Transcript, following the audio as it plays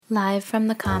Live from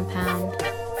the compound,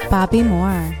 Bobby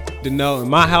Moore. To know in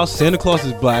my house, Santa Claus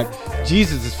is black,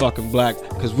 Jesus is fucking black,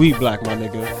 because we black, my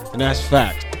nigga, and that's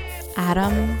fact.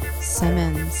 Adam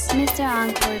Simmons. Mr.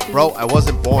 Encore Beat. Bro, I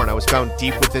wasn't born. I was found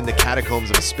deep within the catacombs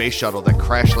of a space shuttle that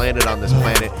crash landed on this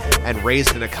planet and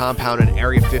raised in a compound in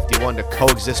Area 51 to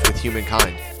coexist with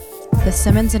humankind. The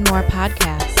Simmons and More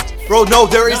podcast. Bro, no,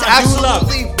 there is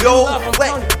absolutely no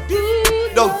way.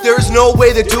 No, there's no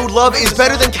way that Dude Love is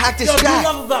better than Cactus Jack.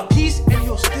 Love about peace and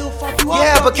he'll still fuck you up.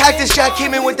 Yeah, but Cactus Jack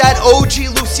came in with that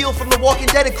OG Lucille from The Walking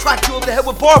Dead and cracked you over the head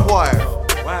with barbed wire.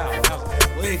 Wow, that was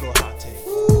a wiggle hot take.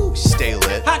 Ooh, stay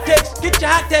lit. Hot takes, get your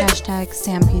hot takes. Hashtag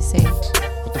SamPC.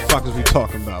 What the fuck is we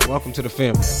talking about? Welcome to the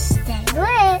family. Stay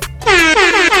lit.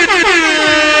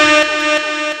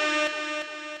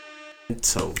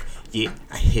 rental. Yeah,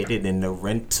 I hit it in the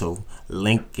rental.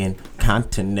 Lincoln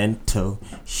Continental.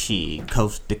 She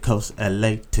coast to coast,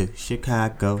 LA to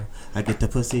Chicago. I get the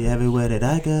pussy everywhere that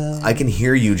I go. I can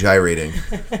hear you gyrating.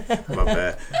 My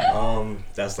bad.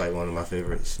 That's like one of my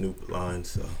favorite Snoop lines.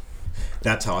 So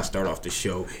that's how I start off the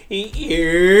show.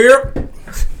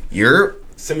 You're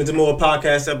Simmons and More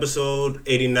podcast episode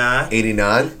 89.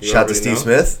 89. You Shout out to already Steve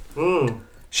know. Smith.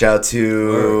 Shout out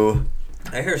to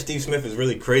I hear Steve Smith is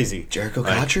really crazy. Jericho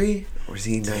Like, Cotchery? Or is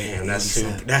he Damn,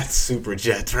 1987? that's Super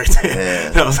Jets right there. Yeah.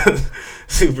 That was a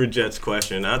Super Jets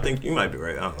question. I think you might be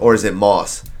right. I don't know. Or is it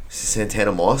Moss? Is it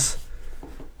Santana Moss?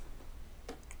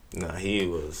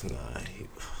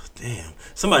 Damn.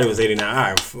 Somebody was 89. All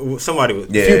right. Somebody was.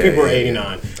 Yeah, few people were yeah, 89.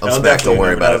 I'm That was smacked. definitely Don't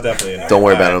worry a number. about That it. was definitely a number. Don't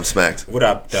worry about it. All I'm smacked. What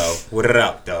up, though? What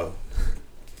up, though?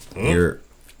 I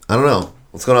don't know.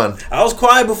 What's going on? I was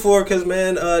quiet before because,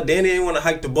 man, Danny didn't want to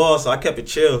hike the ball, so I kept it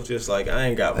chill. Just like, I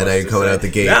ain't got much And now you're to coming say. out the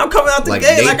gate. Now I'm coming out the like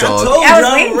gate Nate like Dogg. I told you. I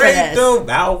was waiting I'm for ready this. to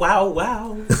bow, wow,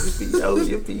 wow. Yippee-yo,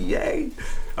 yippee-yay.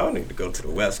 I don't need to go to the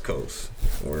West Coast.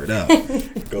 Word up.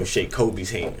 Go shake Kobe's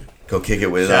hand. Go kick it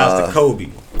with Shout out to Kobe.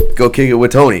 Go kick it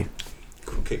with Tony.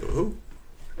 Who kick it with who?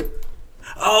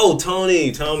 Oh,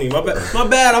 Tony. My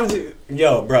bad. I'm just,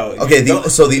 yo, bro. Okay,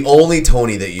 so the only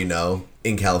Tony that you know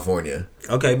in California.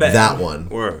 Okay, bet. That one.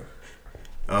 Word.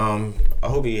 I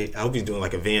hope he's doing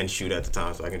like a van shoot at the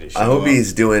time, so I can just. I hope up.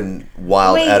 he's doing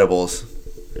wild Wait. edibles.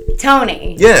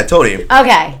 Tony. Yeah, Tony.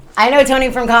 Okay. I know Tony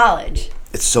from college.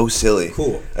 It's so silly.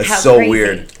 Cool. That's How so crazy.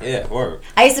 weird. Yeah, word.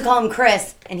 I used to call him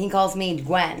Chris, and he calls me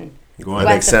Gwen. Gwen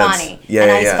makes sense. Stefani. Yeah,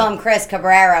 and I yeah, used to yeah. call him Chris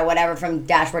Cabrera, whatever, from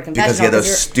Dashboard Confessional. Because he had those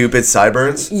you're- stupid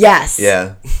sideburns. Yes.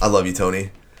 Yeah, I love you,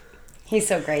 Tony. He's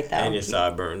so great, though. And your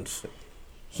sideburns.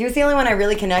 He was the only one I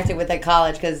really connected with at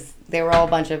college because they were all a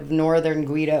bunch of northern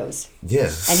Guidos. Yeah.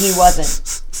 And he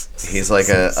wasn't. He's like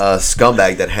a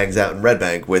scumbag that hangs out in Red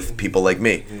Bank with people like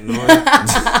me. You know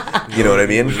what I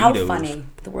mean? How Guidos. funny.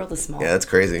 The world is small. Yeah, that's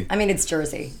crazy. I mean, it's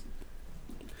Jersey.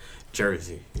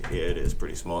 Jersey. Yeah, it is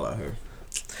pretty small out here.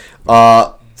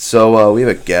 So we have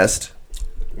a guest.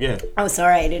 Yeah. Oh,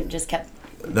 sorry. I didn't just kept...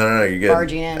 No, you're good.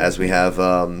 Barging in. As we have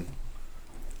a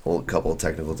couple of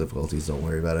technical difficulties. Don't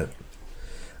worry about it.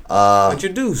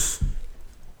 Introduce.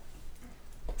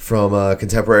 From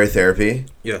Contemporary Therapy,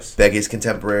 Yes. Becky's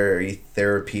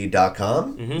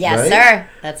ContemporaryTherapy.com. Yes, Right? sir.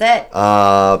 That's it.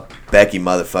 Becky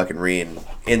motherfucking Reen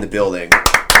in the building.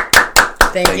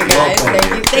 Thank you, you. guys. Thank you.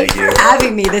 Thank Thank you you. for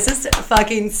having me. This is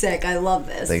fucking sick. I love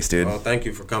this. Thanks, dude. Well, thank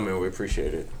you for coming. We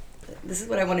appreciate it. This is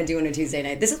what I want to do on a Tuesday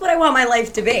night. This is what I want my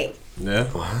life to be. Yeah.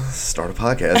 Start a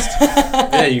podcast.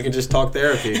 Yeah, you can just talk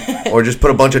therapy. Or just put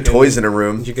a bunch of toys in a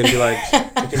room. You can be like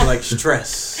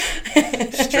stress.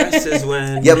 Stress is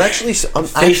when. Yeah, I'm actually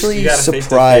you gotta face to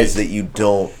surprised face. that you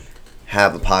don't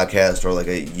have a podcast or like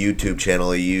a YouTube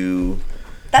channel.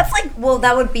 That's like, well,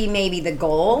 that would be maybe the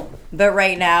goal. But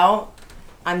right now,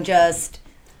 I'm just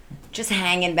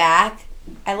hanging back.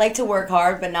 I like to work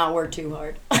hard, but not work too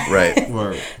hard. Right.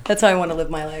 Word. That's how I want to live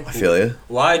my life. I feel you.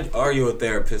 Why are you a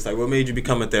therapist? Like, what made you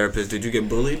become a therapist? Did you get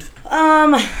bullied?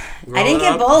 I didn't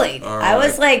get up? bullied. All I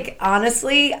was right. like,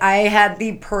 honestly, I had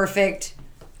the perfect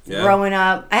Yeah. growing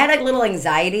up. I had like little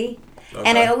anxiety,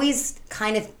 and I Okay. always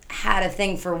kind of had a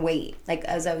thing for weight. Like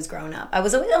as I was growing up, I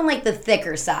was always on like the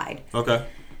thicker side. Okay.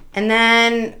 And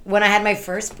then when I had my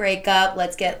first breakup,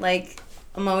 let's get like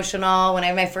emotional. When I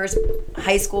had my first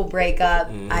high school breakup,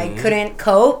 I couldn't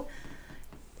cope.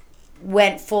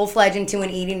 Went full-fledged into an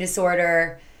eating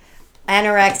disorder,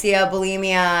 anorexia,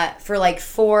 bulimia for like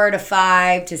 4 to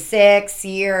 5 to 6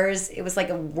 years. It was like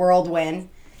a whirlwind.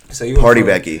 So you Party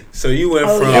went from, Becky. So you went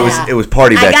Oh, from. yeah. It was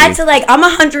Party I Becky. got to like, I'm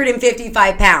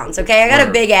 155 pounds, okay? I got a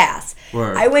Word. big ass.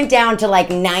 Word. I went down to like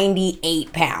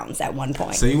 98 pounds at one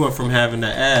point. So you went from having the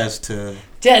ass to.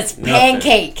 Just Nothing.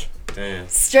 pancake. Damn.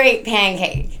 Straight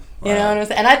pancake. You know Wow. what I'm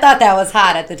saying? And I thought that was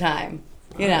hot at the time.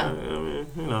 You know. I mean,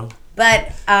 you know.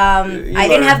 But I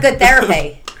didn't have good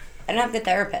therapy. I didn't have good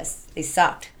therapists. They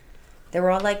sucked. They were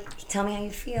all like, tell me how you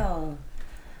feel.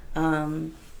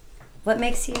 What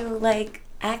makes you, like,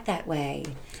 act that way?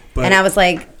 But And I was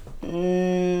like,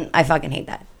 I fucking hate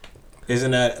that.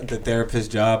 isn't that the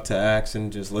therapist's job to ask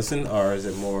and just listen, or is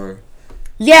it more?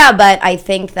 Yeah, but I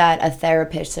think that a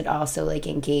therapist should also, like,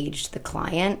 engage the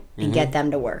client and get them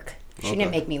to work. She Okay.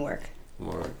 didn't make me work.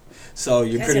 More. So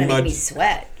you You guys pretty are gonna make me much.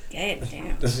 sweat. God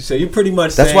damn. So you pretty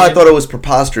much. That's saying, why I thought it was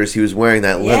preposterous. He was wearing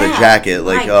that leather Yeah. jacket,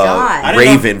 like My God. I didn't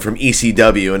know- Raven from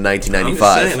ECW in I'm just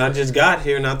 1995. saying. I just got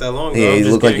here not that long ago. Yeah, I'm you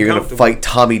just look like getting you're gonna comfortable. fight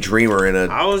Tommy Dreamer in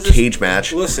I a was just, cage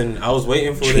match. Listen, I was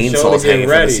waiting for the show Chainsaws to hanging get from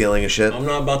ready. the ceiling and shit. I'm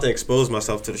not about to expose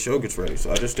myself till the show gets ready,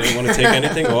 so I just didn't want to take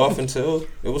anything off until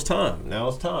it was time. Now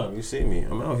it's time. You see me.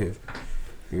 I'm out here.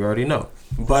 You already know.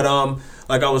 But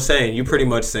like I was saying, you pretty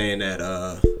much saying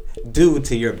that due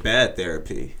to your bad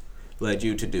therapy led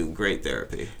you to do great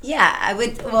therapy. Yeah, I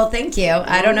would. Well, thank you.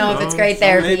 I don't know if it's great So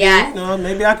therapy maybe, yet. No,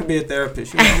 maybe I could be a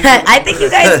therapist. You know? I think you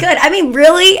guys could. I mean,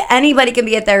 really, anybody can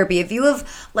be a therapy. If you have,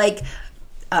 like,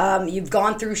 you've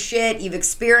gone through shit, you've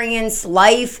experienced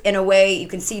life in a way, you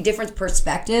can see different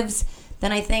perspectives,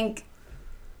 then I think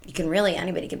you can really,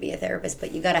 anybody can be a therapist,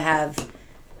 but you got to have,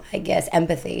 I guess,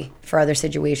 empathy for other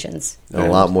situations. And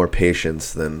a lot more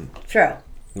patience than True.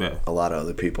 Yeah. a lot of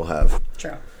other people have.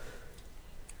 True.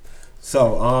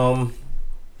 So,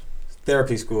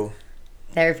 therapy school.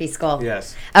 Therapy school.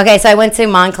 Yes. Okay, so I went to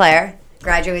Montclair,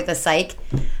 graduated with psych,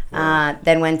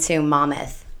 then went to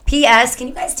Monmouth. P.S. Can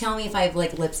you guys tell me if I have,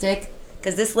 like, lipstick?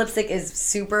 Because this lipstick is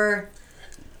super,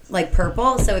 like,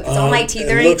 purple, so if it's on my teeth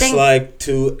or it looks anything. like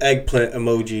two eggplant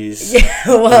emojis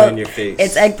well, in your face.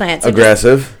 it's eggplant. So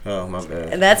Aggressive. Oh, my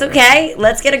bad. that's okay.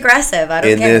 Let's get aggressive. I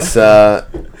don't In care. this, Oh,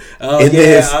 in yeah,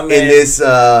 this, I mean, in this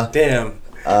damn.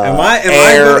 Am I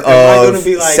air gonna of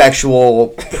be like sexual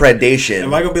predation.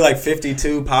 Am I gonna be like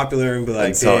 52 popular and be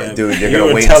like, So, damn, dude, they're you gonna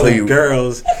were wait till telling you-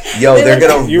 girls. Yo, they're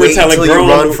gonna You were wait telling until you grown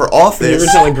run for You were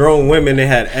office, telling grown women they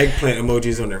had eggplant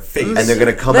emojis on their face, and they're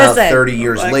gonna come out Listen. 30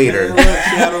 years Like, later. man, look,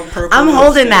 she had on purple I'm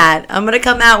holding lipstick. that. I'm going to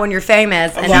come out when you're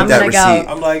famous, and Keep I'm that going to receipt.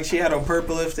 go. I'm like, she had on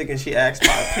purple lipstick and she asked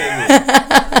my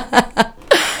opinion.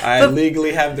 I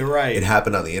legally have the It right.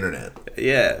 happened on the internet.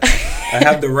 Yeah, I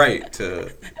have the right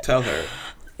to tell her.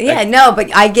 Yeah, no,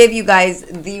 but I give you guys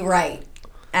the right.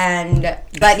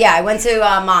 But yeah, I went to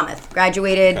Monmouth,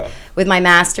 graduated Okay. with my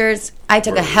master's. I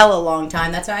took a hella long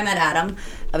time. That's how I met Adam.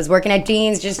 I was working at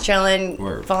Dean's, just chilling,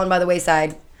 Word. falling by the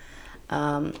wayside.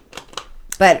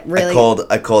 But really,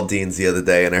 I called Dean's the other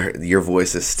day, and I heard your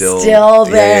voice is still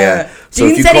there. So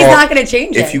Dean if you said he's call- not going to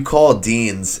change it. If you call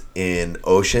Dean's in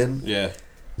Ocean, Yeah.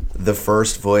 the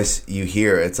first voice you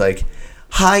hear, it's like,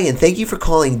 "Hi, and thank you for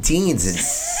calling Dean's and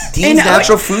Dean's In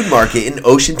Natural Food Market in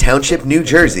Ocean Township, New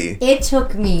Jersey." It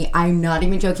took me, I'm not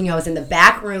even joking, I was in the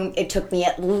back room. It took me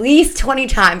at least 20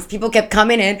 times. People kept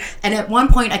coming in, and at one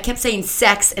point I kept saying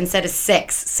sex instead of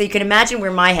six. So you can imagine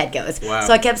where my head goes. Wow.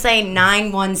 So I kept saying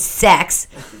 9-1 sex.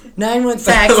 9-1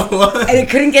 sex. And it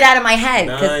couldn't get out of my head.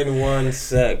 'cause 91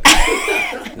 sex.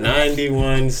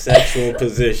 91 sexual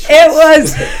positions. it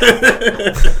was,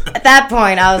 at that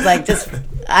point, I was like,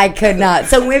 I could not.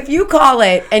 So if you call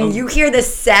it and you hear the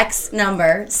six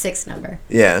number.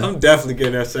 Yeah, I'm definitely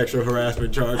getting that sexual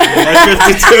harassment charge. Like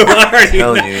 52 already.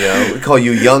 telling you, yo, we call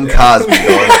you Young Cosby,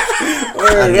 dog.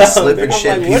 Word you up. slipping I'm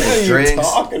shit in like, what people's are you drinks?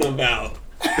 talking about?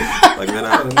 Like, man,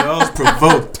 I was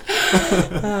provoked.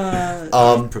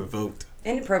 Provoked.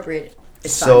 Inappropriate.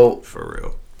 It's fine. So For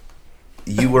real.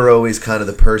 you were always kind of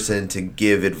the person to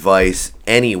give advice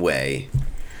anyway.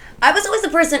 I was always the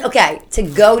person, to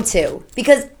go to.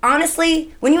 Because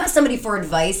honestly, when you ask somebody for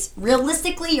advice,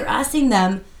 realistically, you're asking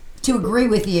them to agree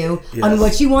with you on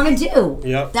what you want to do.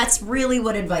 Yep. That's really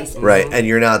what advice is. Right, and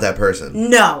you're not that person.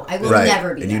 No, I will Right,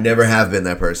 never be and that you never person. have been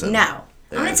that person. No.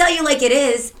 I'm going to tell you like it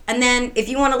is, and then if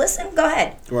you want to listen, go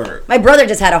ahead. Word. My brother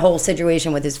just had a whole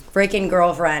situation with his freaking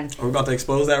girlfriend. Are we about to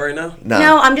expose that right now?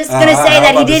 No, I'm just going to say I'm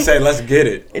that about to say, let's get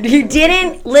it. he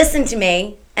didn't listen to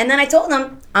me, and then I told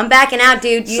him, I'm backing out,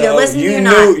 dude. You either listen to me or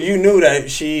not. You knew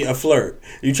that she a flirt.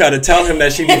 You tried to tell him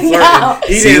that she be flirting. No.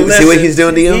 He See- didn't see listen. what he's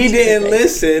doing to you? He didn't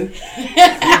listen.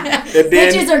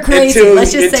 Bitches are crazy.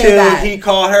 Let's just say that. Until he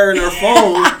called her in her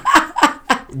phone.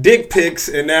 Dick pics,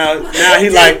 and now he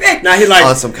like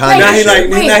On some kind now of he shit.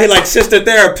 like now he like sister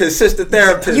therapist.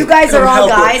 You guys Come are all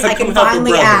help her- guys. I come can help her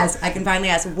finally brother.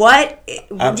 ask. What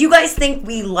do you guys think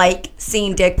we like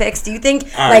seeing dick pics? Do you think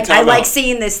All right, I time like out.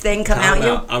 seeing this thing come Time out you?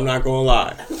 out. I'm not gonna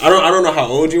lie. I don't know how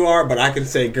old you are, but I can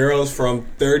say girls from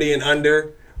 30 and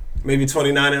under, maybe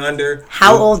 29 and under.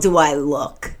 How old do I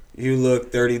look? You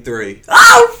look 33.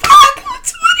 Oh fuck!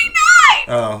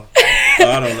 Oh,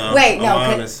 I don't know. Wait, no, I'm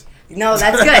 'cause- honest. No,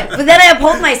 that's good. But then I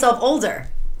uphold myself older.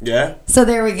 Yeah. So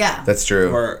there we go. That's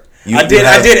true. Or, You- I you did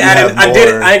have- add you in. have I did.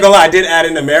 more- I ain't gonna lie. I did add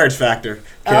in the marriage factor.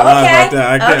 Can't lie about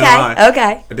that. I can't lie.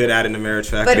 Okay. I did add in the marriage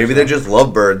factor. But- Maybe they're just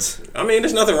lovebirds. I mean,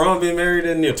 there's nothing wrong with being married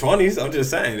in your 20s. I'm just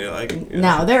saying. Like, you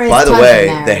know. No, there is. By the tons way,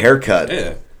 in there. the haircut Yeah.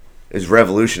 is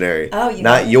revolutionary. Oh, you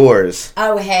not know. yours.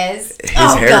 Oh, his. His Oh,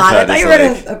 God. I haircut thought is you were like-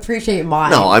 going to appreciate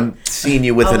mine. No, I'm seeing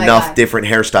you with Oh my enough God. different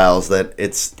hairstyles that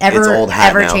it's old hat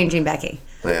ever now. changing Becky.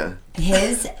 Yeah.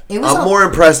 His. It was.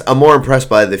 I'm more impressed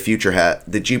by the future hat,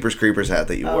 the Jeepers Creepers hat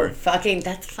that you Oh, wore. fucking.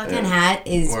 That's fucking. fucking hat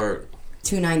is Word.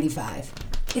 $295.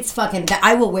 It's fucking.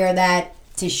 I will wear that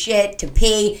to shit, to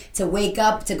pee, to wake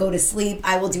up, to go to sleep.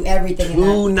 I will do everything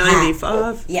in that hat.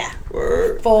 $295. Yeah.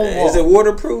 Word. Full Is it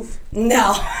waterproof?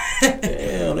 No.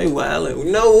 Damn, they wildin'.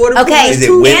 No waterproof. Okay. Is it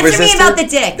too- wind Answer me resistant? about the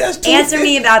dick. That's too Answer thick.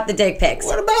 me about the dick pics.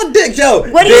 What about dick, yo?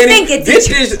 What do you Danny, think?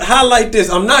 This highlight this.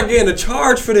 I'm not getting a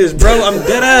charge for this, bro. I'm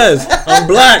dead ass. I'm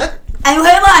black. And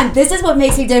hold on, this is what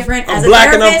makes me different I'm as a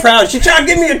black and I'm therapist. proud. She trying to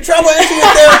get me in trouble and she a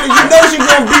therapist. You know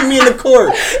she's gonna beat me in the court.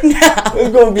 No.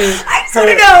 It's gonna be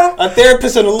swear to God. a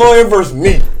therapist and a lawyer versus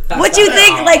me. What you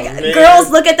think? Oh, Like man.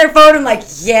 girls look at their phone and like,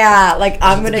 yeah, like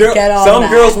I'm gonna get on. Some that.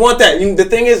 girls want that. The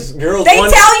thing is, girls They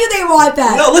want. tell you they want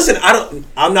that. No, listen.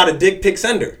 I'm not a dick pic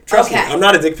sender. Trust me. Okay. I'm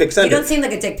not a dick pic You sender. don't seem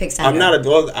like a dick pic sender. I'm not a.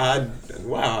 Well,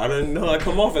 wow. I didn't know I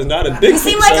come off as not a dick. You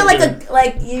seem like you.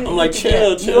 I'm like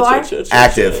you chill.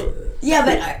 Active. chill. Yeah,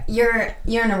 but you're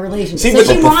in a relationship. See, so but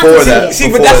she before wants to that- see it.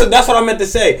 See, but Before- that's what I meant to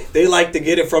say. They like to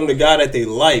get it from the guy that they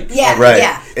like. Yeah, Right.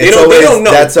 yeah. They don't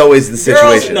know. That's always the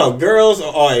situation. Girls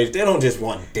are always. They don't just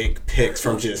want dick pics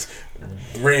from just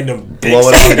random dicks.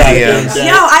 Blowing up the Goddamn DMs. day.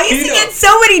 No, I used You to know- get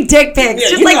so many dick pics. Yeah,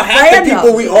 just you like know half random. the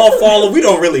people we all follow, we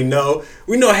don't really know.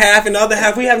 We know half, and the other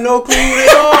half, we have no clue who they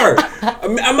are.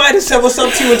 I might have said what's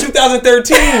up to you in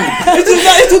 2013.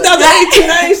 It's 2018.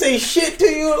 I ain't say shit to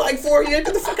you in like 4 years.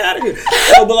 Get the fuck out of here.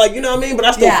 So, but like, you know what I mean? But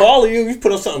I still Yeah. follow you. You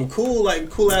put up something cool, like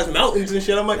cool ass mountains and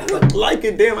shit. I'm like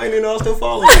it. Damn, I didn't even know I was still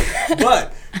following you.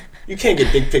 But you can't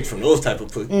get dick pics from those type of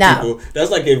people. No.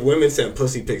 That's like if women send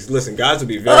pussy pics. Listen, guys would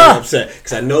be very Ugh. upset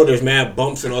because I know there's mad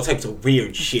bumps and all types of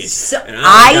weird shit. So- And don't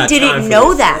I got didn't time for know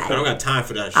this. that. I don't got time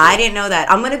for that shit. I didn't know that.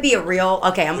 I'm gonna be a real.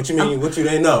 Okay, What you mean? What you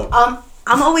didn't know?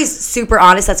 I'm always super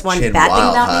honest. That's one Chin bad thing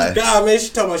wild about high. me. God, man, she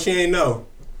talking about she ain't know.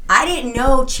 I didn't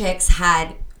know chicks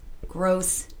had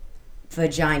gross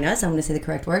vaginas. I'm going to say the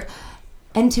correct word.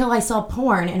 Until I saw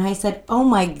porn and I said, "Oh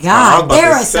my I was God, about there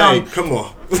to are say, some come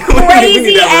on. Crazy we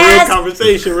need to have a ass- real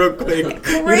conversation real quick.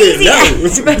 Crazy You ass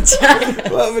didn't know. vagina.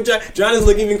 Well, vaginas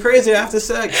look even crazier after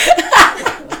sex.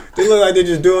 They look like they're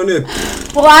just doing this.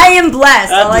 Well, I am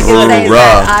blessed. All I can say is Bruh.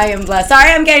 that I am blessed. Sorry,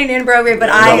 I'm getting inappropriate, but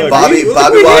I am. Bobby we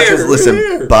watches. here, we Listen,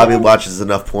 here. Bobby watches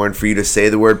enough porn for you to say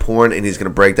the word porn, and he's going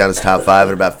to break down his top 5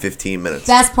 in about 15 minutes.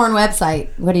 best porn website."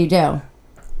 What do you do?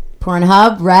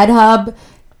 Pornhub, RedHub,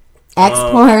 X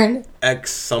porn.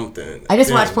 X something. I just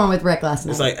Damn. watched porn with Rick last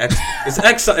night. It's like X. It's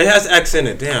X. It has X in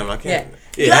it. Damn, I can't.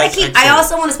 You it gotta has keep. X in I it.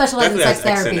 also want to specialize in Definitely sex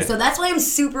has X in therapy, it. so that's why I'm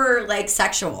super like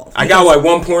sexual. I got like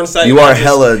one porn site. You and are I just-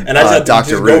 hella, and I just have to Dr.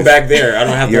 just Ruth. go back there. I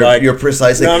don't have to You're, like. you're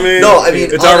precisely. You know what I mean? No, I mean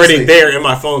it's honestly, already there in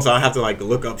my phone, so I don't have to like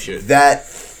look up shit.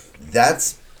 That's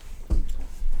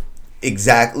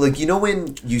exactly like, you know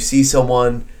when you see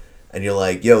someone and you're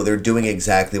like, yo, they're doing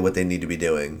exactly what they need to be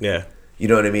doing. Yeah, You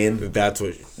know what I mean? that's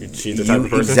what she's the type You of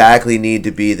person. exactly need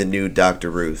to be the new Dr.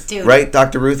 Ruth, Dude. right?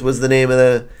 Dr. Ruth was the name of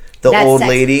the That's old sexy.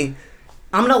 lady.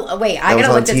 I'm gonna wait. I That was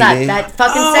gotta on look this up. TV? That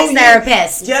fucking Oh, sex yeah.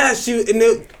 therapist. Yeah, it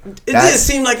didn't That's-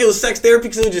 seem like it was sex therapy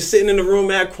because it was just sitting in the room,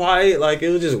 mad quiet. Like it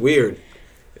was just weird.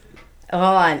 Hold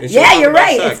on. And she Yeah, was you're talking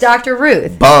right. about It's sex. Dr.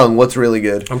 Ruth. Bong, what's really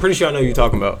good? I'm pretty sure I know who you're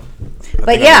talking about.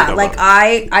 But yeah, like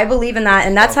I believe in that,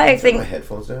 and that's how I My think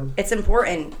headphones down. it's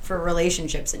important for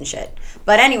relationships and shit.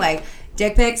 But anyway,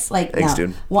 Dick pics, like, Thanks, no.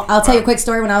 dude. Well, I'll tell you a quick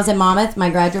story. When I was in Monmouth, my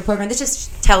graduate program, this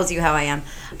just tells you how I am.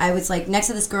 I was like next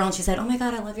to this girl, and she said, "Oh my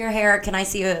God, I love your hair. Can I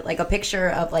see a picture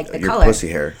of like the Your color?" pussy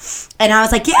hair. And I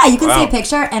was like, "Yeah, you can see Wow. a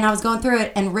picture." And I was going through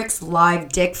it, and Rick's live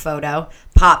dick photo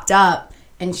popped up,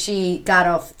 and she got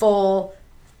a full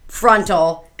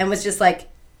frontal and was just like,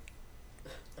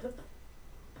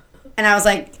 and I was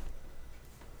like,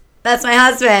 "That's my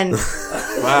husband.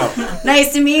 Wow.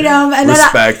 Nice to meet him." And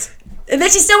Respect. then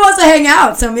she still wants to hang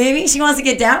out, so maybe she wants to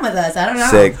get down with us. I don't know.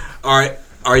 Sick. All right.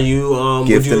 Are you? Would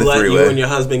Gift you in a let you three-way. and your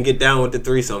husband get down with the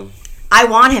threesome? I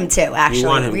want him to actually You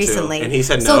want him recently. to, and he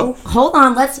said So no. hold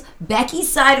on, let's Becky's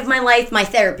side of my life, my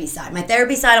therapy side. My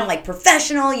therapy side, I'm like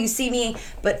professional, you see me.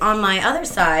 But on my other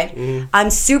side, I'm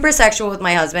super sexual with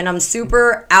my husband. I'm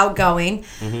super outgoing.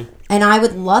 and I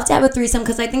would love to have a threesome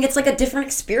because I think it's like a different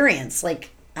experience. Like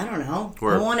I don't know.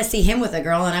 Word. I want to see him with a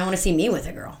girl, and I want to see me with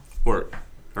a girl. Work.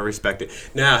 I respect it.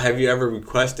 Now, have you ever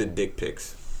requested dick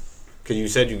pics? Because you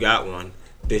said you got one.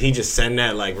 Did he just send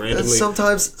that like randomly?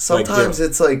 Sometimes yo,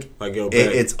 it's like, yo,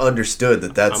 it's understood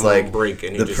that's I'm like on break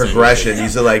and he the just sent progression.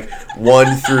 These are like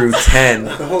 1 through 10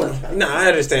 Nah, I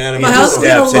understand. I mean, But how's hold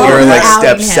he on. steps, gonna and you're in like love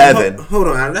step outing him? 7. Hold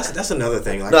on, that's another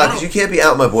thing. Like, No, because you can't be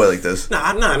out my boy like this. Nah.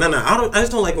 I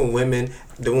just don't like when women,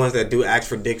 the ones that do ask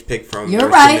for dick pic from You're their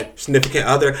right. significant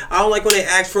other. I don't like when they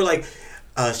ask for like,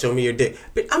 show me your dick.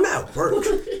 But I'm at work.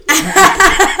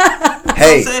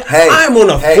 Hey, I'm on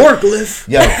a forklift.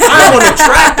 Yo, I'm on a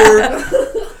tractor.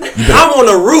 I'm on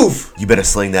a roof. you better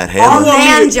sling that All hammer. want me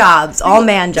man to- jobs. All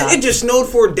man jobs. It just snowed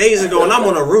 4 days ago, and I'm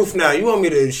on a roof now. You want me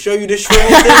to show you this shrivel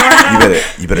thing right now?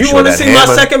 You better You show want to that see hammer.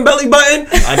 my second belly button?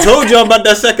 I told you about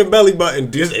that second belly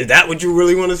button. Is that what you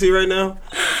really want to see right now?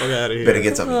 Fuck out of here. Better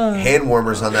get some hand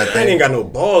warmers on that I thing. ain't got no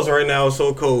balls right now. It's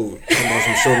so cold. Talking about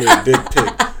some show me a dick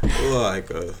pic.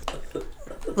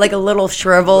 Like a little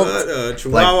shriveled.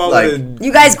 Chihuahua Like- with a-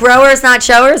 You guys growers, not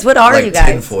showers? What are Like you guys?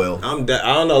 tinfoil. I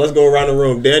don't know. Let's go around the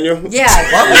room. Daniel? Yeah.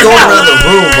 Why are we going around the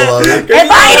room, beloved?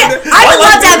 I would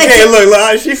love to have a Okay, dick.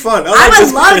 look, she's fun. I like would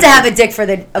this. love to have a dick for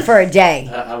a day.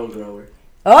 I'm a grower.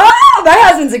 Oh, my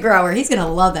husband's a grower. He's gonna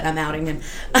love that I'm outing him.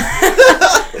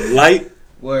 Light.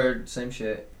 Word, same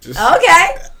shit.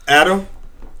 Okay. Adam.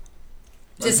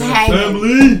 Just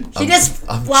hanging. She just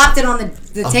flopped it on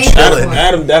the table.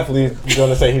 Adam definitely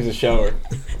gonna say he's a shower.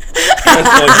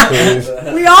 Like, please.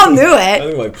 We all knew it.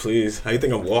 I'm like, please. How you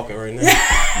think I'm walking right now?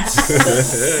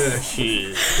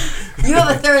 Shit. You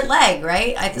have a third leg,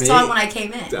 right? I Me? saw it when I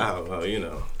came in. Oh, well, you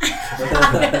know.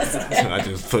 I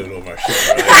just put it on my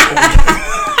shirt.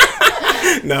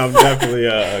 No, I'm definitely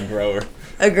a grower.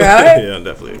 A grower? Yeah, I'm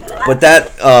definitely a grower. But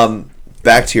that,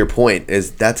 back to your point,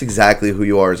 is that's exactly who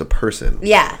you are as a person.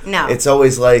 Yeah, no. It's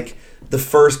always like the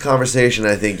first conversation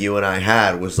I think you and I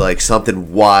had was like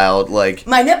something wild, like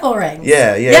My nipple ring.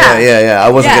 yeah. I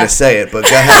wasn't Yeah. gonna say it, but go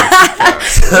ahead.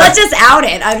 Let's just out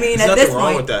it. I mean, There's at nothing this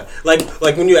wrong point. with that.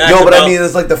 Like when you ask No, but about, I mean,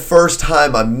 it's like the first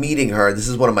time I'm meeting her. This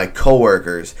is one of my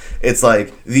coworkers. It's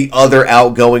like the other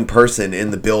outgoing person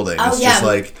in the building. Oh, It's yeah. just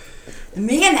like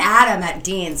Me and Adam at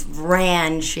Dean's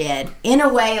ran shit in a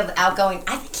way of outgoing.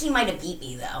 I think he might have beat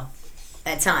me though,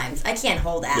 at times. I can't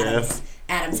hold Adam's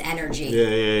energy.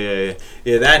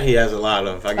 yeah, that he has a lot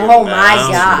of. I give Oh him that. my I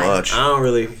don't- God. much.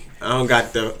 I don't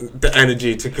got the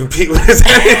energy to compete with his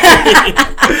energy.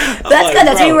 That's good.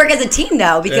 That's why you work as a team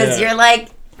though, because Yeah. you're like,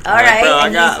 all right. Bro, I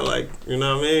and got you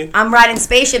know what I mean? I'm riding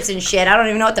spaceships and shit. I don't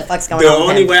even know what the fuck's going The on. with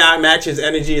only him. way I match his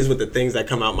energy is with the things that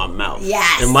come out my mouth.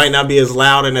 Yes. It might not be as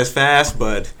loud and as fast,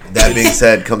 but that being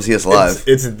said, come see us live.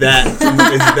 it's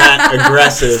that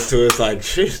aggressive to it's like,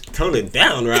 shit, tone it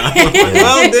down, right?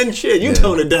 Well, then shit, you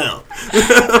tone it down.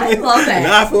 I love it.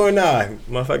 949,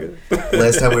 motherfucker.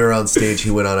 Last time we were on stage,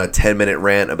 he went on a 10-minute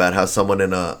rant about how someone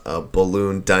in a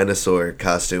balloon dinosaur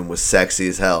costume was sexy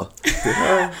as hell.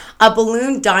 A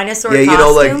balloon dinosaur Yeah,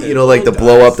 costume? you know, like the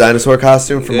blow up dinosaur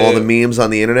costume from all Yeah. the memes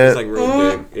on the internet. It's like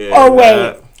real big. Yeah, Oh, wait.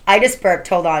 that. I just burped.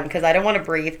 Hold on, because I don't want to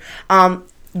breathe.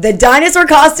 The dinosaur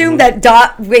costume that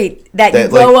you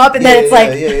blow up and then it's like,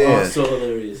 Oh, so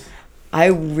hilarious. I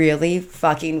really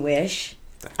fucking wish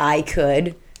I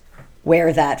could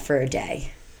wear that for a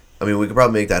day. I mean, we could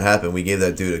probably make that happen. We gave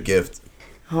that dude a gift.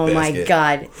 Oh my Basket.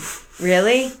 God.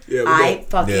 Really? Yeah, we I did.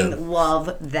 fucking Yeah.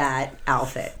 love that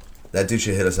outfit. That dude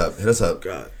should hit us up. Hit us up.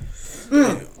 God.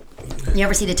 You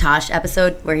ever see the Tosh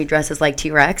episode where he dresses like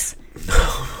T-Rex?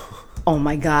 Oh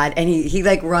my God. And he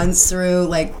like runs through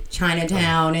like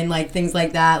Chinatown and like things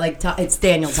like that. Like it's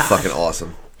Daniel Tosh. Fucking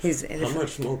awesome. He's How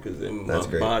much smoke is in That's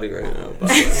my great. body right now?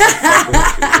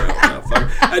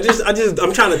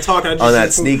 I'm trying to talk. I just On see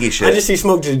that smoke- sneaky shit. I just see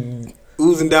smoke just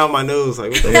oozing down my nose.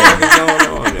 Like, what the Yeah. fuck is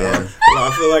going on? Yeah. Yo?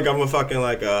 I feel like I'm a fucking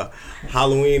like a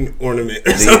Halloween ornament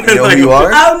or You something. know like, who you are?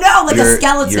 Oh no, like a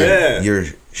skeleton. Yeah. You're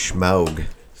Schmaug.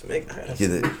 You're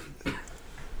the-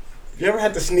 You ever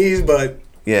had to sneeze, but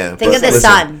yeah. Think but of the listen,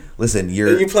 sun. Listen, you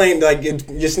you're playing like your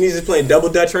sneeze is playing double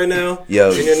dutch right now?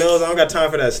 Yo. In your nose? I don't got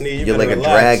time for that sneeze. You you're like better a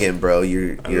relax. dragon, bro.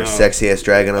 You're know. a sexy ass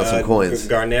dragon on some coins.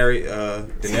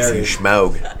 Daenerys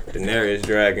Schmaug.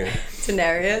 dragon.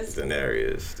 Denarius.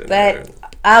 Daenerys.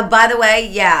 But by the way,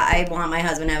 yeah, I want my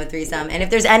husband to have a threesome. And if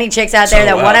there's any chicks out there Oh,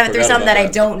 that wow, want to have a I forgot threesome about that I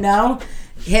that. don't know,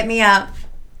 hit me up.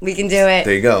 We can do it.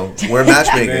 There you go. We're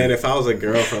matchmaking. Man, if I was a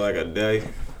girl for like a day,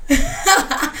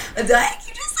 A day?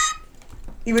 You just said?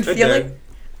 You would a feel day, it?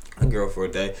 a girl for a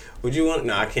day, would you want?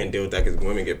 No, I can't deal with that because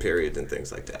women get periods and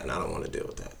things like that, and I don't want to deal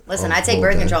with that. Listen, Oh, I take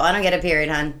birth okay. control. I don't get a period,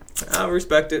 hon. I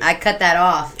respect it. I cut that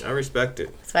off. I respect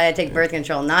it. That's why I take birth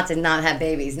control. Not to not have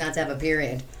babies, not to have a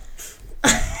period.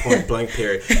 Point blank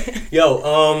period.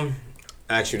 Yo,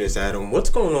 ask you this, Adam. What's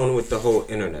going on with the whole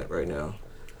internet right now?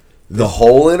 The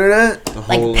whole internet? The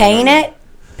Like whole paying internet.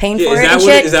 it, paying Yeah, for is it that and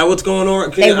what shit. is that what's going on?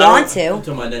 'Cause They I don't- want to. You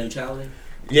talking about net neutrality?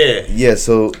 Yeah. Yeah,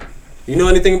 so You know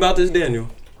anything about this, Daniel?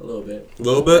 A little bit. A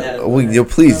little bit.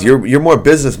 please, you're more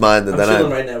business minded I'm than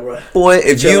chilling I. right now, bro. Boy,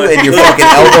 if you Chilling. and your fucking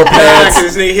elbow pads,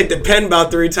 This nigga hit the pen about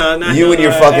 3 times. Now you and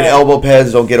your fucking elbow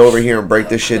pads don't get over here and break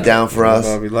this shit down for us.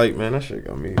 Bobby Light, man, that shit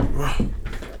got me.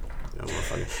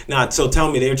 Nah, so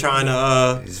tell me, they're trying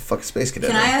to. He's a fucking space cadet.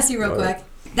 Can I ask you real quick?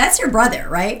 That's your brother,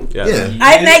 right? Yeah.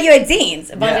 I've met you at Dean's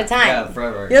a bunch of times. Yeah,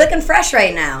 forever. You're looking fresh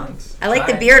right now. I like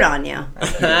the beard on you.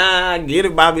 Get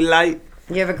it, Bobby Light.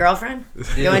 Do you have a girlfriend?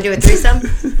 You want to do a threesome?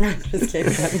 No, just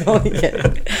kidding. I'm only kidding.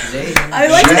 I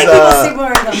like to make people see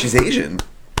more of them. She's Asian.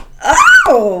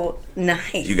 Oh,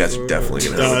 nice. You guys are definitely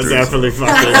gonna have a threesome. Definitely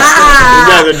fucking. You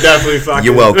guys are definitely fucking.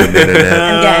 You're welcome, internet.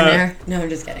 I'm getting there. No, I'm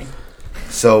just kidding.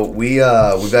 So we've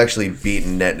actually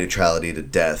beaten net neutrality to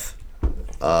death,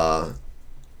 on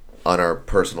our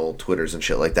personal Twitters and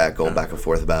shit like that, going back and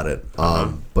forth about it.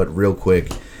 But real quick,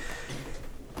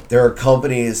 there are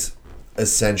companies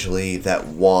essentially that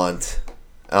want.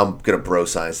 I'm gonna bro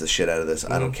science the shit out of this.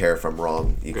 I don't care if I'm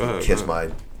wrong. You can ahead, kiss go my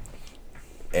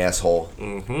asshole.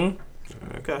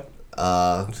 Okay.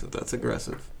 So that's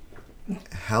aggressive.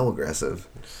 How aggressive?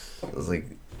 I was like,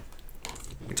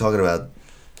 you're talking about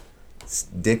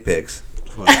dick pics.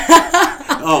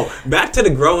 Oh, back to the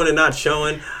growing and not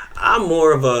showing. I'm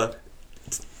more of a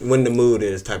when the mood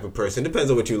is type of person. Depends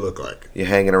on what you look like. You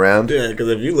hanging around? Yeah, because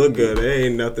if you look good, there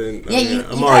ain't nothing. Yeah, you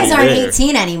I'm guys already aren't there.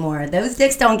 18 anymore. Those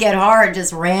dicks don't get hard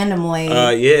just randomly.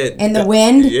 Yeah. In the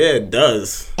wind? Yeah, it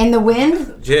does. In the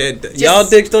wind? Yeah, y'all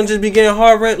dicks don't just be getting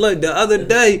hard right. Like the other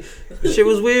day, shit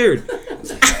was weird.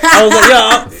 I was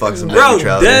like, Fuck some net bro,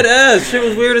 neutrality. dead ass. Shit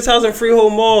was weird as I was in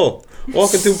Freehold Mall.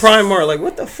 Walking through Primark, like,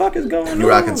 what the fuck is going on? You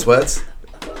rocking sweats?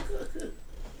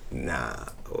 Nah.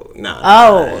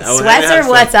 Oh, I sweats didn't have or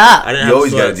what's sweats. up? I didn't You have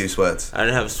always gotta sweats. do sweats. I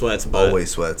didn't have sweats, but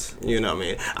Always sweats. you know what I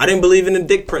mean. I didn't believe in the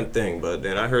dick print thing, but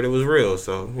then I heard it was real,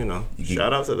 so you know. You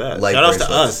Shout out to that. like Shout out to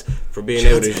bracelets. us for being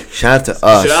able to. Shout out to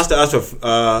us. Shout out to us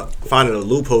for finding a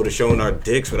loophole to showing our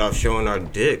dicks without showing our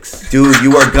dicks. Dude,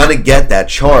 you are gonna get that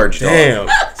charge, dog. Damn.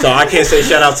 So I can't say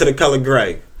shout out to the color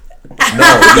gray. No,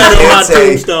 That on my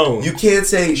tombstone. you can't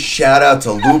say shout out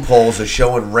to loopholes of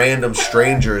showing random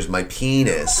strangers my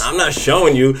penis. I'm not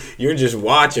showing you. You're just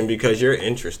watching because you're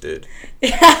interested.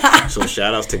 So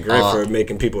shout outs to Gray for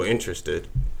making people interested.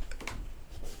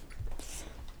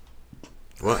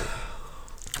 What?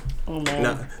 Oh,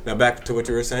 man. Now back to what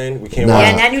you were saying. We can't Nah. watch.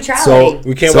 Yeah, net neutrality. So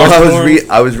We can't so watch porn?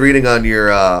 I was reading on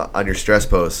your stress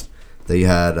post that you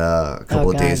had a couple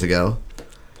of God. days ago.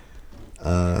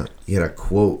 You had a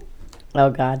quote. Oh,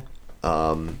 God.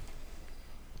 I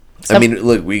mean,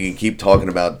 look, we can keep talking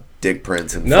about dick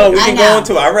prints and No, we fucking- can I go know.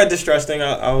 into it. I read the stress thing.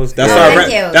 I was. That's Yeah. why.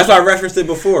 Thank you. That's why I referenced it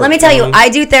before. Let me tell you, I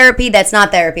do therapy that's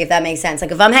not therapy, if that makes sense.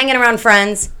 Like, if I'm hanging around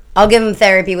friends, I'll give them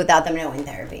therapy without them knowing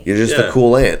therapy. You're just Yeah. a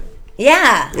cool aunt.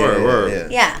 Yeah.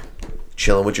 Word. Yeah.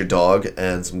 Chilling with your dog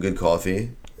and some good coffee,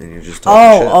 and you're just talking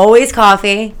Oh, shit. always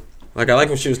coffee. Like I like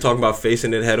when she was talking about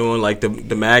facing it head on, like the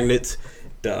magnets,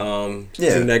 the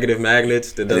Yeah. 2 negative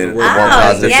magnets that And then doesn't one work. Oh,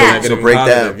 positive. yeah. So Negative and break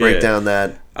positive, break yeah. down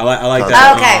that. I like Oh,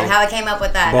 that. okay, how I came up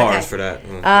with that. bars Okay. for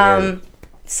that.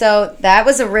 So that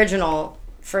was original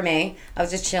for me. I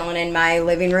was just chilling in my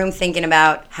living room thinking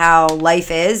about how life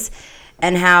is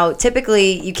and how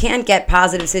typically you can't get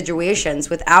positive situations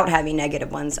without having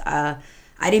negative ones. I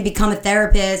didn't become a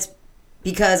therapist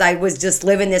because I was just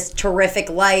living this terrific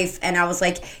life and I was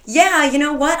like, yeah, you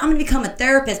know what? I'm going to become a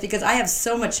therapist because I have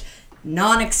so much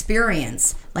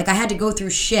non-experience. Like I had to go through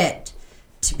shit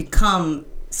to become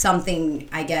something,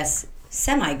 I guess,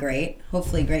 semi-great,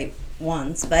 hopefully great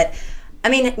once. But, I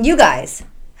mean, you guys,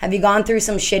 have you gone through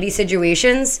some shitty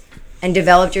situations and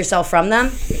developed yourself from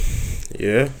them?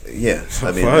 Yeah. Yeah,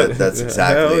 I mean What? that's Hell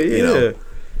exactly you know yeah.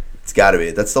 it's got to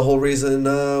be. That's the whole reason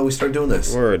we started doing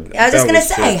this. Word. I was just That going to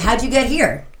say, sick. how'd you get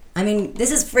here? I mean,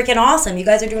 this is freaking awesome. You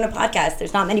guys are doing a podcast.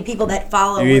 There's not many people that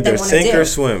follow You what they either want to sink do. or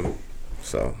swim.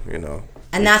 So you know.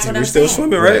 And that's what You're I'm still saying.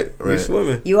 swimming, right? Right, You're right.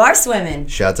 swimming. You are swimming.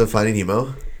 Shout out to Finding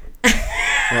Nemo.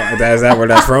 Is that where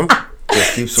that's from?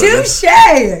 Just keep swimming. Touche!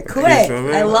 Keep Quick.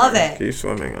 swimming. I love it. Keep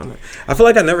swimming on it. I feel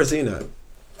like I've never seen that.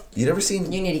 You never seen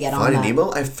You need to get on Finding that.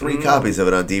 Nemo? I have 3 copies of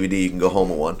it on DVD. You can go home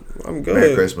with one. I'm good.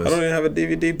 Merry Christmas. I don't even have a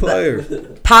DVD player.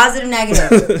 Positive,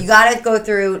 negative. You got to go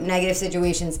through negative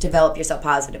situations to develop yourself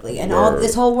positively. And all Word.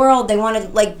 this whole world, they want to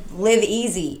like live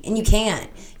easy, and you can't.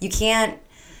 You can't.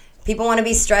 People want to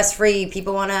be stress free.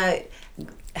 People want to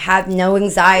have no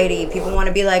anxiety. People want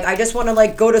to be like, I just want to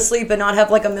like go to sleep and not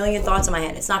have like a million thoughts in my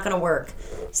head. It's not going to work.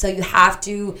 So you have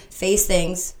to face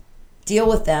things, deal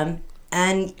with them,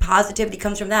 and positivity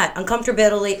comes from that.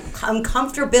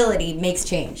 Uncomfortability makes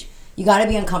change. You got to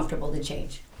be uncomfortable to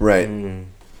change. Right.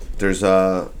 There's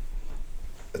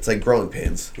it's like growing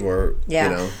pains. Or Yeah.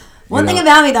 You know. One thing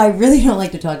about me that I really don't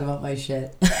like to talk about my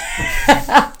shit.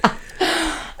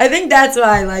 I think that's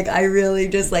why, like, I really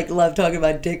just like love talking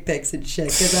about dick pics and shit.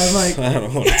 Because I'm like, I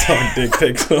don't want to talk dick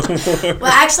pics no more.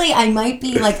 well, actually, I might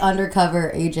be like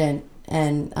undercover agent,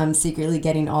 and I'm secretly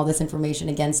getting all this information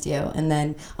against you, and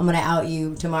then I'm gonna out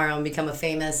you tomorrow and become a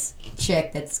famous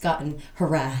chick that's gotten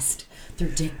harassed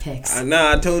through dick pics.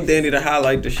 Nah, I told Danny to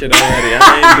highlight the shit already.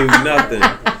 I ain't do nothing.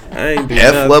 I ain't do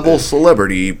nothing. F-level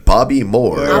celebrity Bobby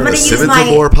Moore I'm of gonna the use Simmons my- and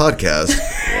Moore podcast.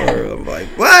 I'm like,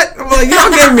 what? I'm like, y'all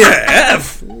gave me an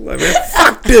F. I'm like, man,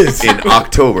 fuck this. In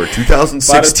October 2016,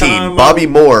 By the time Bobby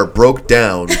Moore broke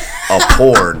down a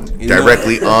porn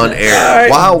directly on air Alright.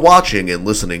 while watching and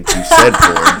listening to said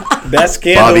porn. That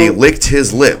scandal. Bobby licked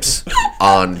his lips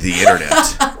on the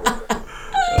internet.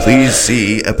 Please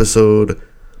see episode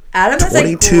Adam has a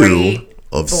 22 great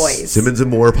of voice. Simmons and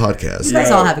Moore You podcast.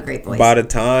 guys all have a great voice. By the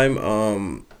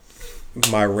time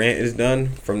my rant is done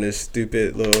from this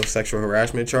stupid little sexual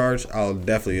harassment charge, I'll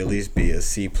definitely at least be a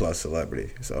C+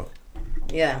 celebrity. So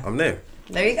Yeah. I'm there.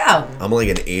 There you go. I'm like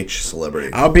an H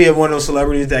celebrity. I'll be one of those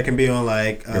celebrities that can be on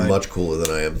like You're much cooler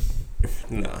than I am.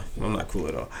 Nah, I'm not cool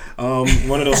at all.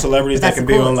 One of those celebrities that That's can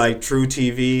the be on coolest. like True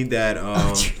TV. That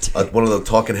One of the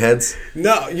talking heads.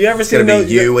 no, you ever It's seen gonna those?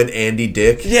 be you and Andy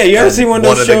Dick. Yeah, you ever and seen one of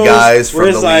those of shows the guys where from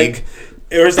it's the like, league?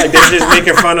 It was like they're just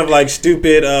making fun of like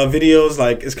stupid videos.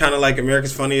 Like it's kind of like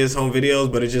America's Funniest Home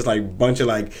Videos, but it's just like a bunch of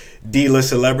like D-list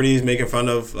celebrities making fun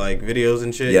of like videos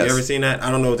and shit. Yes. You ever seen that?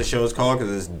 I don't know what the show is called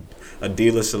because it's a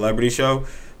D-list celebrity show.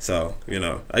 So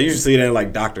I usually see that in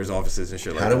like doctors' offices and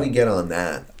shit like How that. do we get on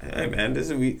that? Hey man,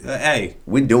 this is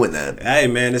We doing that. hey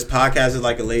man, this podcast is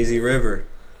like a lazy river.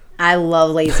 I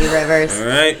love lazy rivers. All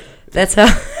right, That's how.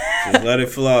 just let it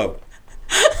flow.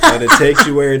 Let it take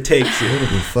you where it takes you. What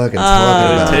are we fucking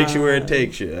talking It about? takes you where it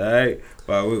takes you. All right.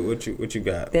 Wow, what you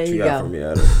got? There what you got go. for me,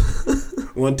 Adam?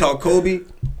 You want to talk Kobe?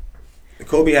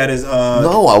 Kobe had his.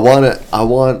 No, I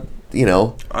want.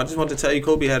 I just want to tell you,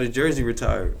 Kobe had his jersey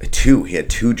retired. He had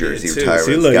two jersey Too. retirements.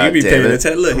 See, look, God you be damn paying it.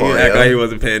 attention. Look, Come he on, act yo. like he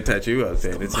wasn't paying attention. You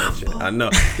wasn't paying attention. I know.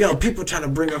 Yo, people trying to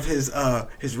bring up his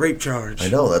rape charge. I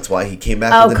know. That's why he came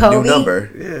back Oh, with a Kobe? new number.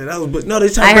 Yeah, that was. No, they I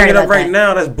trying to bring heard it up about right that.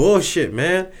 now. That's bullshit,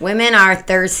 man. Women are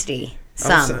thirsty.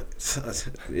 Some.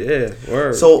 Yeah,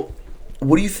 word. So,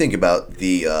 what do you think about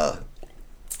the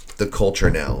culture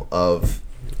now of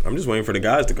I'm just waiting for the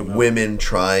guys to come out. women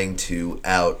trying to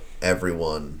out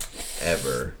everyone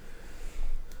ever?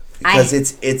 Because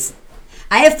it's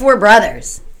I have 4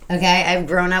 brothers. Okay, I've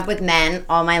grown up with men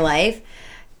all my life.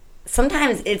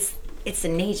 Sometimes it's the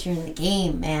nature of the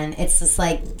game, man. It's just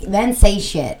like men say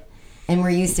shit, and we're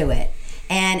used to it.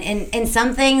 And in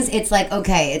some things, it's like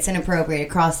okay, it's inappropriate,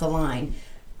 across the line.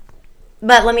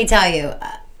 But let me tell you,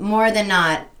 more than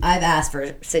not, I've asked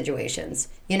for situations.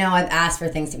 I've asked for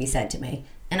things to be said to me,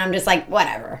 and I'm just like,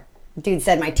 whatever. Dude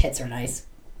said my tits are nice.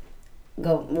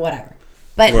 Go, whatever.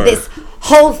 But Word. this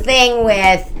whole thing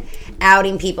with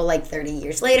outing people like 30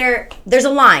 years later, there's a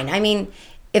line. I mean,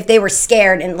 if they were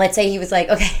scared, and let's say he was like,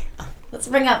 okay, let's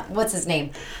bring up, what's his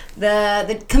name?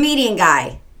 The comedian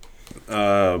guy.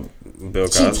 Bill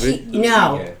Cosby.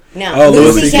 No. Oh,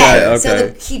 Louis C.K. C.K., So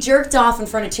okay. he jerked off in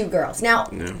front of 2 girls. Now,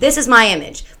 this is my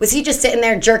image. Was he just sitting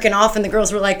there jerking off and the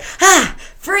girls were like,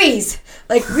 freeze.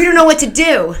 Like, we don't know what to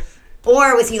do.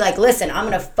 Or was he like, listen, I'm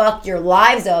going to fuck your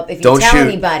lives up if you Don't tell shoot.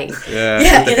 anybody.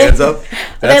 Yeah, put the hands up.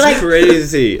 That's like-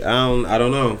 crazy. I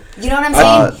don't know. You know what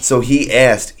I'm saying? So he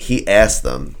asked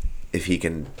them if he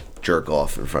can jerk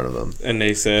off in front of them, And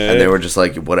they said, and they were just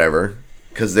like, whatever,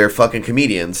 because they're fucking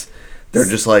comedians. They're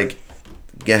just like,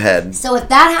 go ahead. So if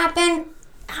that happened,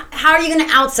 how are you going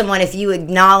to out someone if you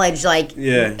acknowledge, like,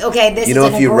 Yeah. okay, this You is know,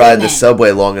 an if you ride the agreement.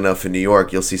 subway long enough in New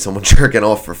York, you'll see someone jerking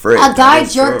off for free. A guy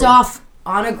is jerked true. off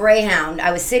on a Greyhound.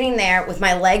 I was sitting there with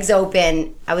my legs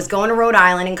open. I was going to Rhode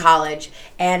Island in college,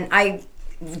 and I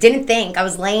didn't think. I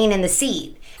was laying in the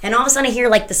seat, and all of a sudden I hear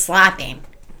like the slapping,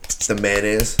 The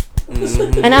mayonnaise.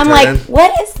 and I'm Turn like, in.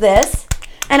 "What is this?"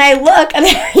 And I look, and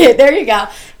there you go,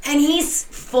 and he's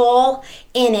full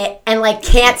in it and like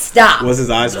can't stop. was his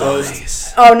eyes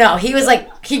closed? Oh no, he was like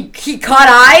he caught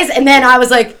eyes, and then I was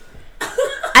like.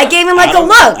 I gave him like a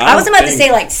look. I wasn't about to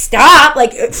say like stop,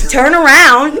 like turn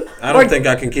around. I don't think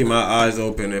I can keep my eyes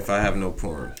open if I have no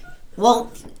porn.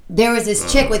 Well, there was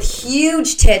this chick with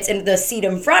huge tits in the seat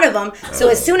in front of him. So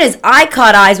as soon as I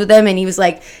caught eyes with him and he was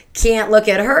like, can't look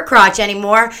at her crotch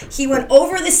anymore, he went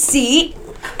over the seat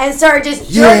and started just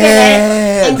jerking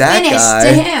it and that finished guy.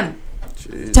 to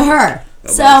him. To her.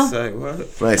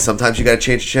 So, Right, sometimes you gotta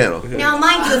change the channel. now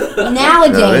mind you,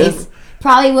 nowadays,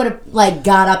 probably would have like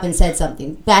got up and said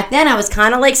something. Back then, I was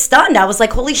kind of like stunned. I was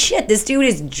like, holy shit, this dude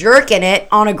is jerking it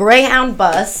on a Greyhound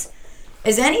bus.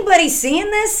 Is anybody seeing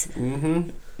this? Mm-hmm.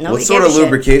 What sort of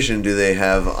lubrication do they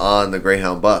have on the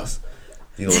Greyhound bus?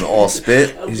 He's going all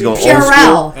spit. He's going old school.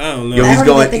 Purell. I don't know. Yo, I he's don't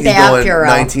going. even think He's they have going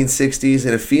Purell. 1960s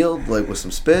in a field, like with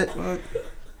some spit.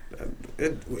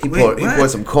 He poured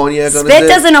some cognac on his Spit dick.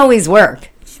 doesn't always work.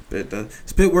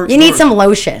 Spit works. You need during- some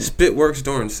lotion. Spit works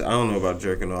during. I don't know about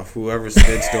jerking off. Whoever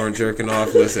spits during jerking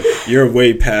off, listen, you're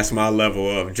way past my level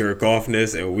of jerk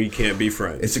offness, and we can't be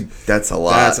friends. That's a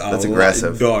lot. That's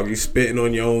aggressive. Dog, you spitting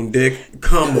on your own dick?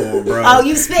 Come on, bro. Oh,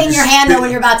 you spit in your hand though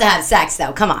when you're about to have sex,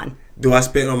 though. Come on. Do I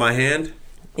spit on my hand?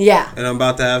 Yeah. And I'm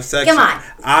about to have sex? Come on.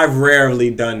 I've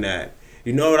rarely done that.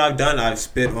 You know what I've done? I've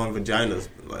spit on vaginas,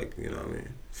 like, you know what I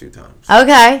mean, a few times.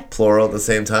 Okay. Plural at the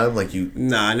same time, like you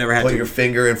Nah, I never had put to. your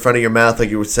finger in front of your mouth, like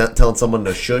you were telling someone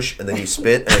to shush, and then you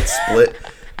spit and it split,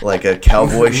 like a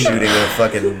cowboy shooting a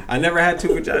fucking. I never had two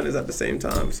vaginas at the same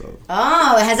time, so.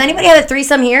 Oh, has anybody had a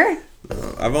threesome here?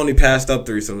 I've only passed up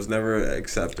threesomes, never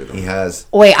accepted them. He has.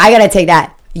 Wait, I gotta take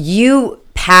that. You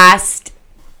passed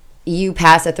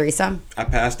a threesome? I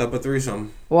passed up a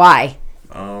threesome, Why?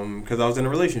 because I was in a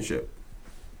relationship.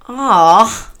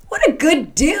 Aw, what a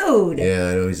good dude. Yeah,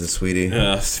 I know he's a sweetie.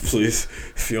 Yes, please.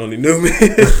 If you only knew me.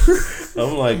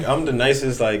 I'm the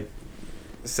nicest, like,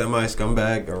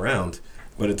 semi-scumbag around.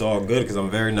 But it's all good because I'm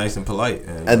very nice and polite.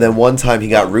 And then one time he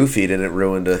got roofied and it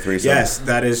ruined a threesome. Yes,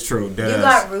 that is true. You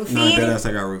got roofied? No, deadass,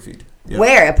 I got roofied. Yep.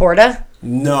 Where? At Porta?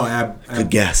 No, at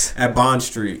Good guess. At Bond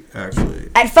Street, actually.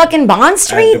 At fucking Bond At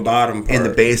Street? the bottom part. In the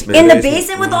basement. In the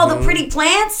basement with all the pretty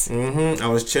plants? I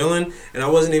was chilling, and I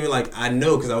wasn't even like, I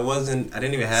know, because I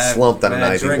didn't even have Slumped on an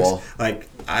mad ivy drinks. wall. Like,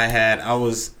 I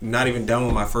was not even done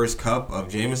with my first cup of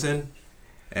Jameson,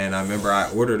 and I remember I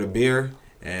ordered a beer,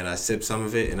 and I sipped some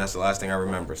of it, and that's the last thing I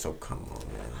remember, so come on,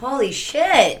 man. Holy shit.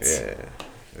 Yeah.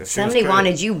 That shit was Somebody crazy.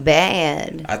 wanted you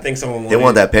bad. I think someone They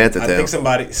want that panther tail.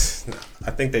 I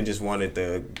think they just wanted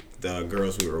the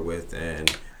girls we were with,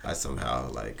 and I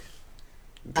somehow, like,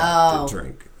 got the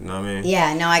drink. You know what I mean?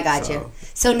 Yeah, no, I got you.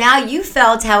 So now you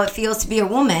felt how it feels to be a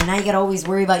woman. Now you gotta always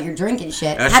worry about your drinking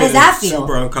shit. How does shit that is feel?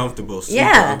 Super uncomfortable. Super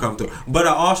Yeah. uncomfortable. But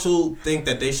I also think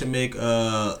that they should make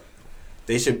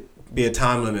they should be a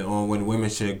time limit on when women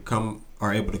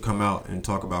are able to come out and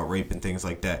talk about rape and things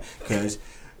like that. Because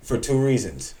for two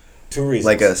reasons.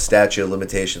 Like a statute of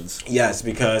limitations. Yes,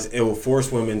 because it will force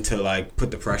women to, like,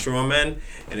 put the pressure on men,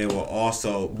 and it will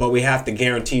also, but we have to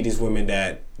guarantee these women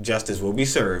that justice will be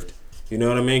served. You know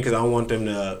what I mean? Because I don't want them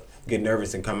to get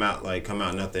nervous and come out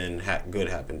nothing good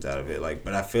happens out of it. Like,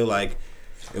 but I feel like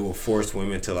it will force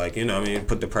women to, like, you know what I mean,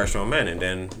 put the pressure on men, and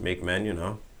then make men, you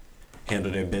know,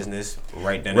 handle their business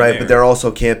right then and Right, there. but there also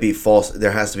can't be false.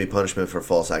 There has to be punishment for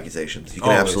false accusations. You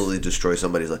can Always. absolutely destroy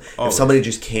somebody's life. If Always. somebody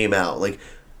just came out, like,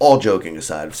 all joking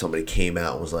aside, if somebody came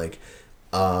out and was like,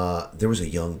 there was a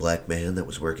young black man that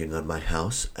was working on my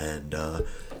house, and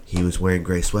he was wearing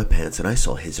gray sweatpants, and I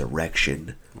saw his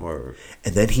erection. Word.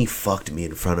 And then he fucked me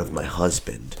in front of my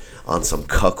husband on some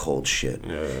cuckold shit.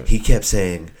 Yeah. He kept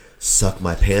saying, suck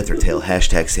my panther tail,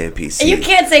 hashtag SamPC. And you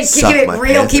can't say Suck keep it my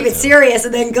real, panther keep it tail. serious,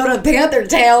 and then go to Panther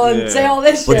Tail and Yeah. say all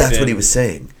this But shit. that's what he was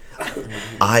saying.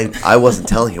 I wasn't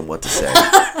telling him what to say.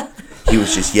 He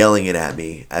was just yelling it at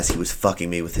me as he was fucking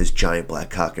me with his giant black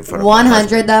cock in front of my 100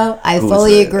 husband, though, I who was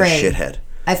fully a agree. shithead.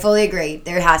 I fully agree.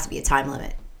 There has to be a time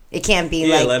limit. It can't be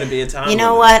Yeah, like, let it be a time you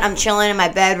know limit. what? I'm chilling in my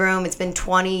bedroom. It's been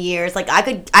 20 years. Like I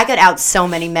could out so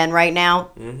many men right now.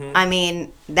 Mm-hmm. I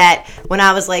mean, that when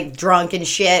I was like drunk and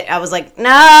shit, I was like,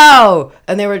 no,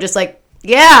 and they were just like,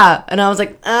 yeah, and I was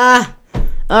like,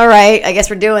 all right, I guess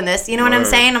we're doing this. You know what I'm Word.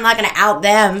 saying? I'm not gonna out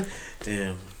them.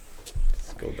 Damn.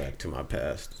 Let's go back to my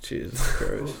past. Jesus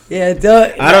Christ. Yeah,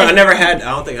 duh. I never had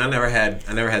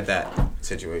that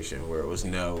situation where it was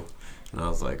no, and I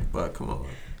was like, but come on.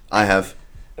 I have,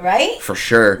 Right? for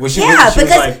sure. Well, Yeah, she was because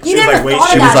like, you she was never like, wait, thought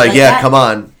She about was it like, like yeah, that. come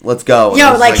on, let's go. And Yo,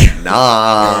 I was like-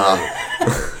 nah.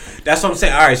 That's what I'm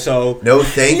saying. All right, so No,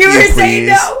 thank You you, were please. saying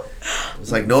no.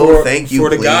 It's like, no, thank you, for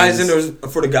the please. guys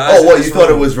for the guys. Oh, in what, this you thought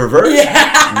it room. was reversed?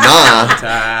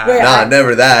 Nah. Wait, Nah,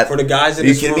 never that. For the guys in Are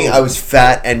you this kidding room. me? I was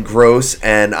fat and gross,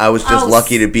 and I was just Oh,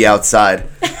 lucky to be outside.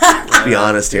 Let's be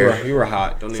honest here. You were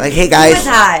hot. Don't Like, even. hey guys, was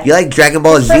hot. you like Dragon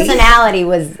Ball Z? Personality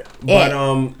was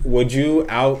it. Would you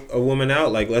out a woman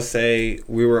out? Like, let's say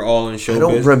we were all in show I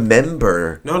don't business.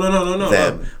 remember. No.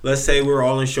 them. Let's say we were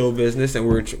all in show business and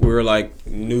we were like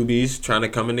newbies trying to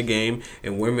come in the game,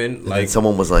 and women And like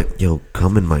someone was like, "Yo,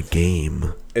 come in my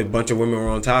game." a bunch of women were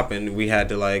on top, and we had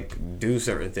to like do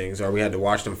certain things, or we had to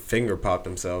watch them finger pop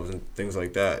themselves and things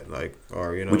like that. Like,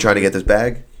 or We trying to get this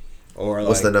bag. or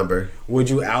What's like, the number? would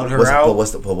you out her What's, out?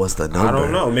 but what's the number? I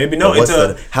don't know. Maybe no. But what's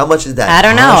It's the, how much is that? I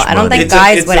don't know. hush I don't money? think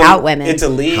guys would out women. It's a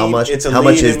lead. How much? It's a How lead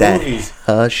much is in that movies.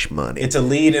 hush money? It's a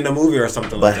lead in a movie or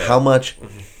something But like that. how much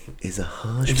is a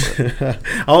hush money?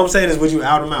 All I'm saying is, would you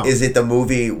out him out? Is it the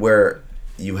movie where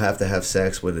you have to have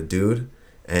sex with a dude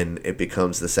and it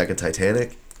becomes the second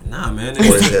Titanic? Nah, man. Or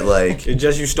is it like, It's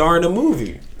just you star in a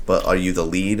movie. but are you the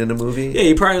lead in a movie? Yeah,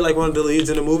 you probably like one of the leads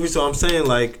in the movie. So I'm saying,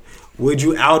 like, would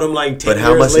you out him like 10 But years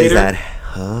how much later? is that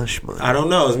hush money? I don't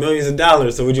know. It's millions of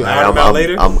dollars. So would you out I'm, him out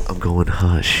later? I'm going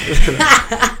hush.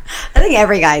 I think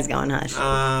every guy's going hush.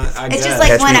 I It's guess. just like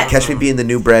catch, when me, a- catch me being the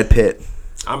new Brad Pitt.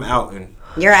 I'm outing.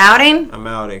 You're outing? I'm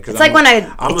outing. It's like when a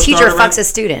teacher fucks a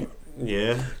student.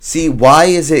 Yeah. See, why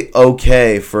is it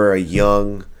okay for a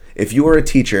young... If you were a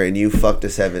teacher and you fucked a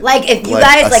seventh... Like, if you a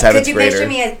guys, like, seventh could you grader, picture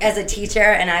me as a teacher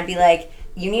and I'd be like,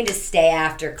 you need to stay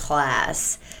after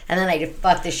class. And then I'd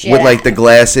fuck the shit with, out. like, the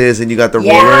glasses and you got the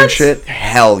Yeah. ruler and shit?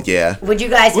 Hell yeah. Would you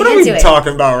guys What be are we into it?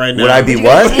 talking about right now? Would I be you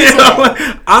what? guys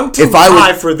into I'm too If I was-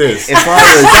 high for this. If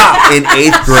I was in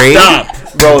 8th grade... Stop.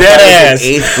 Bro, if Dead I ass. was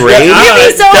in 8th grade...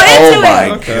 You'd be so oh into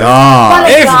my it. god.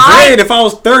 But a 8th guy- grade if I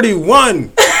was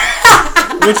 31.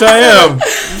 Which I am.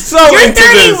 So You're into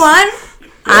this. 31?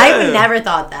 I Yeah. would never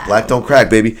thought that. Black don't crack,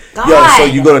 baby. Yo, God. so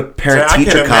you go to parent-teacher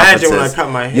I can imagine conferences. when I cut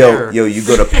my Yo, hair. you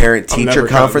go to I'm parent-teacher never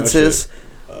cutting that conferences,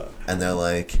 and they're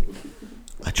like,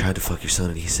 I tried to fuck your son,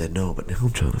 and he said no, but now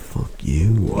I'm trying to fuck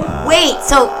you. Wait,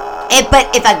 so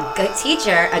if a good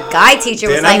teacher, a guy teacher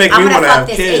was Damn, that like, make I'm me gonna wanna fuck have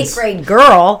this kids. 8th grade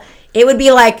girl, it would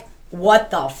be like, what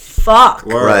the fuck?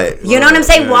 Word. Right. You know what I'm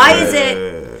saying? Why is it?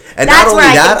 And That's not only where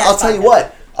I think that, that's I'll tell you fucked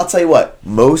what. I'll tell you what.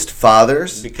 Most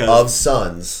fathers Because- of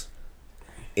sons,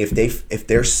 if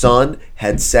their son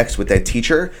had sex with that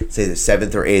teacher, say the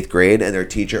 7th or 8th grade, and their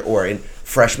teacher, or in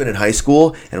freshman in high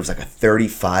school, and it was like a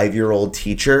 35-year-old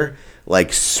teacher,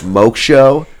 like smoke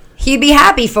show, He'd be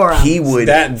happy for him. he would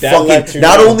That let fucking. you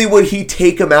Not know. only would he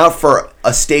take him out for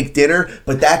a steak dinner,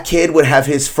 but that kid would have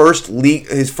his first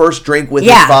drink with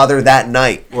Yeah. his father that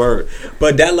night. Word.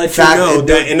 But that lets Fact- you know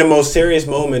that in the most serious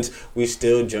moments, we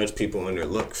still judge people on their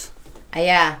looks.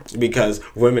 Yeah. Because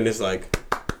women is like,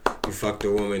 you fucked a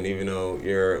woman even though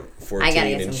you're 14 I gotta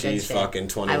get and some good she's shit.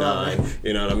 fucking I love 29.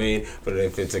 You know what I mean? But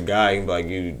if it's a guy, you can be like,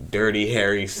 you dirty,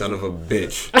 hairy son of a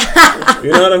bitch.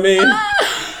 You know what I mean?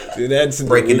 Dude, that's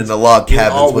Breaking into log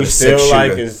cabins with a still six-shooter.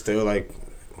 like is still like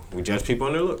we judge people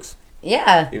on their looks,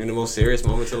 Yeah. even the most serious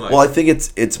moments in life. Well, I think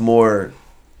it's more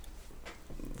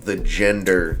the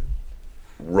gender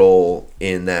role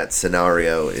in that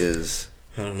scenario is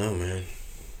I don't know, man.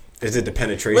 Is it the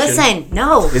penetration? Listen,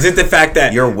 no. Is it the fact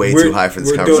that You're way we're- too high for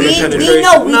this we're doing the conversation. We penetration?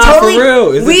 know, we Nah, totally, for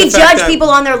real. Is it we the fact judge that- people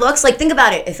on their looks. Like, think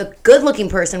about it. If a good-looking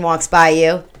person walks by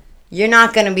you, you're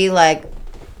not going to be like,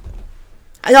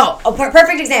 no, a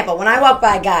perfect example. When I walk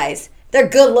by guys, they're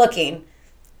good-looking.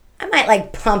 I might,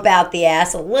 like, pump out the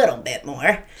ass a little bit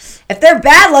more. If they're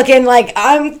bad-looking, like,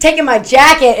 I'm taking my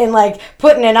jacket and, like,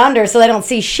 putting it under so they don't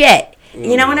see shit.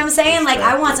 You know what I'm saying? Like,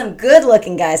 I want some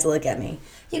good-looking guys to look at me.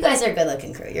 You guys are a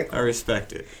good-looking crew. You're I cool.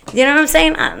 respect it. You know what I'm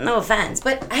saying? No offense.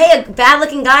 But, hey, a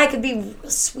bad-looking guy could be a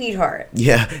sweetheart.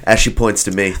 yeah. As she points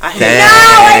to me. No,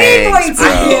 I didn't point to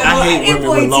bro. you. I hate didn't women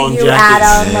with point long to you, jackets.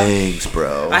 Adam. Thanks,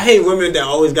 bro. I hate women that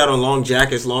always got on long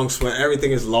jackets, long sweat.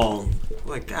 Everything is long. I'm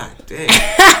like, God damn.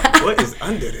 What is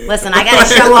under there? Listen, I gotta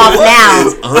show off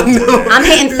now. I'm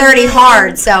hitting 30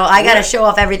 hard, so I gotta show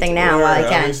off everything now while I I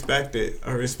can. respect it.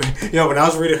 I respect. Yo, when I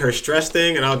was reading her stress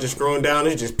thing and I was just scrolling down,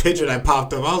 there's just picture that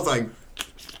popped up. I was like,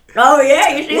 Oh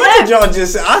yeah, you see what that? did y'all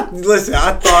just say? I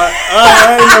thought,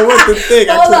 I didn't know what to think.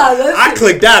 Hold on, let's I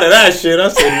clicked out of that shit. I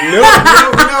said,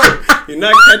 no. You're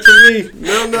not catching me.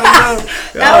 No.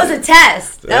 That was a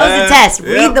test. That was a test.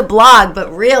 Yeah. Read the blog,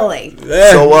 but really,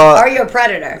 So, are you a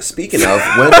predator? speaking of,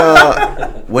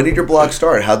 when did your blog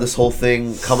start? How'd this whole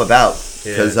thing come about?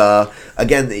 Because,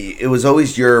 again, it was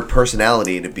always your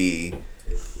personality to be,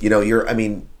 you're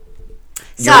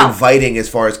So- inviting as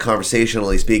far as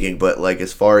conversationally speaking, but, like,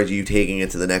 as far as you taking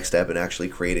it to the next step and actually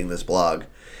creating this blog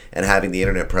and having the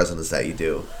internet presence that you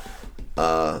do,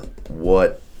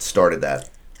 what started that?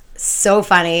 So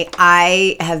funny.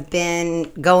 I have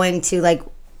been going to like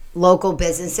local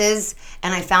businesses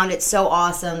and I found it so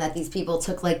awesome that these people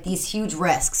took like these huge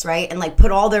risks, right? And like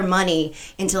put all their money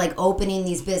into like opening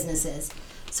these businesses.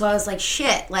 So I was like,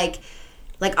 shit, like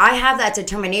I have that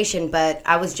determination, but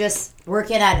I was just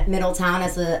working at Middletown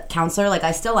as a counselor, like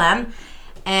I still am,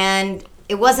 and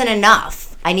it wasn't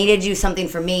enough. I needed to do something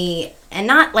for me, and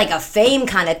not like a fame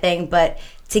kind of thing, but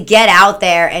to get out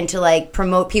there and to like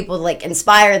promote people, to like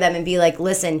inspire them and be like,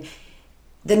 listen,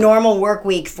 the normal work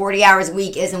week, 40 hours a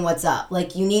week isn't what's up.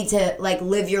 Like you need to like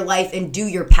live your life and do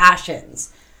your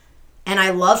passions. And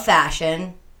I love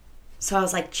fashion. So I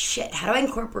was like, shit, how do I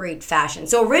incorporate fashion?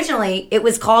 So originally it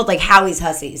was called like Howie's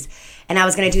Hussies. And I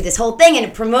was going to do this whole thing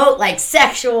and promote like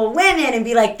sexual women and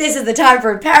be like, this is the time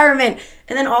for empowerment.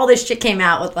 And then all this shit came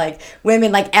out with like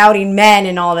women like outing men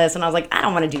and all this. And I was like, I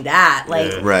don't want to do that.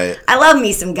 Like, Right. I love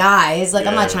me some guys. Like,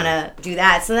 I'm not trying to do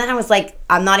that. So then I was like,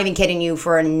 I'm not even kidding you,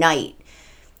 for a night.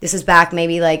 This was back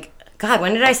maybe like, God,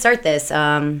 when did I start this?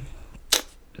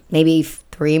 Maybe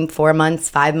 3, 4 months,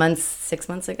 5 months, 6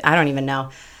 months ago. I don't even know.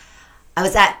 I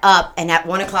was up and at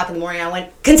 1 o'clock in the morning I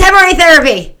went, contemporary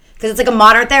therapy. Because it's like a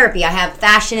modern therapy. I have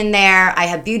fashion in there. I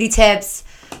have beauty tips.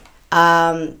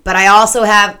 But I also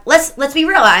have, let's be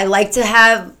real, I like to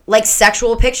have like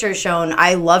sexual pictures shown.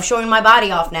 I love showing my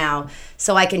body off now.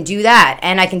 So I can do that.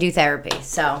 And I can do therapy.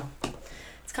 So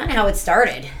it's kind of how it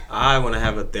started. I want to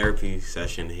have a therapy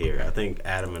session here. I think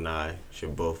Adam and I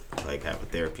should both like have a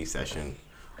therapy session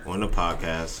on the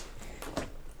podcast.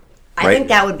 I Right. think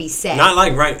that would be sick. Not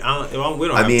like right. We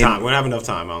don't have mean, time. We don't have enough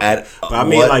time. At but I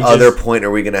mean, what like, other just, point are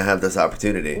we going to have this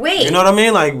opportunity? Wait. you know what I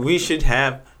mean? Like, we should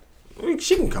have.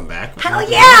 She can come back. Hell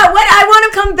yeah. What? I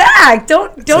want to come back.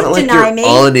 Don't It's not like deny you're me.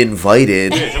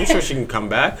 uninvited. I'm sure she can come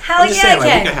back. Hell I'm just yeah, saying, I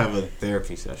like, can. we can have a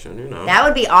therapy session, you know. That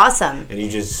would be awesome. And you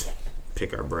just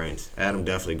pick our brains. Adam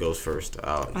definitely goes first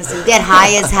out. So get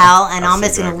high as hell, and I'm I'll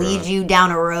just sit gonna back lead around. you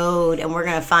down a road, and we're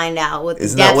gonna find out what the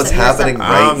Isn't depths that what's of your happening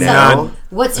right I'm now? not-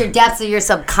 What's your depths of your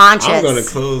subconscious?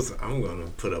 I'm gonna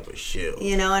put up a shield.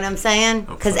 You know what I'm saying?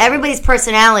 Because fine. everybody's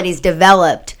personality is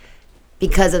developed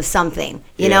because of something.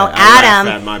 You know, I laugh Adam.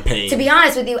 at my pain. To be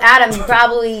honest with you, Adam, you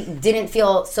probably didn't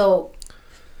feel so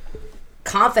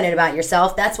confident about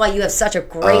yourself. That's why you have such a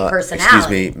great personality.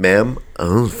 Excuse me, ma'am.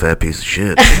 I'm a fat piece of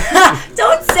shit.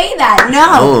 Don't say that.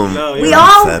 No. No, We you're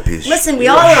all fat piece. listen. We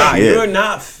You're all not- shit. You're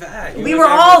not fat. We You're were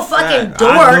not all fat. fucking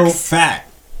I know dorks. fat.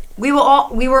 we were all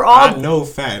I know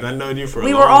fat. And I know you for a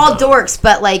we long were all time. dorks,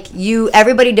 but like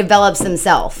everybody develops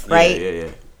themselves, right? Yeah.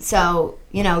 So,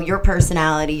 you know, your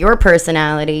personality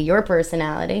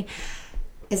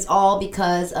is all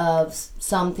because of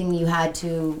something you had to,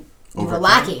 you were Overcome.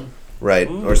 lacking. Right.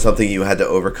 Or something you had to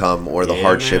overcome, or the Yeah,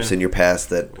 hardships man. in your past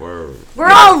that. Word.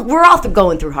 We're all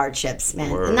going through hardships,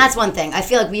 man. Word. And that's one thing. I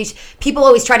feel like people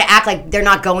always try to act like they're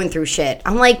not going through shit.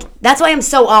 I'm like, that's why I'm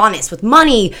so honest with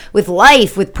money, with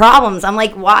life, with problems. I'm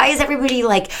like, why is everybody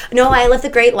like, no, I lived a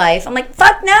great life? I'm like,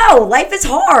 fuck no, life is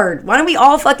hard. Why don't we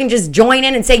all fucking just join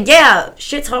in and say, yeah,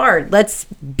 shit's hard. Let's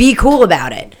be cool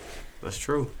about it. That's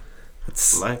true.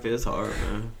 Life is hard,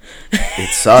 man. It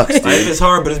sucks, Life dude. is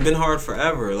hard, but it's been hard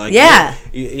forever. Like, Yeah.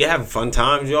 you have fun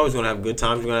times. You're always gonna have good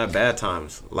times. You're gonna have bad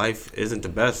times. Life isn't the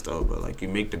best though, but like you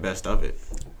make the best of it.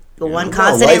 The one No,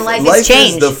 constant in life is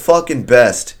change. is the fucking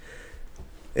best.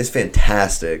 It's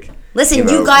fantastic. Listen, you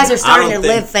you know, guys are starting to don't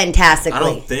think- live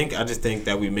fantastically. I just think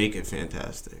that we make it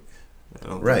fantastic. I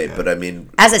don't think Right, that- but I mean,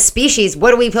 As a species,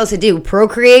 what are we supposed to do?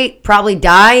 Procreate, probably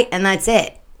die, and that's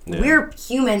it. Yeah. We're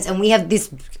humans, and we have this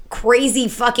crazy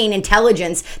fucking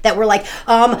intelligence that we're like,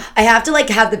 I have to like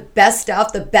have the best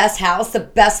stuff, the best house, the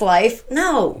best life.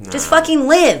 No, just fucking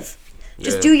live.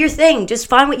 Just Yeah. do your thing. Just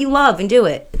find what you love and do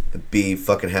it. be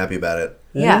fucking happy about it.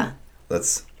 Yeah.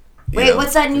 That's. you Wait, know.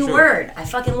 what's that new sure. word? I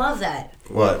fucking love that.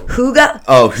 What? Huga?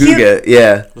 Oh, hygge.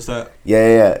 Yeah. What's that?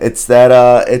 Yeah. It's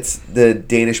that. It's the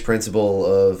Danish principle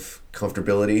of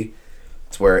comfortability.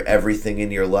 It's where everything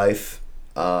in your life,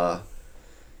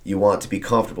 you want to be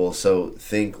comfortable. So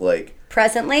think like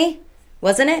Presently?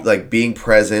 Wasn't it? being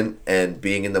present and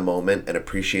being in the moment and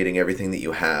appreciating everything that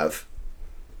you have,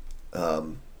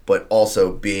 but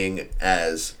also being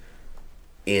as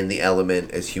in the element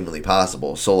as humanly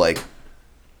possible. So like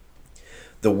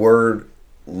the word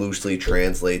loosely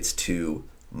translates to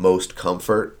most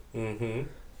comfort.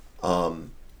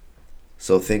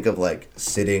 So think of like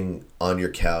sitting on your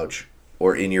couch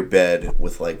or in your bed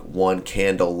with like one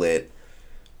candle lit,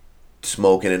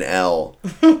 smoking an L,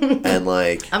 and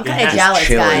like I'm kind Yeah, of just jealous,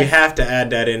 chilling. You guys. have to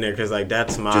add that in there because like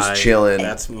that's my Just chilling.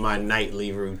 That's my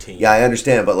nightly routine. yeah, I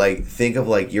understand, but like think of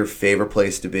like your favorite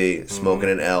place to be, smoking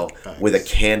an L with a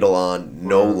candle on,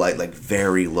 no light, like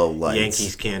very low lights.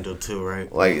 Yankees candle too,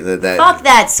 right? Like that. Fuck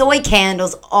that. Soy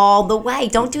candles all the way.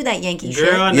 Don't do that Yankee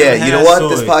Girl, I shit. Yeah, never you know had what? soy.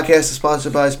 This podcast is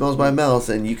sponsored by Smells by Mouth,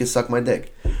 and you can suck my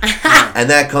dick. and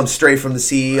that comes straight from the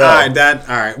CEO.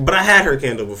 All right. But I had her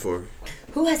candle before.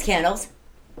 Who has candles?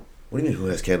 What do you mean? Who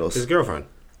has candles? His girlfriend.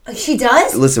 She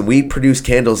does? Listen, we produce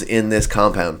candles in this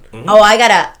compound. Oh,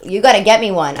 you gotta get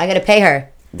me one. I gotta pay her.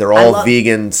 They're all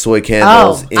vegan soy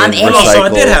candles in I'm in it. recycled. Oh, so I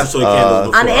did have soy candles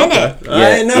before. I'm in it.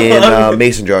 I didn't know. in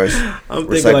mason jars. I'm thinking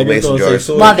recycled like it's mason gonna say jars.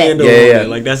 soy Love it. candle Yeah, on yeah. it.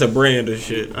 Like that's a brand of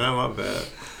shit. My bad.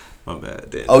 My bad.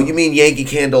 Didn't Oh, know. you mean Yankee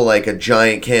Candle, like a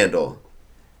giant candle?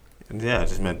 Yeah, I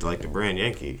just meant like the brand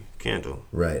Yankee candle.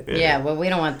 Right. Yeah, well, we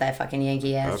don't want that fucking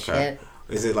Yankee ass Okay.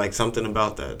 shit. Is it like something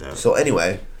about that? So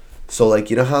anyway, like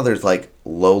you know how there's like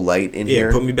low light in Yeah,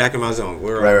 here? put me back in my zone.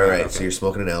 We're Right. okay. So you're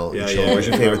smoking an L. Yeah, You're chilling. yeah. Where's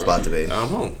your favorite spot to be? I'm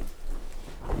home.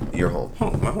 Your home.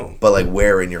 My home. But like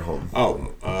where in your home? My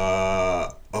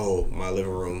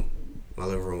living room. My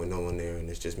living room with no one there, and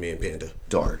it's just me and Panda.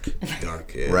 Dark.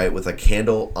 Dark, yeah. Right, with a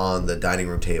candle on the dining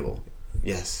room table.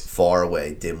 Yes. Far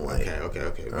away, dim light. Okay.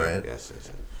 All right. Yes.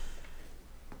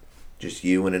 Just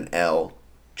you and an L,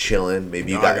 chilling.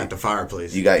 Maybe you I got got the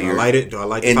fireplace. You got Do your. I light it? Do I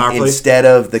light the fireplace? Instead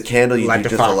of the candle, you Light do the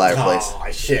just a fireplace.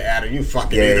 Oh shit, Adam, you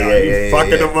fucking Yeah, it up. yeah, You yeah,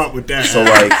 fucking yeah. them up with that. So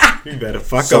like, you better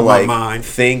fuck so up like, my mind.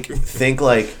 think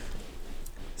like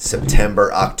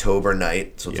September, October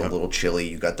night. So it's Yep. a little chilly.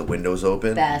 You got the windows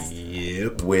open. Best.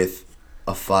 Yep. With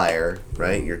a fire,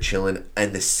 right? You're chilling,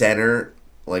 and the center,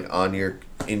 like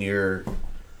in your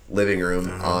living room,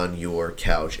 on your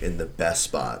couch, in the best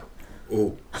spot,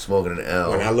 Ooh. smoking an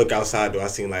L. When I look outside, do I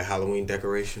see like Halloween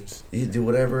decorations? You do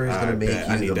whatever is gonna make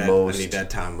I you need the that, most. I need that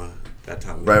time. That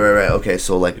time. Right. Okay,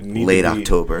 so like It need late to be-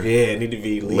 October. Yeah, it need to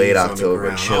be leaves Late on the October,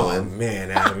 ground. chilling. Oh man,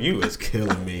 Adam, you is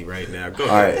killing me right now. Go All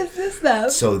ahead.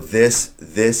 right. So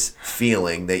this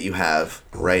feeling that you have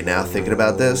right now, thinking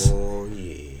about this, Oh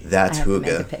yeah. that's I have to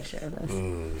make a hygge. picture of this.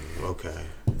 Okay.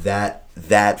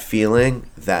 That feeling,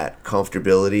 that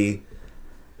comfortability,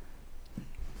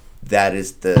 that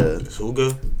is the It's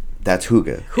hookah. that's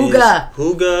hygge. Hookah. Is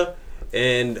hookah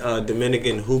and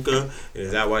Dominican hookah.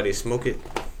 Is that why they smoke it?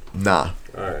 Nah,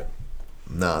 All right.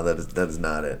 that is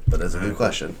not it. But that's a good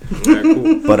question. All right,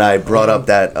 cool. But I brought up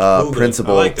that Hygge.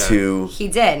 principle I like that. He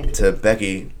did, to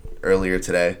Becky earlier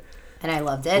today and I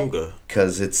loved it. Hookah.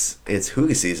 because it's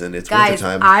hygge season. It's Guys,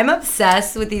 wintertime. I'm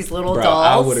obsessed with these little Bro,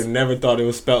 I dolls. would have never thought it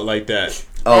was spelled like that.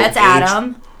 That's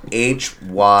Adam.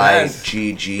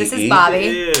 HYGGE. This is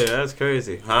Bobby. Yeah, that's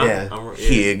crazy. Huh? Yeah, I'm-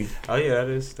 Hygge. Oh yeah,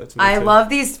 that's me I too. love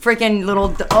these freaking little.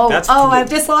 That's Oh, cool. I've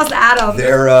just lost Adam.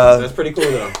 They're That's pretty cool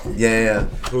though. yeah.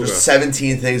 Hookah. There's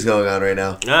 17 things going on right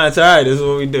now. Nah, it's alright. This is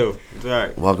what we do. It's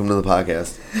alright. Welcome to the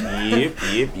podcast.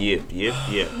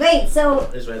 Yep. Wait, so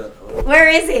It's right up. where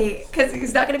is he? Because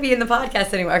he's not going to be in the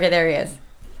podcast anymore. Okay, there he is.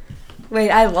 Wait,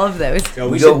 I love those. Yo,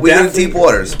 We should went to definitely- deep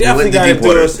waters. We Definitely went to gotta deep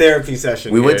do a waters. therapy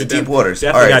session. We here. went to deep waters.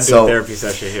 Definitely Alright, gotta do so- a therapy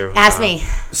session here. Ask me.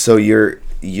 So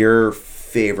your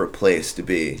favorite place to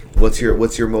be? What's your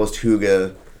most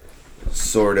hygge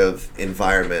sort of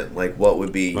environment? Like what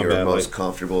would be My your bad, most like-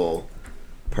 comfortable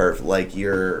like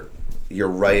your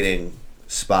writing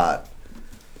spot?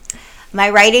 My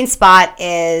writing spot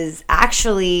is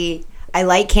actually, I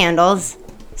like candles.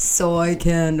 Soy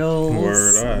candles.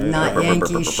 Word, alright. Not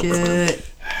Yankee shit.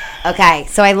 Okay,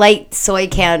 so I light soy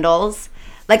candles.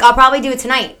 Like, I'll probably do it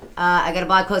tonight. I got a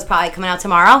blog post probably coming out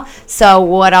tomorrow. So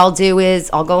what I'll do is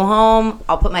I'll go home.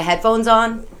 I'll put my headphones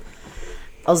on.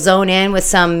 I'll zone in with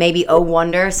some maybe Oh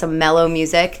Wonder, some mellow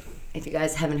music. If you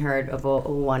guys haven't heard of Oh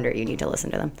Wonder, you need to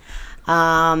listen to them.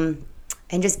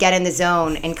 And just get in the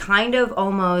zone and kind of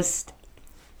almost...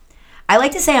 I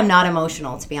like to say I'm not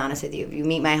emotional, to be honest with you. If you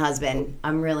meet my husband,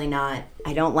 I'm really not.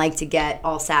 I don't like to get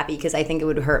all sappy because I think it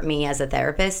would hurt me as a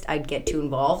therapist. I'd get too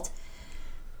involved.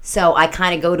 So I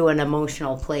kind of go to an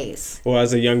emotional place. Well,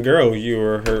 as a young girl, you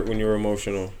were hurt when you were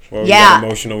emotional. Well, Yeah. you got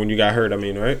emotional when you got hurt. I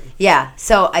mean, right? Yeah,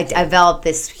 so I developed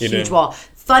this You huge did. wall.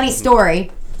 Funny story.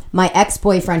 My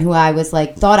ex-boyfriend, who I was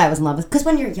like, thought I was in love with, because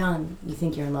when you're young, you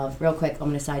think you're in love. Real quick, I'm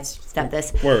going to sidestep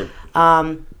this. Word.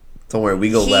 Don't worry, we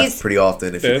go He's- left pretty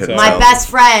often if you That's couldn't all right. My tell. best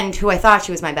friend, who I thought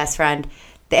she was my best friend,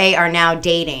 they are now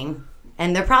dating,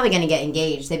 and they're probably going to get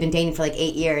engaged. They've been dating for like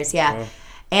 8 years, yeah.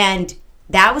 And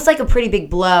that was like a pretty big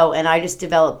blow, and I just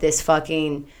developed this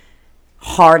fucking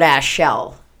hard-ass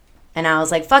shell. And I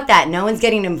was like, fuck that. No one's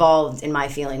getting involved in my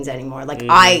feelings anymore. Like,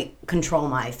 I control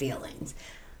my feelings.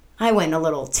 I went a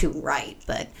little too right,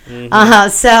 but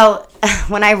so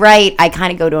when I write, I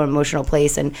kind of go to an emotional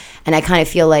place, and I kind of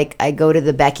feel like I go to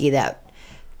the Becky that,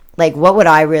 like, what would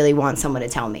I really want someone to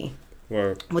tell me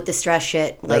Word. with the stress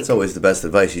shit? Like, That's always the best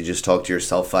advice. You just talked to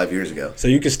yourself 5 years ago. So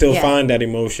you can still Yeah. find that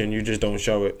emotion. You just don't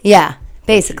show it. yeah,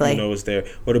 basically. You know it's there.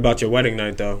 What about your wedding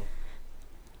night, though?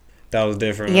 That was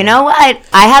different. You know what?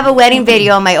 I have a wedding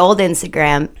video on my old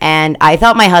Instagram, and I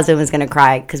thought my husband was gonna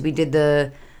cry because we did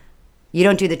the. You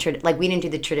don't do the we didn't do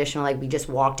the traditional, like we just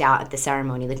walked out at the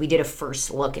ceremony. Like we did a first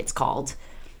look. It's called.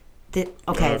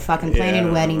 Fucking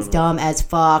planning weddings, dumb as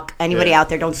fuck. Anybody out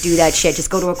there, don't do that shit. Just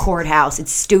go to a courthouse.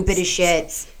 It's stupid as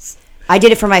shit. I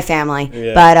did it for my family,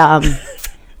 but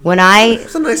when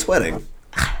It's a nice wedding.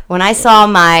 when I saw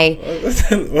my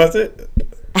Was it?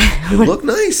 It looked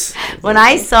nice. when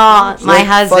I saw my Like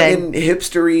husband. fucking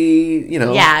hipstery,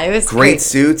 Yeah, it was great great.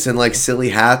 suits and like silly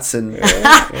hats and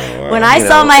When I you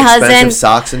saw know, my expensive husband,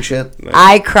 socks and shit.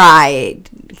 I cried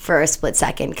for a split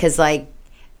second because, like,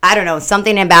 I don't know,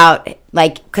 something about,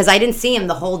 like, because I didn't see him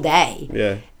the whole day.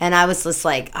 Yeah. And I was just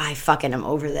like, I fucking am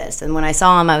over this. And when I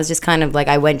saw him, I was just kind of like,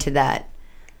 I went to that.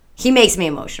 He makes me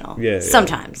emotional. Yeah.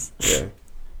 Sometimes. Yeah.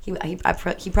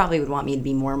 He probably would want me to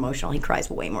be more emotional. He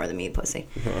cries way more than me, pussy.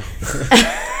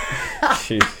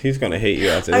 He's gonna hate you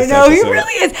after I this know, he episode.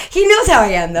 really is. He knows how I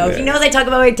am, though. Yeah. He knows I talk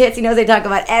about my tits. He knows I talk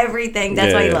about everything.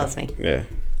 That's why he loves me. Yeah.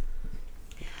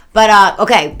 But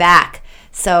okay, back.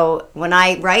 So when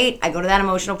I go to that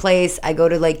emotional place. I go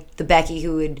to like the Becky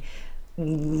who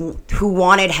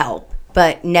wanted help,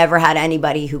 but never had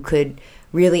anybody who could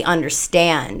really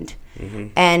understand. Mm-hmm.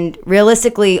 And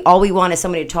realistically, all we want is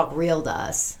somebody to talk real to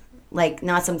us, like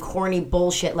not some corny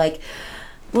bullshit. Like,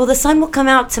 well, the sun will come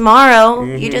out tomorrow.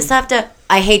 You just have to.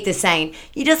 I hate this saying.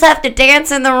 You just have to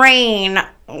dance in the rain.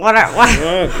 Whatever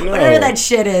that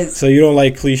shit is. So you don't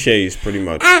like cliches, pretty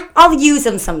much. I'll use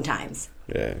them sometimes.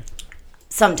 Yeah.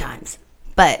 Sometimes.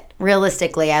 But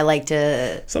realistically, I like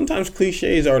to. Sometimes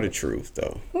cliches are the truth,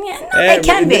 though. Yeah, no, they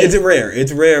can be. It's rare.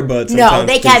 It's rare, but No, sometimes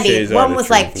they can be. cliches are One the was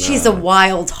truth. like, she's a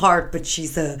wild heart, but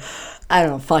she's a. I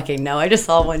don't fucking know. I just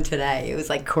saw one today. It was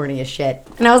like corny as shit.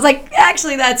 And I was like,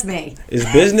 actually, that's me. Is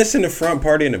business in the front,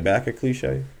 party in the back a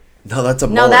cliche? No, that's a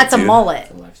mullet. No, that's a dude.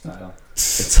 mullet. Lifestyle.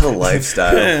 It's a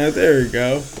lifestyle. Yeah, there you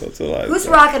go. That's a lot. Who's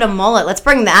rocking a mullet? Let's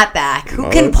bring that back. Who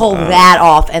can Mullet? pull that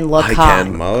off and look I hot?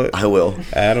 can. Mullet? I will.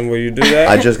 Adam, will you do that?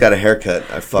 I just got a haircut.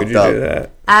 I Would fucked you up. do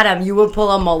that? Adam, you would pull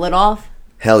a mullet off?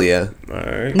 Hell yeah. All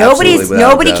right. Absolutely, without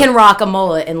Nobody a doubt. can rock a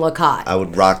mullet and look hot. I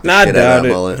would rock the Nah, I shit out doubt of that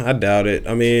it. mullet. I doubt it.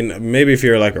 I mean, maybe if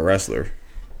you're like a wrestler.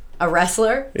 A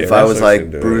wrestler? Yeah, If I was wrestlers like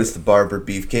can do it. Brutus the Barber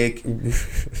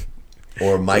Beefcake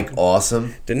or Mike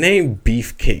Awesome, The name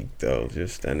Beefcake, though.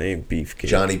 Just that name Beefcake.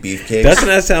 Johnny Beefcake, Doesn't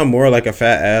that sound more like a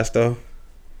fat ass, though?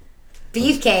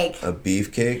 Beefcake. a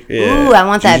beefcake. Yeah. Ooh, I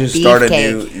want that You just start a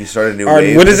beefcake. new. You start a new. Or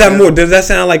wave what does with that more? Does that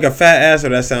sound like a fat ass, or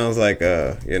that sounds like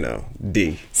a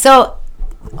D? So,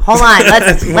 hold on.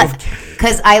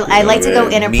 Because I like to go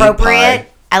Meat inappropriate. pie.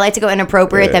 I like to go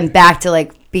inappropriate, Yeah. then back to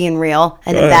like being real,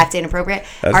 and then Go ahead. back to inappropriate.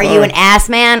 That's Are you fine. an ass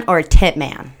man or a tit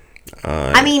man?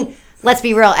 I mean, let's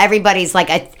be real. Everybody's like,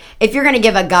 if you're gonna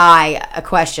give a guy a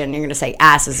question, you're gonna say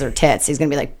asses or tits. He's gonna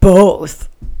be like both.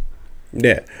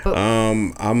 Yeah.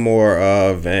 I'm more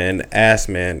of an ass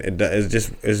man.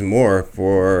 It's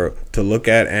more to look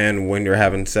at and when you're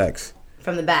having sex.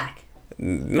 From the back.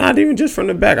 Not even just from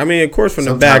the back. I mean, of course from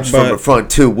Sometimes the back, from but the front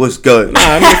too. What's good?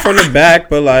 I mean from the back,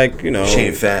 but like She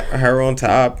ain't fat. her on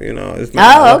top. It's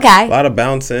okay. A lot of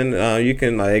bouncing. You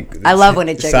can like. I love when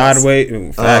it jiggles.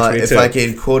 sideways. Facts, me If too. I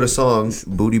can quote a song,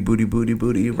 booty, booty, booty,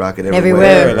 booty, rock it Everywhere.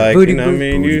 everywhere. Like Booty, you know what I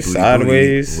mean, booty, you booty,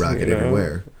 sideways, booty, rock it you know,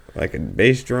 everywhere. like a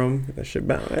bass drum. That shit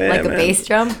bounce. Yeah, Like a man. bass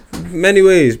drum? Many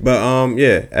ways, but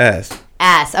yeah, ass.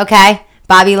 Ass, okay.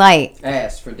 Bobby Light.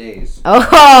 Ass for days.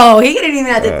 Oh, he didn't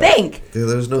even have to think.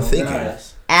 There's no thinking.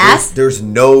 Ass. Ass? There's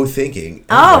no thinking.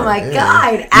 Oh ever. my Yeah.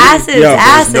 God. Asses, Yo,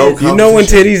 asses. no You know when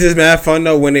competition. titties is mad fun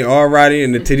though when they are riding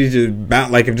and the titties just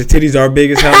bounce. Like if the titties are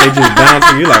big as hell, they just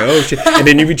bouncing. You're like, oh shit, and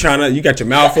then you be trying to, you got your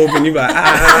mouth open. You be like,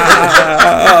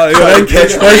 Trying to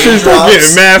catch that shit's gonna get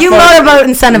raindrops. mad You fun.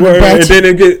 motorboating son of a Word, and bitch.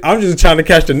 then I'm just trying to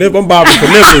catch the nip. I'm bobbing for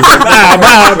nipples. Like, bow,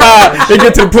 bow, bow. They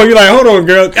get to the point. You're like, hold on,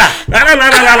 girl.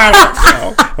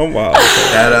 I'm wild.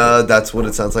 That's what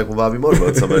it sounds like when Bobby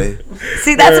motorboats somebody.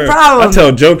 See, that's a problem. I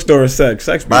tell jokes during sex.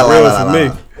 Sex be La, la, real la, for la, me.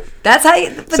 la. That's how you,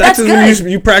 but Sex that's is good.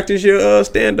 when you practice your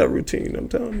stand-up routine. I'm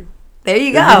telling you. There you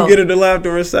If you go. can get her to laugh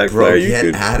during sex, Bro, Larry,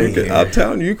 get outta you could. here. I'm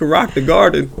telling you, you can rock the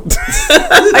garden.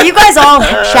 Are you guys all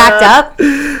shacked up?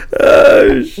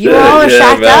 Oh, shit. You all are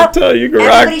shacked man, I'm up? telling you, you can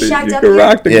Everybody rock shacked the, you up can here?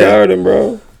 rock the Yeah. garden,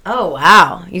 bro. Oh,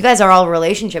 wow. You guys are all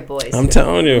relationship boys. I'm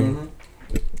telling you.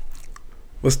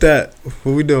 What's that?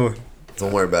 What we doing?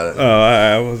 Don't worry about it. Oh,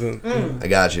 I wasn't. Mm. I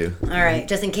got you. All right.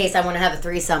 Just in case I want to have a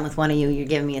threesome with one of you, you're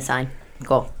giving me a sign.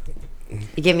 Cool.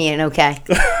 You give me an okay.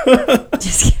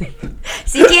 Just kidding.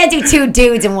 So you can't do two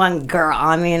dudes and one girl.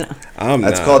 I mean,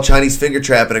 That's called Chinese finger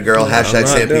trapping a girl. Hashtag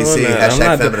SamPC.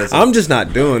 Hashtag feminism. I'm just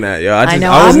not doing that, yo. I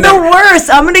know. I'm the worst.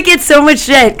 I'm going to get so much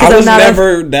shit. I was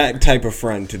never that type of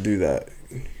friend to do that.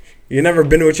 You never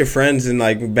been with your friends and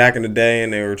like back in the day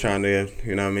and they were trying to,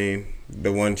 you know what I mean? The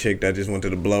one chick that just wanted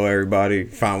to blow everybody,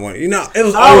 found one. You know, it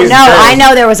was always girls. I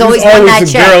know there was always one that the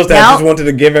chick. girls that just wanted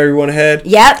to give everyone head.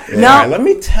 Yep. Yeah. No. All right, let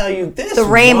me tell you this. The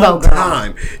rainbow one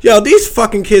time. Yo, these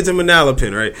fucking kids in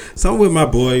Manalapan, right? So I'm with my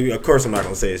boy. Of course, I'm not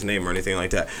gonna say his name or anything like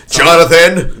that. So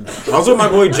Jonathan. I was with my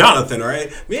boy Jonathan,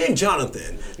 right? Me and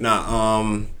Jonathan.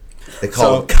 They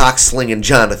call him cock slinging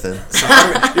Jonathan. So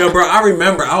bro, I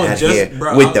remember I was just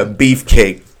with the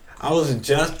beefcake. I was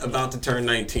just about to turn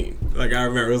 19. Like I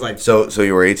remember, it was like so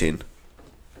you were 18.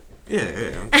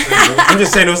 Yeah. I'm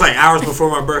just saying it was like hours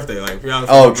before my birthday. Like true. Okay.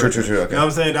 You know what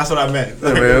I'm saying? That's what I meant.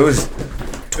 Like, it was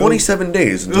 27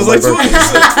 days until it was my like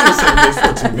birthday.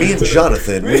 27 days. Me and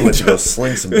Jonathan, we went to go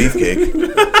sling some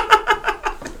beefcake.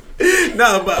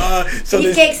 No, but so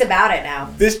beefcake's about it now.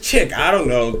 This chick, I don't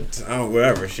know,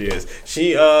 wherever she is.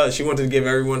 She wanted to give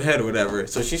everyone head or whatever.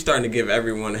 So she's starting to give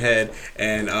everyone head,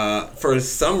 and for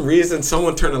some reason,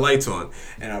 someone turned the lights on.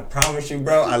 And I promise you,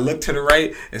 bro, I looked to the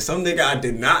right, and some nigga I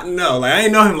did not know, like I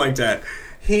didn't know him like that.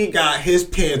 He got his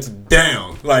pants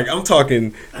down, like I'm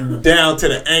talking down to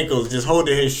the ankles, just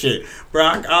holding his shit, bro.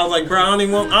 I was like, bro, I don't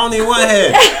even want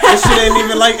head. This shit ain't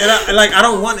even like, I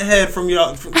don't want head from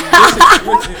y'all.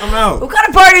 I'm out. What kind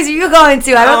of parties are you going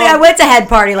to? I don't think I went to head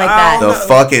party like that. The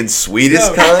fucking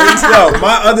sweetest kind. Yo,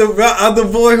 my other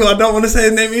boy, who I don't want to say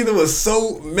his name either, was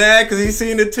so mad because he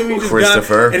seen it too. He just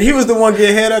Christopher, and he was the one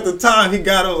getting head at the time. He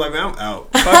got it. I was like, man, I'm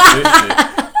out. Fuck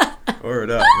this shit.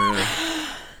 Word up, man.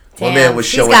 My man was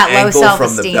showing ankle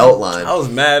from the belt line. I was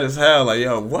mad as hell. Like,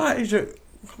 yo, why is your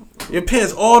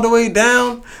pants all the way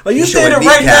down? Like, you standing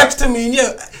right next to me,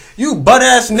 and you butt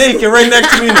ass naked right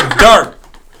next to me in the dark.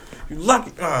 You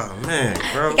lucky. Oh, man,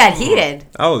 bro. He got heated.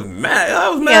 I was mad.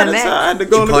 I had to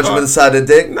go. Did you punch him in the side of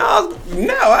the dick? No,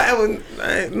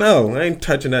 I ain't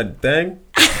touching that thing.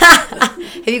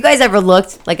 Have you guys ever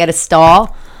looked like at a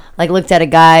stall? Like looked at a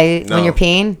guy when you're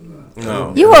peeing?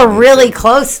 No. You were really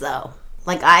close though.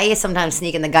 Like I sometimes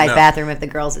sneak in the guy's bathroom if the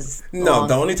girls is long.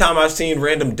 The only time I've seen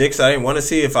random dicks I didn't want to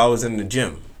see if I was in the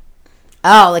gym.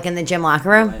 Oh, like in the gym locker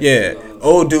room? Yeah.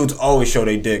 Old dudes always show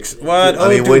their dicks. What? I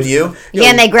mean, wouldn't you? Yeah,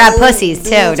 and they grab pussies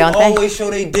too, don't they? Always show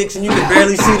their dicks and you can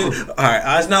barely see them. Alright,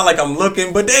 it's not like I'm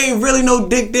looking, but they ain't really no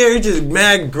dick there. It's just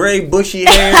mad gray bushy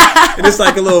hair. And it's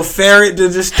like a little ferret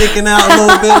that's just sticking out a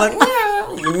little bit like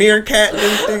meerkat.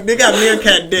 They got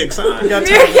meerkat dicks. I ain't got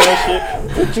time for that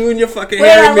shit. Put you in your fucking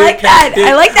hair. I like that.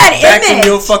 I like that back image.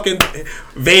 in your fucking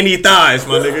veiny thighs,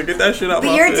 my nigga. Get that shit out.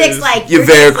 But your dick's like your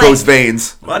varicose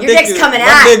veins. Your dick's coming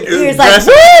out. You're like,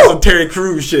 woo! Terry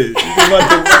Crews shit.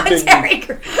 Terry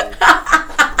Crews.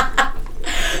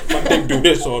 My dick do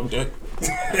this all day.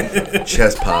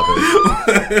 Chest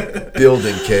popping.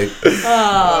 Building kick.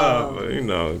 You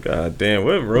know, goddamn,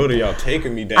 what road are y'all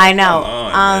taking me down? I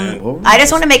know. I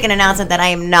just want to make an announcement that I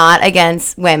am not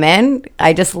against women.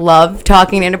 I just love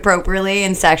talking inappropriately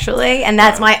and sexually, and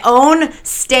that's my own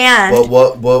stand.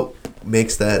 What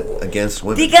makes that against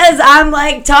women? Because I'm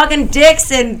like talking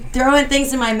dicks and throwing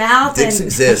things in my mouth. Dicks and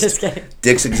exist. Just kidding.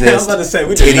 Dicks exist. I was about to say,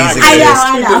 we titties did not exist.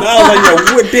 I know. I was like,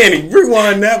 yo, what, Danny,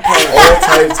 rewind that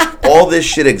part. All this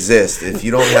shit exists. If you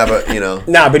don't have a,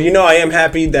 Nah, but I am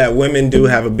happy that women do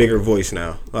have a bigger voice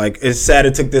now. Like, it's sad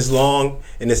it took this long,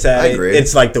 and it's sad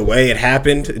it's like the way it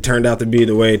happened. It turned out to be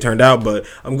the way it turned out, but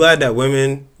I'm glad that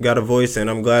women got a voice, and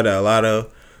I'm glad that a lot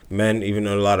of men, even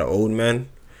though a lot of old men,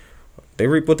 they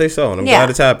reap what they sow, and I'm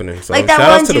glad it's happening. So like that shout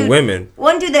one out to dude, the women.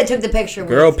 One dude that took the picture.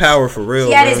 Girl power for real.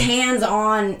 He had his hands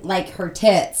on like her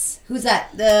tits. Who's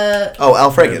that?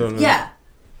 Al Franken.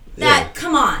 Yeah.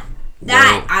 Come on.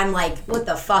 I'm like, what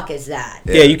the fuck is that?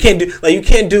 Yeah, you can't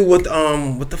do what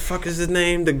the fuck is his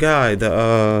name? The guy,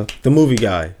 the movie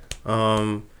guy.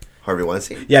 Harvey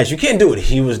Weinstein? Yes, you can't do what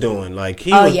he was doing. Like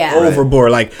he was yeah.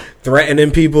 overboard, like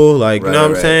threatening people, like you know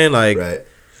what I'm saying? Like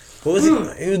what was he?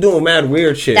 He was doing mad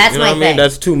weird shit. That's you know my what I mean? thing.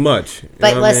 That's too much.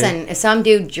 But listen, if some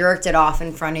dude jerked it off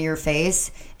in front of your face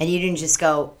and you didn't just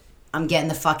go, I'm getting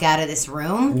the fuck out of this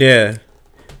room. Yeah.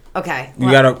 Okay.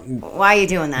 You gotta. Why are you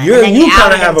doing that? You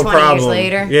kind of have a 20 years problem.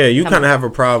 later? Yeah, you kind of have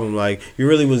a problem. Like you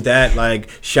really was that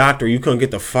like shocked, or you couldn't get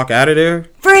the fuck out of there.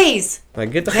 Freeze.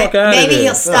 Like get the fuck out of there. Maybe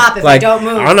he'll stop if like, I don't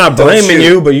move. I'm not blaming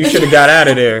you, but you should have got out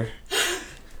of there.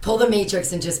 Pull the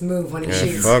Matrix and just move when he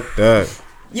shoots. Fuck that.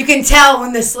 You can tell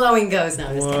when the slowing goes. No,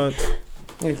 I'm just What? kidding.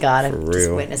 We got it. For Just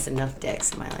real. witnessed enough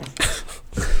dicks in my life.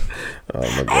 Oh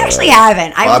my god. I actually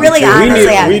haven't. I Bobby really too. honestly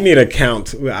we haven't. need a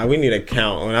count. We need a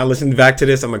count. When I listen back to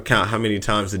this, I'm gonna count how many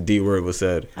times the D word was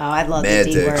said. Oh, I love Mad the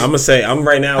D dicks. word. I'm gonna say I'm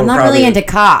right now. I'm not probably, really into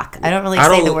cock. I don't really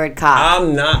say the word cock.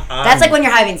 I'm not. That's like when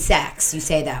you're having sex. You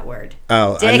say that word.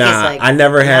 Oh, dick is nah. like- I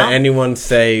never had no? anyone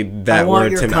say I that want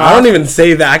word your to me. cock. I don't even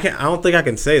say that. I don't think I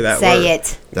can say that word. Say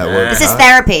it. That word. This is huh?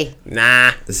 therapy.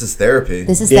 Nah. This is therapy.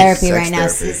 This is Dick. therapy Sex right now.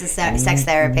 therapy. This is sex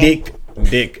therapy. Dick.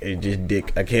 It's just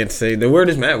dick. I can't say the word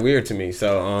is mad weird to me.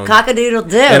 So Cock-a-doodle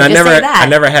do. and Just say that. I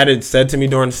never had it said to me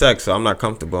during sex, so I'm not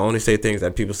comfortable. I only say things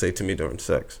that people say to me during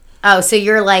sex. Oh, so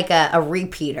you're like a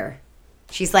repeater.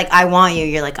 She's like, I want you.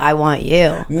 You're like, I want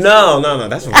you. No.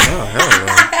 That's what. No,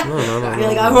 hell no. You're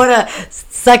like, I want to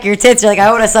suck your tits. You're like,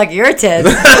 I want to suck your tits.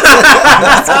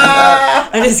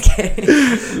 I'm just kidding.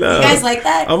 You guys like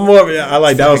that? I'm more. I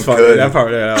like that was funny. good. That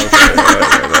part. Yeah, that was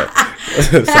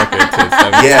funny. Suck your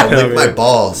tits. Yeah, lick my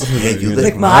balls. Yeah, you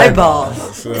lick My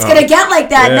balls. It's going to get like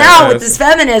that Yeah, now with it's- this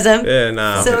feminism. Yeah,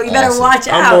 nah. So you better Awesome. watch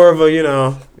I'm out. more of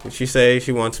a, she say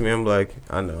she wants me. I'm like,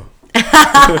 I know.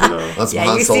 That's Yeah,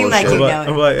 Han you Solo seem like shit. you know.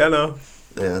 I'm like, I know.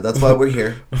 Yeah, that's why we're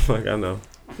here. I'm like, I know.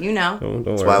 You know. Don't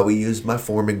That's worry. why we use my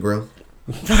Foreman grill.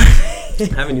 I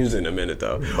haven't used it in a minute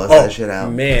though. Bust that shit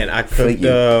out. Man, I For cooked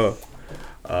you.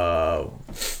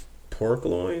 pork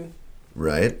loin.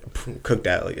 Right? Cooked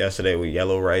that like yesterday with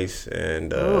yellow rice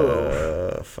and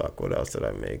fuck. What else did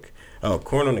I make? Oh,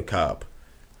 corn on the cob.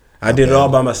 I did it all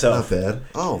by Not myself. bad.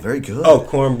 Oh, very good. Oh,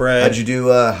 cornbread. How'd you do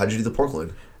the pork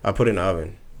loin? I put it in the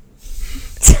oven.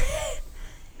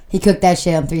 He cooked that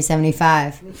shit on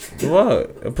 375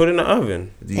 What? I put it in the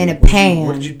oven. in a What did you- pan.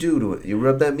 What did you do to it? You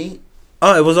rubbed that meat?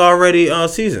 Oh, it was already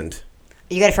seasoned.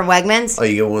 You got it from Wegmans? Oh,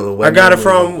 you got one of the I got it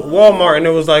from Walmart, and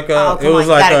it was like Oh, come it was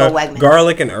on, you like gotta go Wegmans.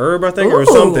 garlic and herb, I think, or Ooh.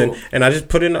 something. And I just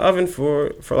put it in the oven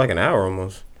for like an hour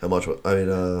almost. How much? I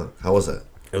mean, how was that?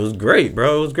 It was great,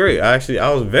 bro. It was great. I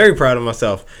was very proud of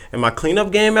myself. And my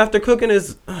cleanup game after cooking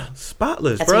is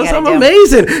spotless, That's bro. what you So I'm gotta do.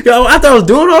 amazing. Yo, after I was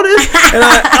doing all this, and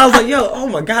I was like, yo, oh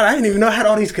my God, I didn't even know I had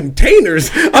all these containers.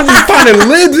 I'm just finding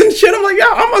lids and shit. I'm like, yo,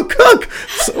 I'm a cook.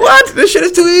 So what? This shit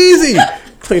is too easy.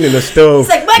 Cleaning the stove. It's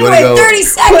like wanna microwave go- 30 Put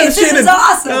seconds. shit This is in-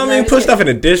 awesome. You know what I mean, put stuff in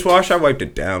the dishwasher. I wiped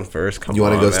it down first. Come You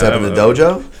on, want to go man. step in the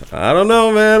dojo? I don't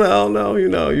know, man. I don't know. You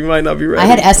know, you might not be ready. I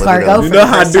had Let me escargot know. for You the know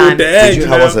how I first do time. with the eggs. Did you?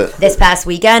 How man. was it? This past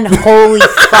weekend, holy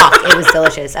fuck, it was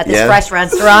delicious. At this Yeah? fresh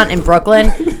restaurant in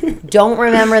Brooklyn. Don't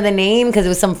remember the name because it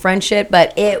was some French shit,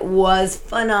 but it was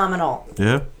phenomenal.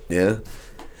 Yeah. Yeah.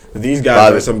 These guys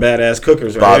Bobby- are some badass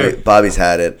cookers right here. Bobby's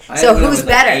had it. I So had it when I who's was,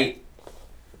 like, better? 8.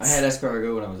 I had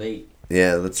escargot when I was 8.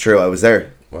 Yeah, that's true. I was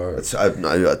there. Word. It's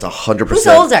 100%. Who's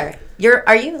older?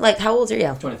 Are you like how old are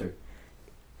you? 23.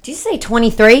 Did you say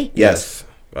 23? Yes.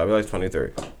 Bobby like 23.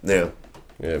 Yeah.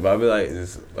 Yeah, Bobby like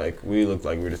is like we look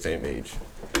like we're the same age.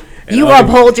 And You I don't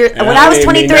uphold your. and When I I don't was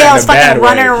even mean 23, that I in was a bad fucking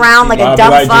running way. around like a Bobby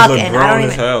dumb like just fuck, look and I grown don't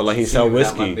as even. hell. Like he sell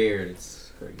Without my whiskey. beard,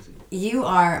 it's crazy. You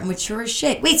are mature as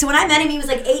shit. Wait, so when I met him, he was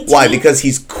like 18. Why? Because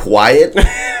he's quiet?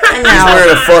 He's I wearing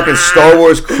know. a fucking Star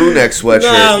Wars crew neck sweatshirt.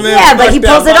 Nah, man. Yeah, but he Fuck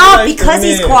pulls that. it off Bobby because likes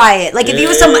he's the quiet. Like if he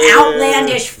was some Yeah.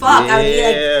 outlandish fuck, I would be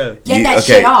like, Yeah. get that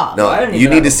okay, shit off. No, I didn't you even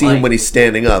need have to a see him mic. when he's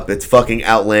standing up. It's fucking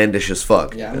outlandish as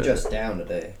fuck. Yeah, I'm just down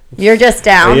today. You're just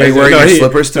down. Are you wearing your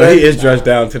slippers No, today? he is dressed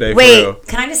down today. For Wait, real.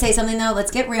 can I just say something though? Let's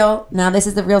get real. Now this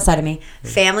is the real side of me.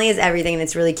 Family is everything, and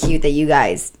it's really cute that you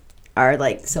guys are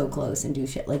like so close and do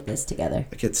shit like this together.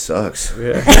 That kid sucks.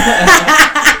 Yeah,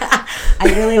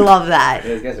 I really love that. Yeah,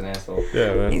 this guy's an asshole.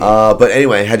 yeah, man. But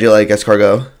anyway, how'd you like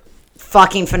escargot?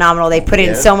 Fucking phenomenal. They put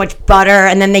in Yeah. so much butter,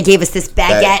 and then they gave us this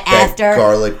baguette That after.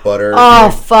 garlic butter.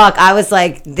 Oh fuck! I was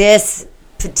like, this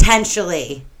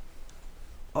potentially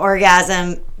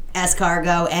orgasm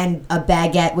escargot and a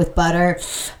baguette with butter.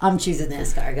 I'm choosing the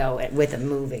escargot with a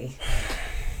movie.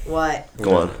 What?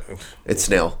 Go on. It's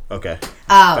snail. Okay.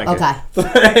 Oh, Thank you. okay.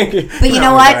 Thank you. But you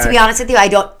know Oh, what? God. To be honest with you, I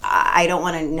don't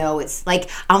want to know. It's like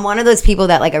I'm one of those people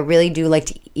that like I really do like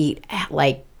to eat.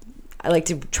 Like I like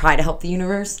to try to help the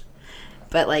universe.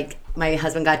 But like my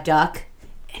husband got duck,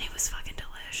 and it was fucking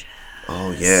delicious.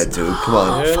 Oh yeah, dude. Come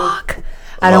on. Oh fuck!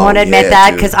 I don't Oh, want to admit yeah, that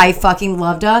dude. because I fucking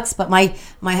love ducks. But my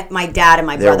dad and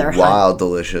my They're brother. wild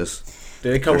delicious.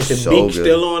 Did it come with They're the so beak good.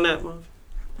 still on that one?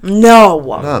 No.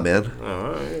 Nah, man.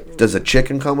 All right. Does a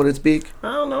chicken come with its beak?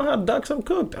 I don't know how ducks are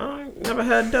cooked. I ain't never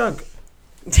had duck.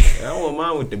 I want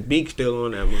mine with the beak still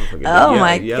on that motherfucker. Oh The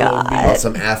my yellow God. Want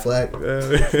some Affleck?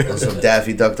 beak. Want some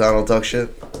Daffy Duck Donald Duck shit?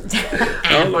 I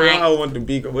don't know how I want the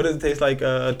beak. What does it taste like?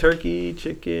 Turkey,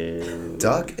 chicken?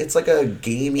 Duck? It's like a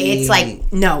gamey. It's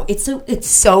like no. It's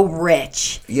so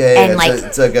rich. Yeah, and like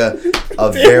it's like a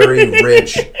very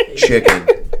rich chicken.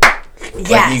 Like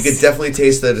Yes. you could definitely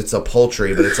taste that it's a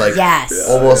poultry, but it's like Yes.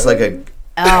 almost like a.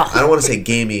 Oh. I don't want to say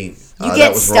gamey. You that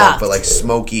get was stuffed. wrong, but like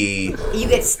smoky. You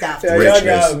get stuffed. Y'all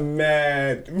Richness. got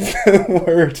mad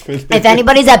words for this. If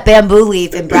anybody's at Bamboo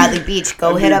Leaf in Bradley Beach,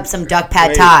 go hit up some duck pad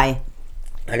Wait. thai.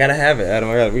 I gotta have it,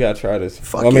 Adam. We gotta try this.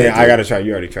 Fuck Well, I mean, yeah, I dude. gotta try.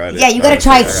 You already tried it. Yeah, you gotta Honestly,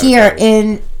 try I gotta here try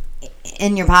it.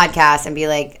 in your podcast and be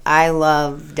like, I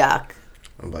love duck.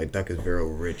 I'm like, duck is very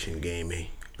rich and gamey.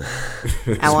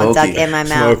 I want duck Smoky. in my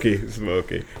mouth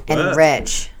Smoky. and What?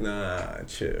 rich. Nah,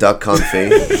 chill. Duck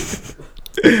confit.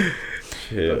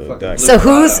 Chill. Duck. So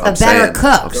who's a I'm better saying. I'm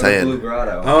cook? Go to saying. Blue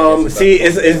Grotto. See,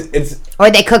 it's Or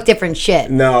they cook different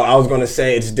shit? no. I was gonna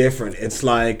say it's different. It's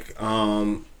like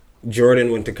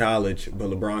Jordan went to college, but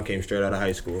LeBron came straight out of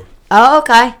high school. Oh,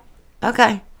 okay.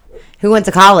 Okay. Who went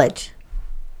to college?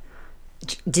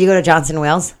 Did you go to Johnson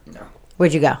Wales? No,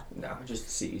 Where'd you go? no, just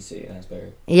CEC in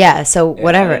Asbury. Yeah, so Yeah, I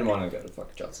whatever. didn't want to go to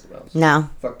fucking Johnson Wells. No,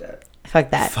 Fuck that. fuck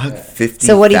that. Fuck $50,000.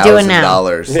 So what are you doing now?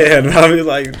 Yeah, and I was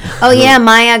like, Oh yeah,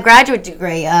 my graduate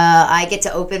degree. I get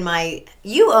to open my.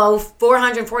 You owe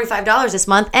 $445 this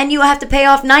month, and you have to pay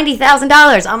off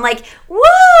 $90,000. I'm like,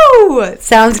 woo!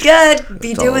 Sounds good.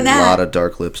 Be doing A that. lot of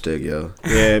dark lipstick, yo.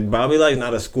 yeah, Bobby like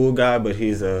not a school guy, but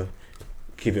he's a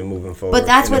keep it moving forward. But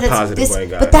that's in what a it's. positive This, way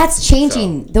guy. but that's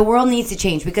changing. The world needs to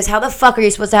change because how the fuck are you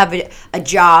supposed to have a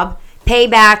job, pay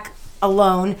back a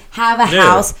loan, have a Yeah.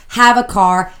 house, have a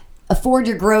car, afford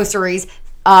your groceries,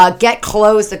 get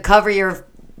clothes to cover your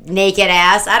naked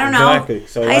ass? I don't know. Exactly.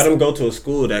 So let him go to a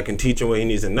school that can teach him what he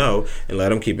needs to know, and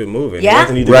let him keep it moving. He Yeah.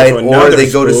 doesn't need to Right, go to or another they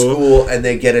go to school and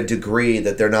they get a degree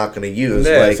that they're not going to use,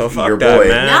 Yeah, like so fuck your that, boy.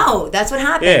 man. No, that's what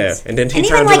happens. Yeah, and then he even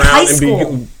turns like around high and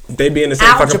school. they be in the same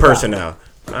fucking Algebra. person now.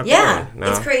 Not Yeah, going, no.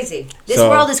 it's crazy. This So-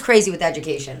 world is crazy with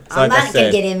education. I'm like I not going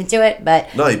to said- get into it, but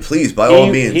No, please, by all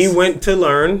means. He went to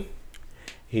learn.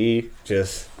 He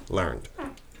just learned.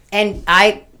 and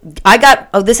I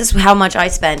got this is how much I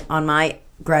spent on my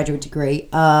graduate degree.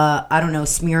 I don't know,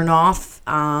 Smirnoff.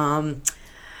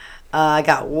 I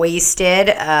got wasted.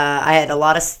 I had a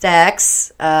lot of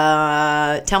stacks.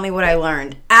 Tell me what I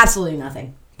learned. Absolutely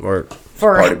nothing. Or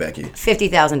For Party Becky.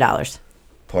 $50,000.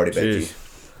 Party Becky. Jeez.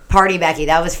 Party Becky,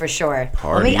 that was for sure.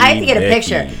 Party I have to get a Becky.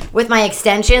 picture with my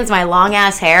extensions, my long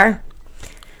ass hair.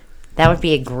 That would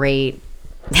be a great.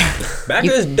 back to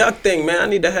this duck thing, man. I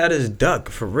need to have this duck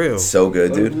for real. So good,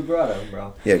 Go to dude. Blue Grotto,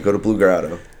 bro. Yeah, go to Blue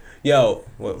Grotto. Yo,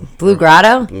 what? Blue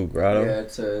Grotto? Blue Grotto. Yeah,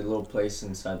 it's a little place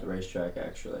inside the racetrack,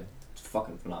 actually. It's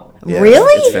fucking phenomenal. Yeah,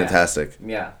 Really? It's fantastic.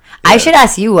 Yeah. I should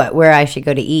ask you where I should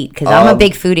go to eat because I'm a Um,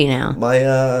 big foodie now.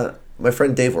 My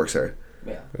friend Dave works there.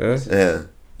 Yeah. Yeah. Yeah.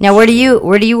 Now, where do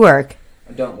you work?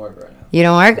 I don't work right now. You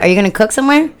don't work? Are you gonna cook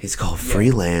somewhere? He's called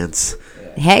freelance.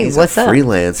 Hey, He's what's a up?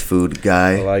 freelance food I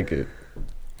guy. like it.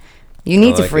 You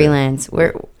need I to like it. freelance.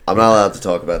 Where? I'm not allowed to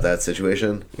talk about that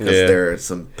situation because Yeah. there are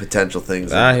some potential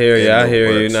things. I hear you. in I the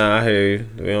hear you. works. Nah, I hear you.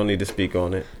 We don't need to speak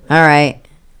on it. All right.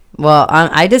 Well,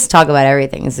 I just talk about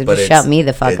everything, so But just shut me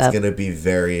the fuck it's up. gonna be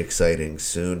very exciting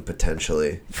soon,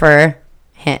 potentially. For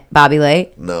Bobby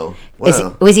Late. No,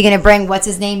 Was he gonna bring what's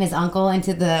his name, his uncle,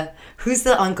 into the? Who's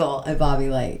the uncle at Bobby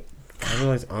Late? Bobby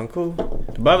Light's uncle?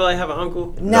 Did Bobby Light have an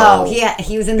uncle? No, No.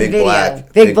 he was in the Big video.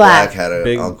 Black. Big Black. had an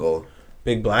Big- uncle.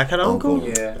 Big Black had an uncle? Uncle.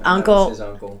 Yeah. Uncle. That's his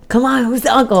uncle. Come on, who's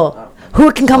the uncle?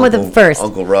 Who can come with him first?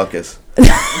 Uncle Ruckus.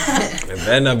 It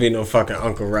better not be no fucking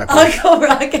Uncle Ruckus. Uncle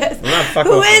Ruckus. I'm not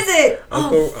fucking Who with is it?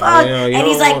 Uncle, Oh fuck! you And don't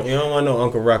he's like, want, you don't want no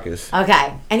Uncle Ruckus.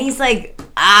 okay, and he's like,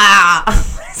 what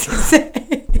does he say?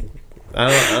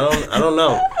 I don't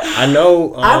know. I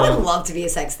know. I would love to be a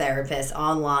sex therapist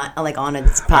online, like on a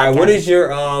podcast. All right, what is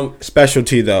your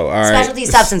specialty though? All right, specialty?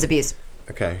 Substance abuse.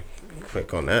 Okay,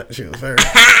 quick on that. She was very.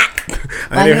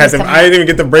 My I didn't, nose have to, coming I didn't even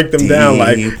get to break them down.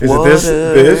 Like, is Deep it this,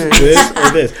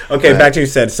 or this? Okay, back to you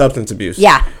said substance abuse.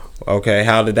 Yeah. Okay,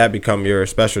 how did that become your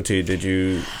specialty? Did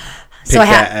you pick So I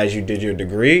that ha- as you did your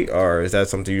degree, or is that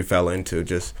something you fell into?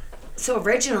 Just So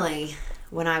originally,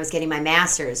 when I was getting my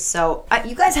master's, so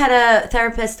you guys had a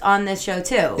therapist on this show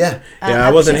too. Yeah. yeah,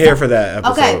 I wasn't here for that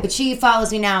episode. Okay, but she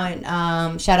follows me now,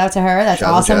 and shout out to her. That's Shout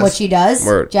out awesome Jess. what she does,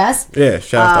 Word. Jess. Yeah,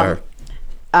 shout out to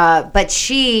her. But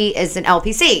she is an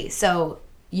LPC, so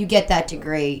you get that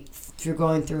degree through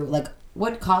going through like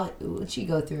what college would she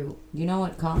go through? You know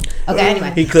what college? Okay,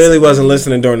 anyway. He clearly wasn't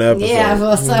listening during the episode. Yeah,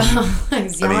 well, so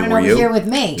he's yawning were over you? here with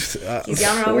me. He's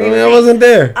yawning over I here mean, with I me. wasn't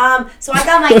there. So I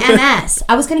got my MS.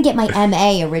 I was going to get my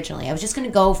MA originally. I was just going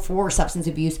to go for substance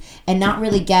abuse and not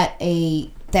really get a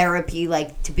therapy,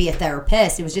 like to be a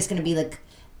therapist. It was just going to be like,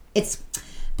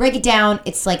 break it down.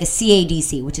 It's like a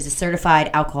CADC, which is a certified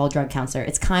alcohol drug counselor.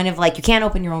 It's kind of like you can't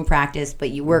open your own practice,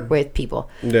 but you work with people.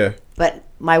 Yeah. But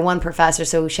my one professor,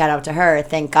 so shout out to her,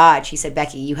 thank God, she said,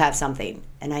 Becky, you have something,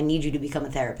 and I need you to become a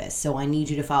therapist, so I need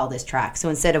you to follow this track. So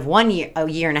instead of a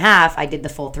year and a half, I did the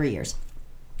full 3 years.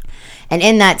 And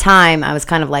in that time, I was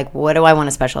kind of like, what do I want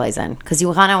to specialize in? Because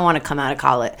you kind of want to come out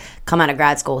of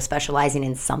grad school specializing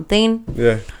in something.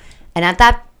 Yeah. And at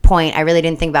that point, I really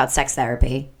didn't think about sex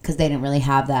therapy because they didn't really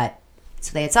have that.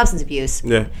 So they had substance abuse.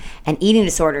 Yeah. And eating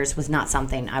disorders was not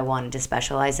something I wanted to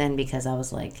specialize in because I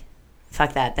was like,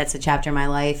 fuck that. That's a chapter in my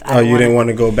life. Oh, you didn't want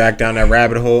to go back down that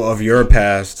rabbit hole of your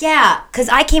past. Yeah, because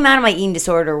I came out of my eating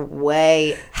disorder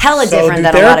way hella different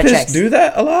than a lot of chicks. Do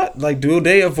that a lot? Like, do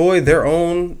they avoid their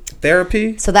own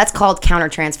therapy? So that's called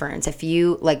countertransference. If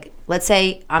you, like, let's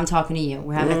say I'm talking to you.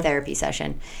 We're having a therapy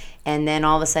session. And then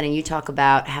all of a sudden you talk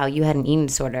about how you had an eating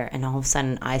disorder. And all of a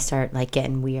sudden I start, like,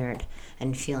 getting weird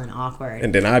and feeling awkward.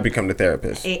 And then I become the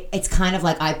therapist. It's kind of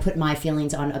like I put my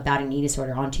feelings on about an eating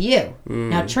disorder onto you.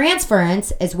 Now,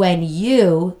 transference is when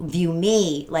you view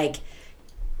me like,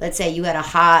 let's say you had a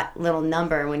hot little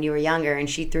number when you were younger and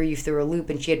she threw you through a loop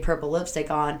and she had purple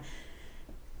lipstick on.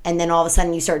 And then all of a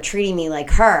sudden you start treating me like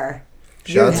her.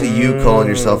 Shout out to you calling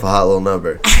yourself a hot little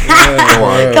number. Come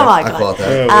on. Come on. I call it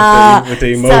that. With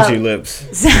the emoji lips.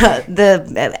 So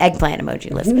the eggplant emoji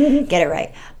lips. Get it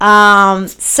right.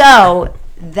 So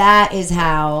that is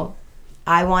how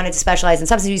I wanted to specialize in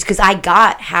substance abuse because I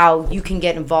got how you can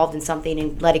get involved in something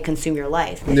and let it consume your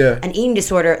life. Yeah. An eating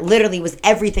disorder literally was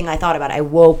everything I thought about. I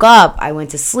woke up. I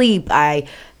went to sleep. I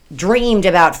dreamed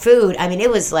about food. I mean, it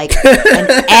was like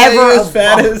an ever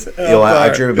Yo, I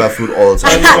dream about food all the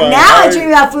time. now I dream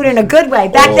about food in a good way.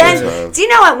 Back All then, the time. do you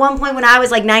know at one point when I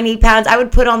was like 98 pounds, I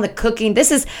would put on the cooking.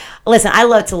 Listen, I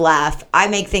love to laugh. I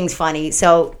make things funny.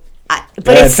 So, but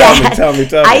Yeah, it's tell me, sad. tell me.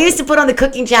 I used to put on the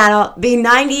cooking channel, be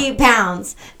 98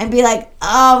 pounds, and be like,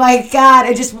 oh my God,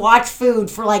 I just watch food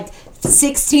for like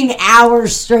 16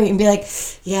 hours straight and be like,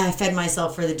 yeah, I fed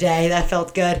myself for the day. That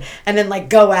felt good. And then like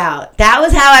go out. That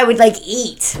was how I would like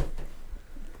eat.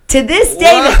 To this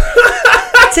day,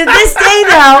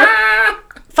 though,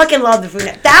 fucking love the Food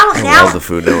Network. Love the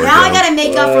Food Network, Now I yo. gotta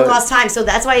make up for lost time. So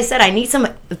that's why I said I need some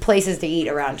places to eat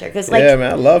around here. Because like Yeah,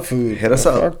 man, I love food. Hit us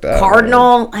up. Fuck that,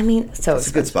 Cardinal, I mean, so It's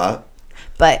a good spot.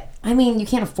 but I mean, you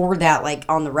can't afford that like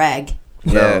on the reg.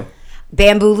 man. Yeah,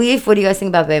 Bamboo Leaf. What do you guys think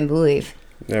about Bamboo Leaf?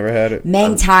 never had it.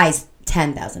 Mang Thai's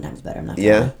 10,000 times better. I'm not gonna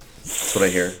Yeah, lie. that's what I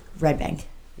hear. Red Bank.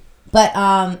 But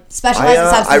specialized in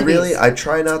substance abuse. I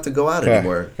try not to go out Okay,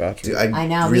 anymore. gotcha. Dude, I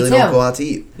know, me really too. don't go out to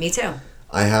eat. Me too.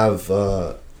 I have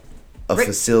a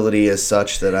facility as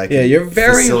such that I can Yeah, you're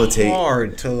very facilitate.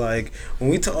 hard to like when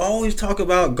we always talk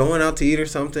about going out to eat or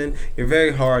something. You're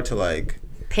very hard to like.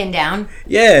 Pin down.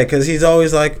 Yeah, because he's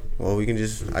always like, well, I can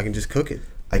just cook it.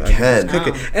 I can. Cook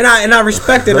it. And I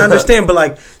respect it and understand, but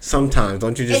like sometimes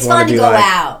don't you just It's want fun to be go like,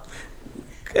 out.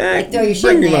 Like, throw your shit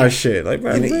bring in me my there. shit. Like,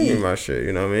 man, You bring me eat. my shit.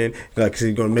 You know what I mean? Like, cause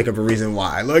he's gonna make up a reason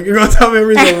why. Like, you're gonna tell me a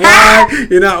reason why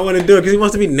you not want to do it because he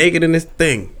wants to be naked in this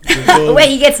thing. So, Wait,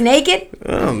 he gets naked?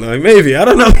 I don't know. Maybe I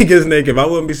don't know if he gets naked, but I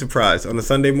wouldn't be surprised on a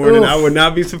Sunday morning. Oof. I would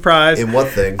not be surprised. In what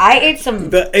thing? I ate some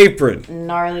The apron.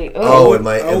 gnarly. Oh, Oh, in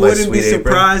my I in my wouldn't sweet be apron.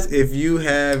 surprised if you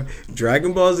have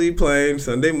Dragon Ball Z playing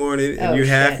Sunday morning and Oh, you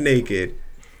half shit. naked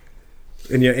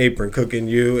in your apron cooking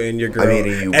you and your girl. I mean,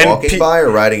 are you And walking by or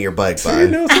riding your bike by? You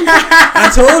know, I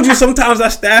told you sometimes I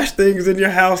stash things in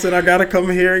your house and I gotta come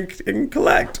here and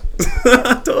collect.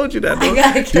 I told you that. I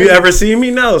gotta Do you ever see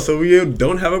me? No, so we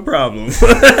don't have a problem.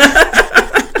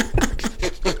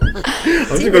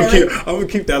 I'm gonna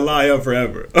keep that lie up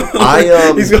forever.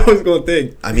 He's always gonna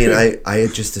think. I mean, I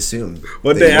had just assumed.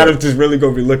 One that day you were- Adam's just really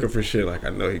gonna be looking for shit. Like I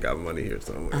know he got money here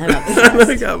somewhere. I know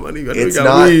he got money. I know he It's got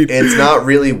not. weed. It's not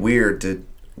really weird to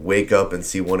wake up and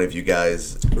see one of you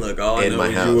guys. Look, all I in know my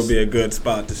is house. you would be a good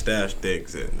spot to stash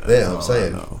things in. That's Yeah, I'm all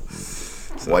saying. I know.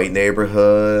 White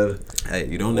neighborhood. Hey,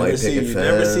 you don't White never see picket you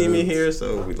never see me fence. here,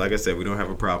 so like I said, we don't have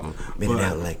a problem. I'm in But and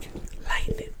out like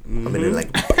lightning. I'm in and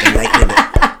like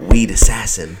lightning. Weed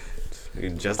assassin.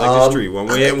 just like the street, one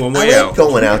way in, one I way like out.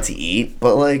 going out to eat,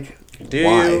 but like, Do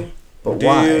why? you? But Do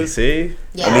why? you see?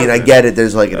 yeah. I mean, I get it.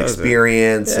 There's like an Does it?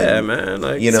 experience. Yeah, and, man.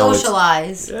 Like you know, it's-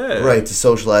 socialize. yeah. right, to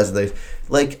socialize and things.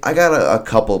 Like, I got a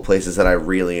couple of places that I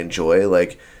really enjoy.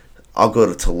 Like, I'll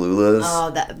go to Tallulah's.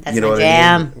 Oh, that's you know my what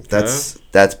jam. I mean?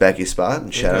 That's Becky's spot,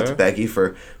 and shout out to Okay. Becky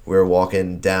for we were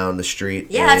walking down the street.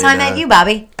 Yeah, that's how I in, met you,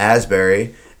 Bobby.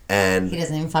 Asbury, and He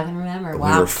doesn't even fucking remember. we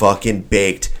Wow. were fucking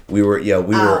baked. We were we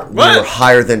What? were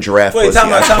higher than giraffe. Wait, pussy.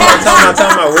 time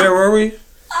out. Where were we?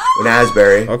 In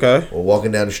Asbury. Okay. We're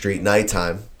walking down the street,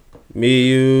 nighttime. Me,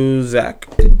 you, Zach.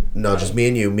 No, just me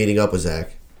and you meeting up with Zach.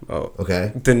 Oh,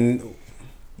 Okay. then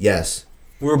Yes.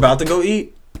 we're about to go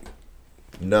eat.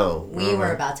 No. We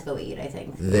were about to go eat, I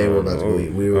think. They were about to go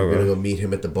eat. We were Okay. going to go meet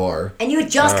him at the bar. And you had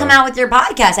just come out with your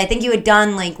podcast. I think you had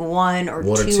done like one or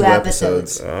two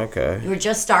episodes. Okay. You were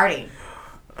just starting.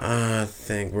 I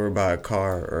think we're by a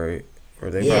car, right? Were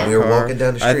they Yeah. by a We were car? walking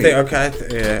down the I street. think,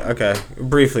 okay.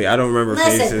 Briefly, I don't remember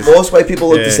Listen. faces. Most white people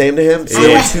look Yeah. the same to him. So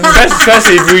Yeah. two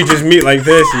Especially if we just meet like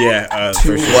this,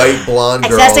 two for sure. white blonde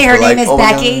girls. Especially her were like, name is "Oh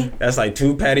my Becky. God." That's like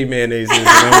 2 Patty mayonnaises, and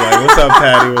I'm like, "What's up,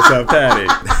 Patty? What's up, Patty?"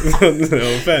 No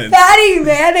offense. Patty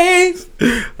mayonnaise.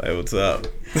 Like, what's up?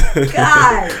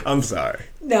 God. I'm sorry.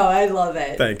 No, I love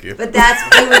it. Thank you. But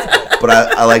it was. But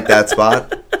I like that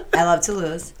spot. I love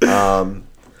Toulouse. There's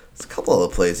a couple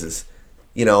other places.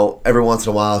 You know, every once in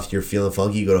a while, if you're feeling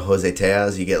funky, you go to Jose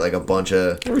Tejas. You get like a bunch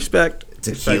of Respect.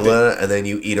 tequila, and then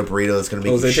you eat a burrito that's gonna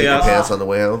make Jose you shit your Tejas? pants on the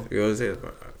way home. You know what I'm saying?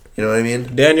 You know what I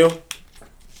mean? Daniel,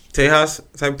 Tejas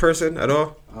type person at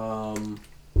all?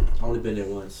 Only been there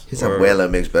once. His Or- abuela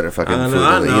makes better fucking I food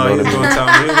know. than He you know was what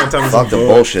I mean? gonna tell me Fuck the some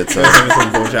bullshit, son.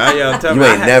 Some bullshit. You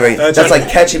ain't never. That's like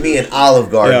catching me in Olive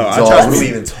Garden. Yo, I dog. trust What are we me.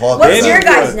 even talking What's about? your Yeah.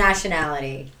 guys'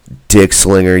 nationality? Dick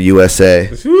Slinger USA.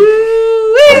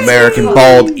 American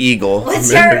Bald Eagle. What's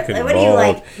American your? What do you bald.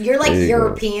 like? You're like There you go.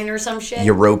 European or some shit.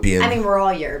 European. I mean, we're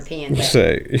all European. But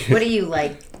Say. what do you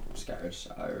like? Scottish,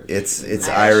 Irish. It's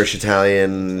Irish,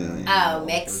 Italian, Oh,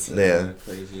 mix. Yeah.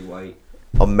 Crazy white.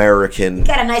 American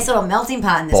Got a nice little melting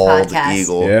pot in this Bald podcast.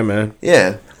 Eagle. Yeah, man.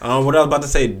 Yeah. What I was about to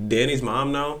say, Danny's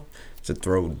mom though, to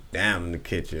throw down in the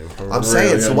kitchen. For I'm real,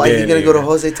 saying, so yo, why you Danny. gonna go to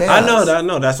Jose Tejas? I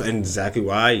know. That's exactly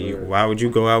why. Why would you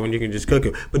go out when you can just cook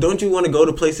it? But don't you want to go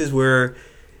to places where,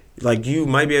 like, you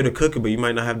might be able to cook it, but you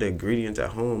might not have the ingredients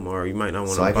at home, or you might not want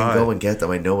to So I buy can go it. and get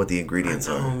them. I know what the ingredients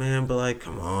Oh are. man, but like,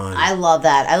 come on. I love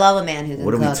that. I love a man who can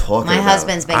What are we cook. talking My about?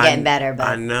 husband's been getting better, but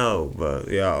I know, but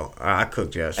yo, I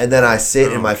cooked yesterday. And then I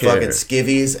sit I in my don't care. fucking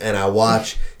skivvies and I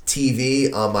watch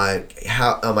TV on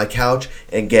my couch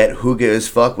and get hooga as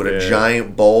fuck with a Yeah.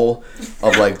 giant bowl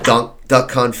of like duck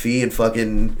confit and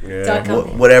fucking Yeah.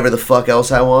 whatever the fuck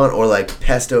else I want, or like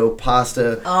pesto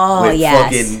pasta Oh, with yes.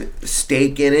 fucking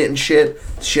steak in it and shit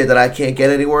that I can't get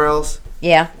anywhere else.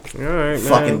 yeah. All right, man.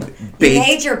 Fucking You baked.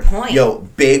 made your point. Yo,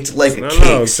 baked like a No, cake,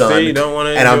 no, son. see, you don't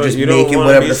wanna and I'm enjoy- just you don't making wanna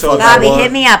whatever be the so- fuck I Bobby, want.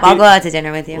 hit me up. I'll go out to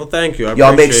dinner with you. Well, thank you. I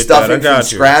Y'all make appreciate that. I stuffing got from you.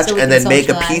 scratch So we and can then make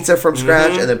a socialize. pizza from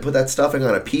scratch and then put that stuffing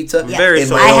on a pizza. Yeah. Very in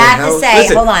my social. I own have to house. say,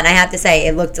 Listen. hold on. I have to say,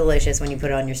 it looked delicious when you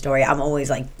put it on your story. I'm always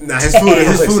like, Nah, his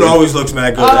food always looks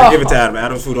mad good. I give it to Adam.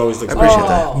 Adam's food always looks. I appreciate good.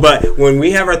 that. But when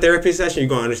we have our therapy session, you're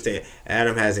gonna understand.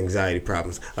 Adam has anxiety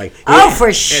problems. Like For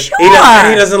and sure.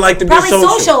 He doesn't like to Probably be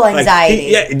social. social Like, anxiety.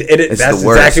 That's the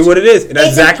worst. exactly what it is. And that's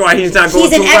It's an- exactly why he's not going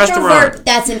he's to an a restaurant. extrovert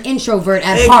that's an introvert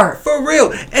at Hey, heart. for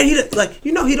real. And he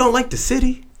he don't like the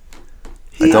city.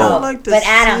 He don't. don't like the But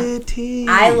Adam, city.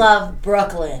 I love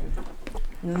Brooklyn.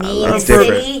 Me in the It's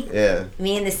different. city. Yeah.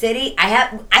 Me in the city.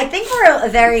 I think we're a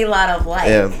very lot of like.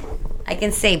 Yeah. I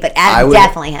can say, but I Adam would-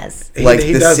 definitely has. Like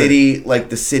He the doesn't.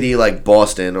 city like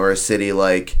Boston or a city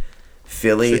like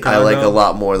Philly, I like Chicago. a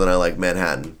lot more than I like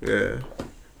Manhattan. Yeah.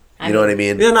 You know what I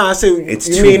mean? Yeah, no, I see. It's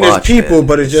you too mean much, there's people, man.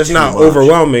 but it's just It's not too much.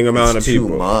 overwhelming amount It's of people.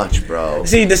 too much, bro.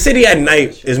 See, the city at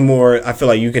night is more. I feel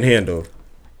like you can handle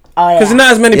Oh yeah. because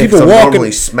not as many Yeah, 'cause people I'm walking.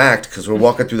 normally smacked because we're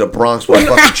walking through the Bronx with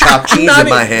fucking chopped cheese Not in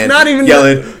my e- hand, not even-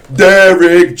 yelling,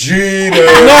 "Derek Jeter!" No,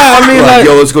 I mean like.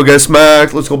 yo, let's go get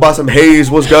smacked. Let's go buy some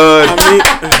Haze. What's good?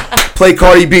 Play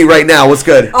Cardi B right now. What's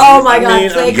good? Oh my I God!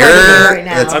 mean, Play I'm- Cardi B Grr, right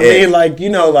now. that's I it. mean, like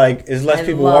there's less I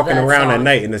people love walking that around at song.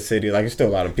 night in the city. Like, it's still a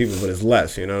lot of people, but it's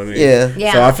less. You know what I mean? Yeah.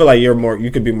 Yeah. So I feel like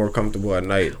you could be more comfortable at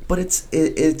night. But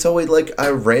it's always like I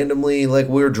randomly like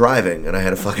we were driving and I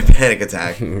had a fucking panic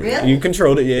attack. Really? You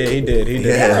controlled it. Yeah, he did. He did.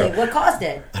 Yeah. Really? What caused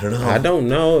it? I don't know. I don't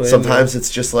know. Sometimes it's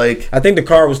just like I think the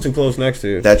car was too close next to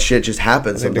you. that shit just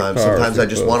happens think the sometimes. car Sometimes is I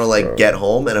just want to close, like bro. get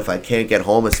home, and if I can't get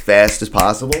home as fast as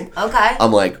possible, Okay.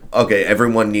 I'm like, okay,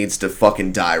 everyone needs to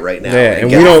fucking die right now Yeah, and and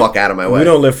get we the don't fuck out of my way. We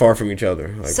don't live far from each other.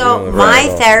 Like, we don't So live my far at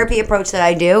all. therapy approach that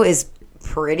I do is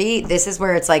pretty. This is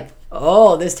where it's like,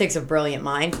 oh, this takes a brilliant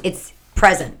mind. It's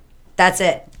present. That's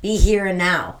it. Be here and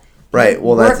now. Right,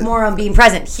 well, work that's- more on being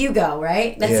present. Hugo,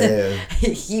 right? That's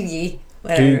Yeah, Hughie.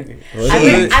 Whatever. Dude, what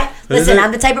is it? What is Listen, it?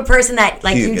 I'm the type of person that,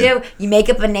 like you Hugo. do, you make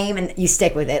up a name and you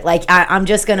stick with it. Like I'm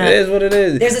just gonna. It is what it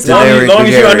is. There's a as long, song- as, long as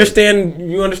you Derek.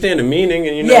 understand the meaning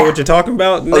and you know Yeah. what you're talking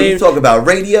about. Oh, you talk about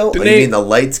radio? Oh, you name- mean the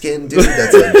light skinned dude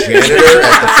that's a janitor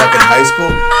at the fucking high school?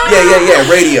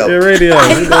 Yeah, radio. Yeah, radio.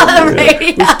 I call it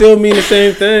radio. We still mean the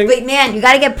same thing. But man, you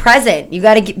got to get present. You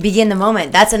got to begin the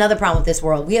moment. That's another problem with this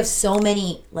world. We have so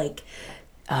many like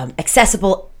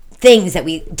accessible things that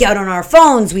we get on our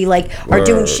phones. We like are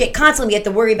doing shit constantly. We have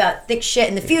to worry about thick shit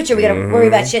in the future. We got to worry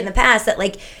about shit in the past. That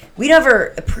like we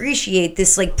never appreciate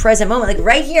this like present moment. Like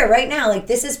right here, right now. Like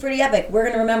this is pretty epic. We're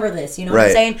gonna remember this. You know what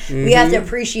I'm saying? We have to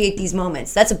appreciate these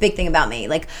moments. That's a big thing about me.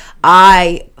 Like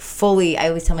I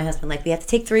always tell my husband like we have to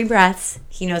take 3 breaths.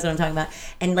 He knows what I'm talking about,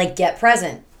 and like get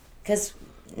present because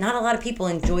not a lot of people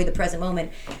enjoy the present moment.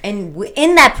 And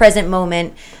in that present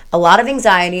moment, a lot of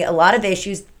anxiety, a lot of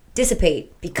issues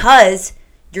dissipate because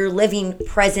you're living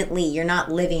presently. You're not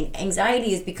living.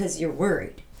 Anxiety is because you're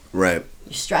worried. Right.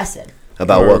 You're stressing.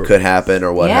 About what could happen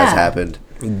or what has happened.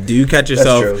 Do you catch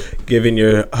yourself giving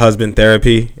your husband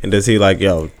therapy? And does he like,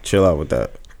 yo, chill out with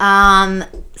that?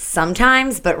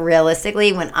 Sometimes, but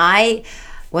realistically, when I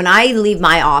leave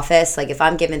my office, like if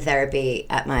I'm giving therapy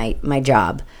at my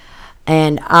job,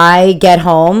 and I get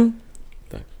home,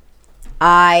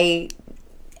 I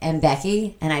am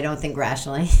Becky, and I don't think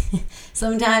rationally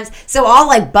sometimes. So I'll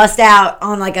like bust out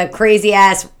on like a crazy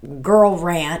ass girl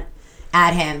rant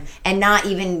at him and not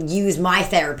even use my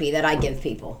therapy that I give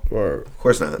people. Of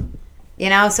course not. You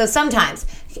know, so sometimes,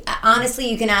 honestly,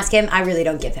 you can ask him. I really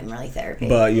don't give him really therapy.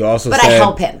 But you also I said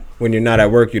help him. When you're not at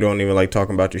work, you don't even like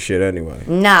talking about your shit anyway.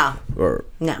 No.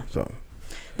 No. So.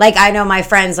 Like, I know my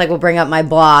friends, like, will bring up my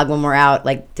blog when we're out,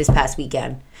 like, this past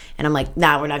weekend. And I'm like,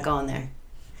 nah, we're not going there.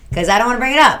 Because I don't want to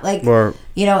bring it up. Like,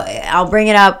 you know, I'll bring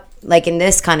it up, like, in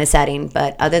this kind of setting.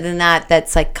 But other than that,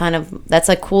 that's, like, that's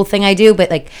a cool thing I do. But,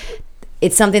 like,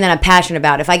 it's something that I'm passionate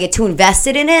about. If I get too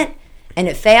invested in it and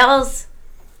it fails,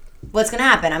 what's going to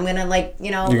happen? I'm going to, like,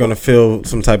 you know. You're going to feel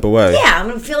some type of way. Yeah, I'm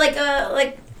going to feel like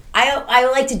I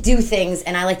like to do things,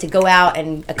 and I like to go out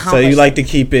and accomplish. So you like to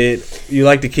keep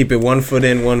it 1 foot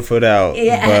in, 1 foot out.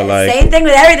 Yeah, but like, same thing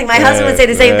with everything. My husband would say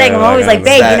the same thing. I'm always like,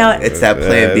 babe, you know. It's that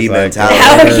Plan B like, mentality.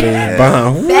 Becky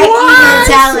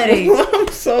mentality. I'm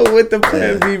so with the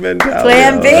Plan B mentality.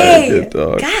 Plan B.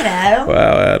 God, Adam.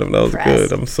 Wow, Adam, that was Impressed.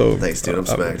 good. I'm so. Thanks, dude. I'm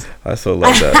smacked. I so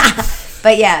love that.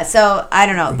 But yeah, so I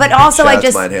don't know. But also, Shout I out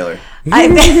just. to my inhaler.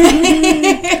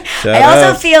 I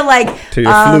also feel like. To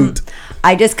your flute.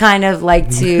 I just kind of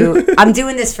like to. I'm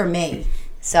doing this for me,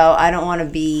 so I don't want to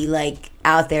be like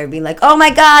out there being like, oh my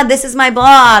god, this is my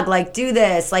blog. Like, do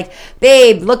this. Like,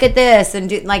 babe, look at this, and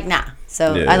do like nah.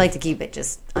 So I like to keep it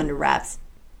just under wraps,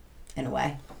 in a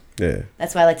way. Yeah.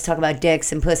 That's why I like to talk about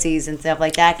dicks and pussies and stuff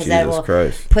like that because that will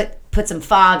Christ. put some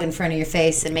fog in front of your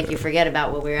face and make you forget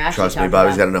about what we were actually Trust me, talking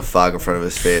Bobby's about. got enough fog in front of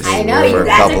his face. I know, for you a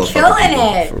guys couple are of fucking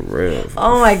killing it. For real.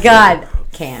 Oh my god,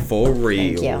 Cam. For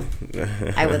real. Thank you.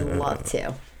 I would love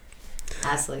to.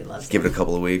 Absolutely love to. Give it a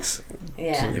couple of weeks.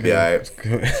 Yeah. You'll be alright.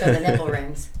 Show the nipple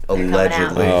rings. They're coming out.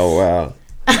 Allegedly. Oh wow.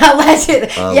 Allegedly.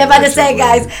 Yeah, about to say,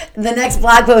 guys, the next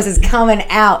blog post is coming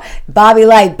out. Bobby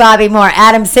Light, Bobby Moore,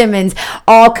 Adam Simmons,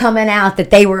 all coming out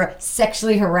that they were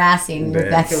sexually harassing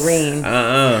Rebecca Ream.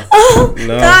 Oh,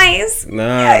 No. guys. Nah.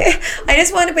 I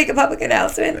just want to make a public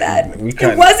announcement that We it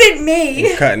cutting- wasn't me.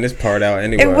 We're cutting this part out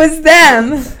anyway. It was them.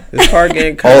 this part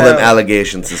getting cut All out. them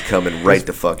allegations is coming right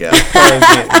the fuck out. Part is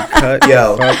getting cut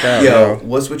Yo, the fuck out, yo,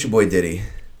 what's with your boy Diddy?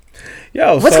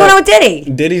 Yo, What's so going on with Diddy?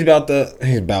 Diddy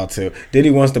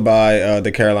wants to buy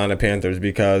the Carolina Panthers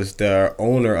because the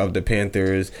owner of the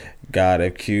Panthers got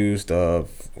accused of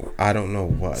I don't know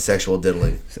what. Sexual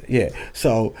diddling. Yeah.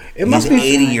 So it He's must be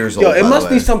 80 years old. Yo, it by must the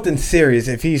be way. something serious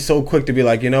if he's so quick to be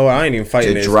like, you know what, I ain't even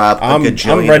fighting To this. drop like I'm $1.5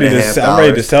 billion. ready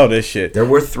to sell this shit. They're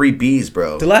worth 3 B's,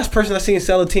 bro. The last person I seen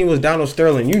sell a team was Donald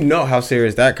Sterling. You know how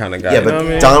serious that kind of guy. Yeah, you but know what I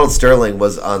mean? Donald Sterling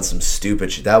was on some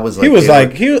stupid shit. That was like He was they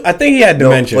like were- I think he had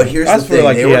dementia. No, but here's I the feel thing: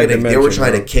 like they he were had they were dementia,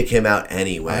 trying bro. to kick him out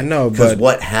anyway. I know, because but-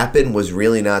 what happened was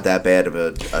really not that bad of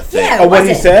a thing. Yeah. Oh, what he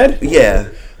Was it? said? Yeah,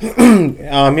 He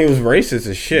was racist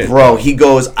as shit. bro. He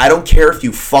goes, I don't care if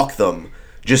you fuck them.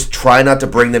 Just try not to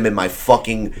bring them in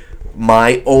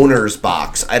my owner's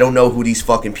box. I don't know who these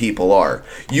fucking people are.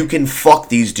 You can fuck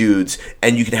these dudes,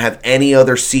 and you can have any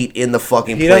other seat in the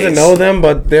fucking He place. doesn't know them,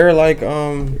 but they're like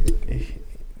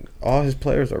all his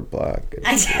players are black.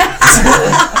 I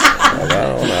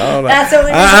don't know. That's what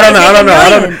we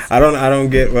I don't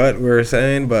get what we're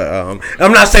saying, but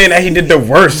I'm not saying that he did the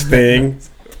worst thing.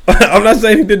 I'm not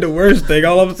saying he did the worst thing.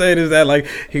 All I'm saying is that like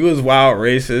he was wild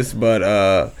racist, but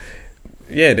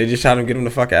yeah, they just tried to get him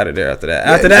the fuck out of there after that.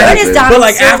 After that, exactly. What is but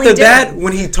like Donald after Sterling that, doing?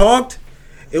 when he talked,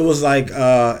 it was like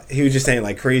he was just saying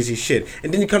like crazy shit,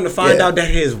 and then you come to find Yeah. out that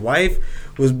his wife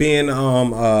was being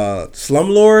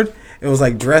slumlord and was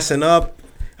like dressing up.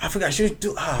 I forgot she was.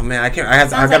 Oh man, I can't. I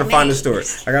gotta like find me. the story.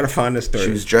 I gotta find the story. She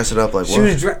was dressing up like She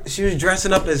what? was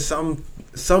dressing up as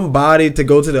somebody to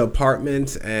go to the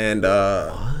apartment and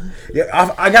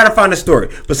Yeah, I gotta find a story.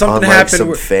 But something On like happened. some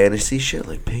Where, fantasy shit,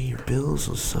 like pay your bills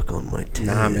or suck on my dick.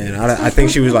 nah, man. I think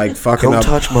she was like fucking Don't up.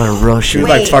 touch my She Russian. was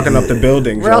like Wait. fucking up the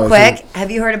buildings. Real yo. quick,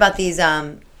 have you heard about these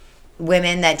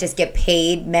women that just get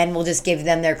paid? Men will just give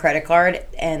them their credit card,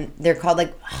 and they're called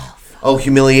like. Oh,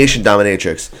 humiliation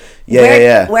dominatrix. Yeah, Where-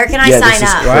 yeah. where can I yeah, sign this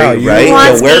is up? Wow, Great, you- right? Who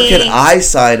wants Yeah, where me- can I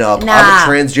sign up? Nah. I'm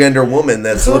a transgender woman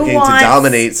that's Who looking wants- to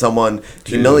dominate someone,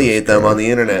 humiliate them on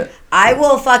the internet. I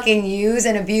will fucking use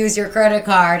and abuse your credit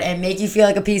card and make you feel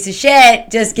like a piece of shit.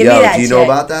 Just give me Yo, that do you shit. know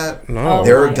about that? No.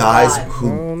 There Oh are my guys God.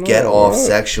 who get off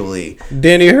sexually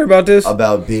Danny, you heard about this?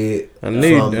 about being I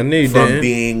need from Dan.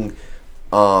 being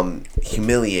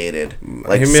humiliated,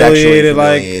 like Humiliated, sexually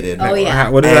like- humiliated. Oh, yeah.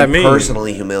 What does and that mean?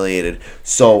 personally humiliated.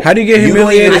 So How do you get don't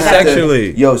humiliated even have to-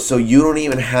 sexually? Yo, so you don't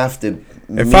even have to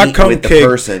If meet I come with the quick,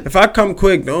 person. if I come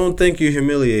quick, don't think you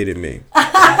humiliated me.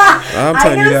 I'm I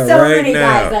telling you know that so right many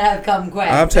guys that now. have come quick.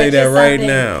 I'll tell you That's that just right something-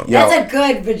 now. That's Yo.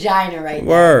 a good vagina right there.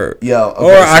 Word. Yo, okay,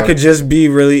 or I so- could just be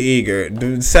really eager.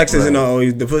 The sex isn't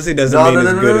always the pussy doesn't No, mean no, no,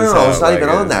 as no, good no, as no. hell. It's not even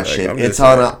Like, on that like, shit. I'm It's just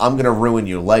on saying. a I'm gonna ruin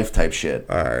your life type shit.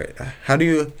 All right. How do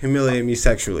you humiliate me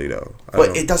sexually though? I But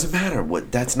don't- it doesn't matter.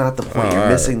 What that's not the point. Oh, You're alright.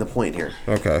 missing the point here.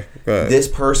 okay. Go ahead. This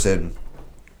person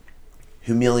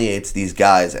humiliates these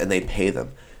guys and they pay them.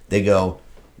 They go,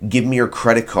 "Give me your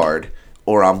credit card,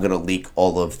 or I'm gonna leak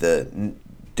all of the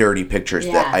dirty pictures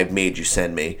that Yeah. I've made you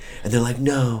send me." And they're like,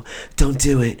 "No, don't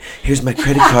do it. Here's my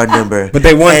credit card number." But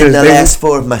they want and this. the They- last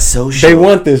four of my social. they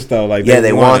want this though. Like Yeah,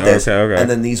 they want it. this. Okay. And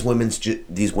then these women's.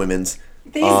 These women.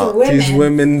 these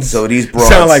women. So these broads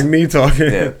sound like me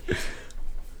talking. Yeah.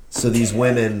 So these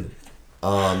women,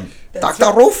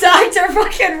 Dr. Roof. Dr.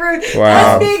 fucking Rude.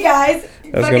 Wow. That's me, guys.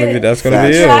 That's Fucking gonna be you.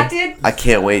 distracted. I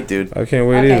can't wait, dude. I can't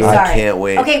wait Okay, either. sorry. I can't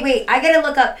wait. Okay, wait. I gotta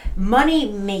look up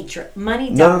money matrix.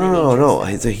 Money No,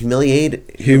 dominatrix. It's a humiliation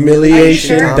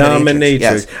Humiliation, Are you sure? dominatrix.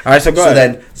 Yes. All right, so go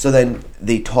ahead. So then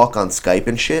they talk on Skype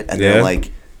and shit, and Yeah. they're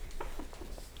like,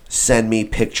 "Send me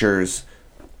pictures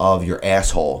of your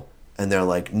asshole," and they're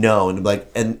like, "No," and like,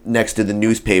 and next to the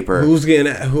newspaper,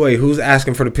 Who's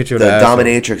asking for the picture the of the asshole?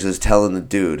 dominatrix is telling the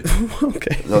dude.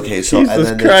 Okay. Okay, so Jesus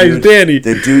and then Christ, Danny.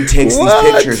 the dude takes What?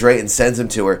 these pictures, right, and sends them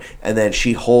to her, and then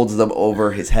she holds them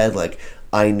over his head like,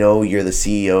 "I know you're the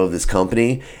CEO of this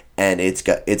company, and it's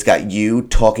got you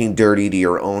talking dirty to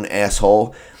your own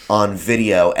asshole on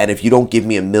video, and if you don't give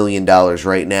me $1 million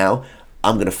right now,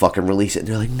 I'm gonna fucking release it." And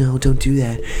they're like, "No, don't do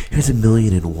that. Here's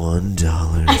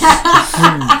 $1,001,000.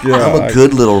 I'm a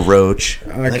good little roach.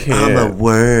 I Like, can't. I'm a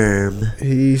worm."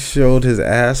 He showed his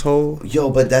asshole. Yo,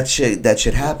 but that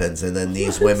shit happens, and then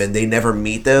these women, they never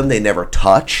meet them, they never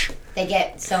touch. They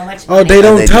get so much money. Oh, they And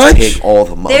don't they touch. just take all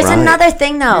the money. There's another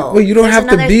thing, though. Well, you don't There's have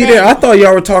to another be thing. there. I thought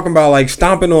y'all were talking about like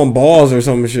stomping on balls or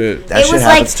some shit. That shit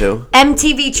happens too.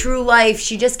 MTV True Life.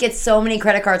 She just gets so many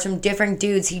credit cards from different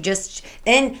dudes. He just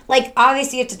and like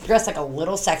obviously you have to dress like a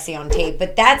little sexy on tape,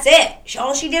 but that's it.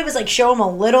 All she did was like show him a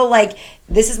little like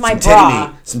this is my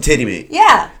bra. Some titty meat.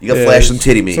 Yeah, You got flash some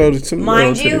titty meat. So, some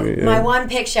mind little you, titty meat, yeah. my one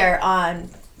picture on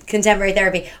Contemporary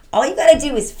Therapy. All you gotta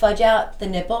do is fudge out the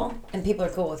nipple, and people are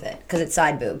cool with it because it's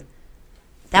side boob.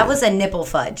 That was a nipple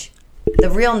fudge. The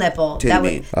real nipple. Titty that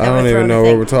meat. I don't even know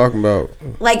what we're talking about.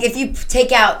 Like if you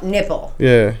take out nipple,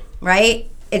 Yeah. right?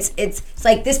 It's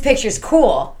like this picture's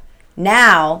cool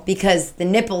now because the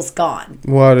nipple's gone.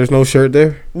 Wow, there's no shirt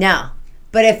there. No.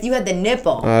 But if you had the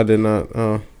nipple, I did not.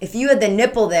 if you had the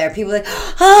nipple there, people were like,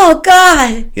 oh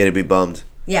God. You had to be bummed.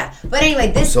 Yeah. But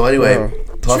anyway, this. So anyway, Wow.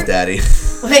 Puff Daddy.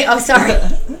 Wait, oh, sorry.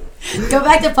 Go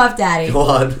back to Puff Daddy. Go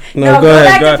on. No, go go ahead.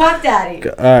 back Go to ahead. Puff Daddy.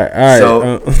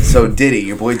 All right. So Diddy,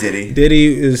 your boy Diddy.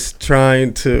 Diddy is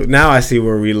trying to. Now I see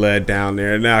where we led down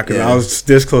there. Now because Yeah. I was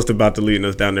this close to about to leading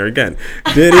us down there again.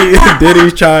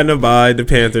 Diddy's trying to buy the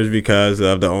Panthers because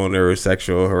of the owner's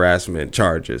sexual harassment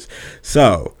charges.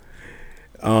 So,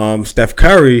 Steph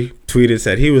Curry tweeted,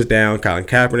 said he was down. Colin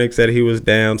Kaepernick said he was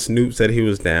down. Snoop said he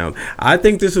was down. I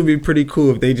think this would be pretty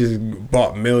cool if they just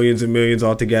bought millions and millions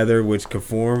all together, which could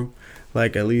form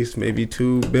like at least maybe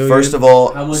 $2 billion. First of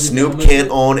all, How much is- Snoop how much can't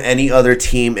is- own any other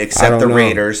team I except don't the know.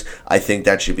 Raiders. I think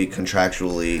that should be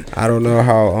contractually I don't know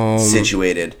how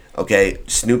situated. Okay,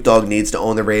 Snoop Dogg needs to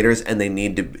own the Raiders, and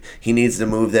he needs to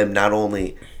move them. Not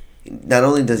only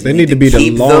does he They need to be the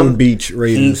keep Long them, Beach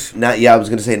Raiders. I was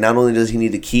gonna say not only does he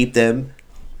need to keep them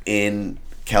in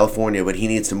California, but he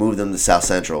needs to move them to South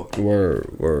Central.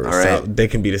 Word. All right. They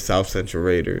can be the South Central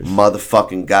Raiders.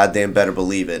 Motherfucking goddamn better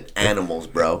believe it. Animals,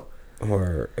 bro.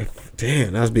 Or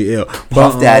damn, that'd be ill.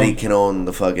 Puff Daddy can own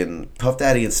the fucking Puff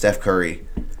Daddy and Steph Curry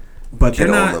but can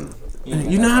they're own not. them.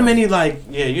 You know how many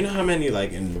you know how many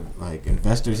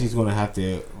investors he's gonna have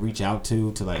to reach out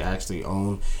to like actually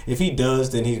own. If he does,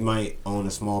 then he might own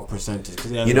a small percentage.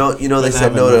 Cause You know they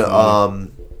said no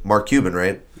to Mark Cuban,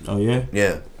 right? Oh yeah.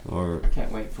 Yeah. Or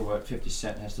Can't wait for what 50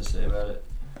 Cent has to say about it.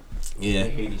 yeah. They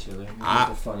hate each other. He's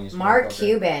the funniest Mark motherfucker.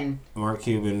 Cuban. Mark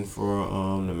Cuban for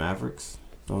the Mavericks.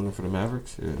 Owner for the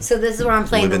Mavericks. Yeah. So this is where I'm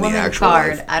playing Living the the woman actual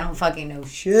card. life. I don't fucking know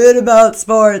shit about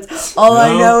sports. All I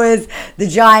No. know is the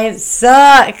Giants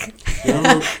suck,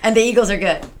 No. and the Eagles are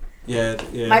good. Yeah.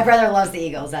 My brother loves the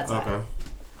Eagles. That's why. Okay.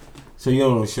 So you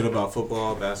don't know shit about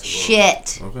football, basketball?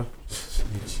 Shit. Okay.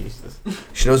 Jesus.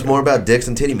 She knows more about dicks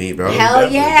and titty meat, bro. Hell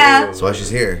Definitely yeah. do. That's why she's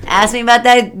here. Ask me about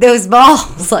those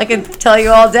balls. I can tell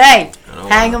you all day.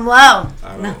 Hang them low. I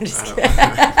No, don't- I'm just I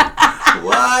don't- kidding.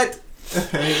 What?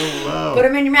 Hang low. Put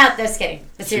them in your mouth. Just kidding.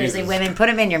 But seriously, Jesus. women, put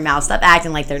them in your mouth. Stop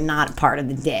acting like they're not a part of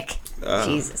the dick. Oh.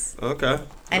 Jesus. Okay.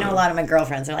 I know a lot of my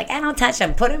girlfriends are like, I don't touch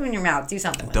them. Put them in your mouth. Do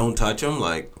something with them. Don't touch them.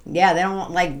 Like Yeah, they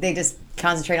don't like. They just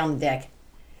concentrate on the dick.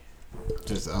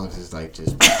 Just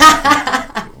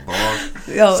balls.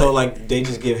 Yo, So like they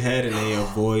just give head and they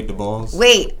avoid the balls.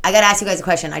 wait, I gotta ask you guys a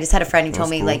question. I just had a friend who told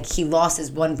That's me cool. like he lost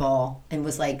his one ball and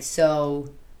was like so.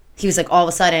 He was like all of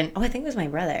a sudden. Oh, I think it was my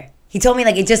brother. He told me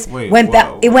like it just Wait, went back.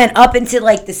 whoa. It went up into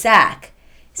like the sack.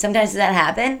 Sometimes does that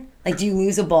happen? Like, do you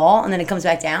lose a ball and then it comes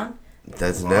back down?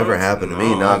 That's never happened to me.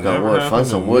 No, Knock on never wood. Find happened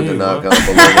some to wood me, to knock what? on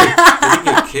below me. did he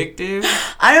get kicked there?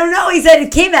 I don't know. He said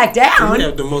it came back down. He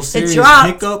had the most It serious dropped.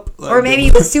 hiccup. Like, Or maybe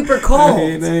it was super cold.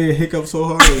 They hiccup so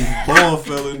hard his ball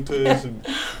fell into his.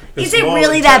 Is it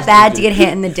really that bad to get hit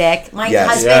in the dick? My Yes.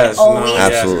 husband Yes, always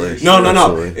Absolutely. No.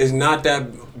 Absolutely. It's not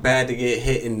that bad to get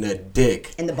hit in the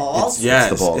dick. in the balls.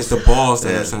 Yes, It's the balls. It's the balls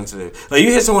that Yeah. are sensitive. Like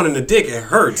you hit someone in the dick, it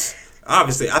hurts.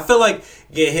 Obviously, I feel like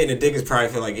getting hit in the dick is probably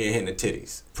feel like getting hit in the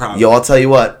titties. Probably. Yo, I'll tell you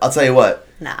what.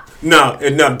 Nah. No,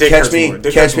 dick Catch hurts me. more.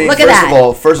 Dick Catch hurts me. more. Look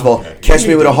at First of all, Okay. catch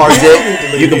me with a hard You need to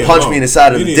dick. leave You me can punch alone. me in the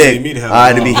side of You the need to dick. leave me the hell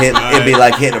It'd be alone. hitting. It'd be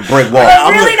like hitting a brick wall.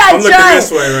 I'm really not I'm looking trying.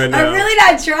 this way right now. I'm really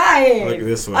not trying. Look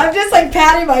this way. I'm just like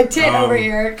patting my tit Um, over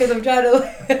here because I'm trying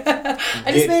to.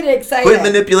 I just get- made it exciting. Quit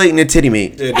manipulating your titty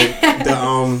meat.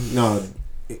 No.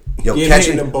 Yo, Getting catch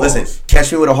hit me. in the balls. Listen,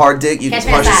 catch me with a hard dick. You Catch can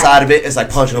me punch the outside. side of it. It's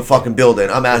like punching a fucking building.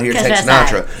 I'm out here, Catch Tech me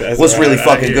outside. Sinatra. That's What's really right, I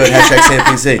fucking hear good? you. Hashtag Sam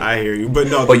PC. I hear you, but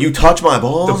no. But you touch my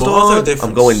balls, the balls are dog, different.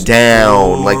 I'm going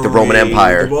down like the Roman story.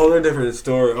 Empire. The balls are a different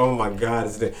story. Oh my god,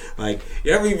 it's like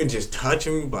you ever even just touch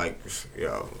them? Like,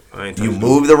 yo, I ain't. You touching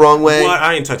move the wrong way. What?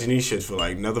 I ain't touching these shits for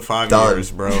like another 5 Done.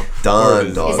 years, bro. Done, Word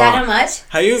is dog. Is that bond. how much?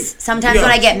 How you? Sometimes yo,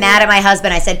 when I get mad at my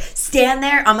husband, I said, "Stand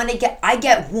there. I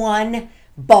get one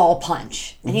ball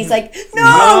punch," and he's like,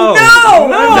 "No, no."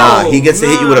 Nah, he gets to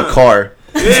hit you with a car.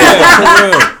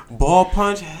 Yeah, for real. Ball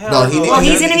punch. Hell No, he no. needs- Well,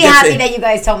 he's gonna be He gets happy to- that you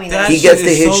guys told me that. That He gets shit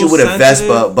to is hit so you with a Vespa,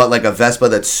 sensitive. but like a Vespa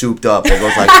that's souped up that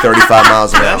goes like 35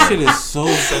 miles an That hour. shit is so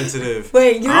sensitive.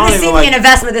 Wait, you're I don't gonna even see me in a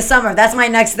Vespa this summer. That's my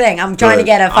next thing. I'm trying to Good.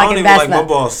 get a I don't fucking even like my Vespa.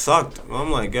 balls sucked. I'm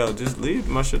like, yo, just leave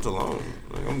my shit alone.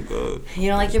 Like, I'm good. You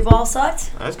don't like your ball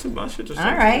sucked? That's too my shit. Just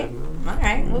All right, all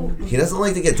right. Well, He doesn't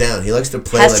like to get down. He likes to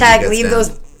play. like he hashtag gets leave down. those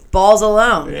balls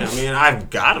alone. Yeah, I mean, I've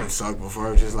got them sucked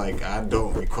before. Just like I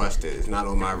don't request it. It's not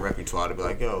on my repertoire to be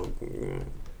like, yo,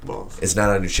 balls. It's not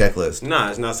on your checklist. Nah,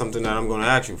 it's not something that I'm going to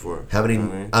ask you for. How many? You know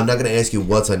what I mean? I'm not going to ask you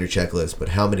what's on your checklist, but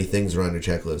how many things are on your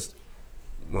checklist?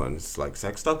 One, it's like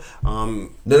sex stuff. No.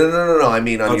 I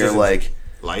mean on Oh, your just like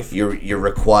life. your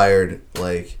required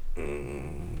like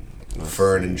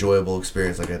for an enjoyable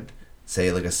experience, like a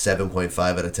say like a 7.5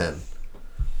 out of 10.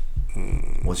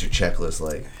 What's your checklist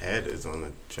like? Head is on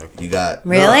the check. You got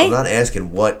Really? No, I'm not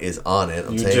asking what is on it.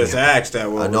 I'm You saying just asked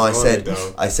that. What no, I was on said it,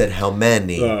 though. I said how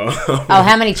many. Oh,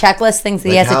 how many checklist things that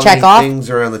he Like, has how to check many off? things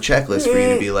are on the checklist for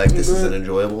you to be like, this is an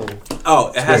enjoyable Oh,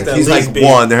 it has to at He's least like, be.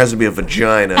 one, there has to be a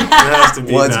vagina. It has to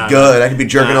be. What's nah, good? I could be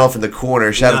jerking nah. off in the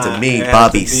corner. Shout out Nah, to me, it has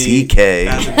Bobby to be- CK. it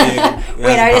has to be- it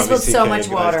Wait, has I to just Bobby spilled so CK, much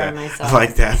you water like on that. myself. I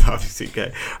like that, Bobby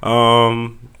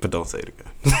CK. But don't say it again.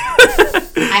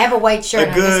 I have a white shirt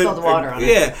and I just spilled water on it.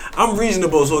 Yeah, I'm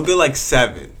reasonable, so a good like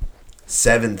 7.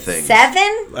 7 things.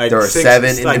 7? Like There are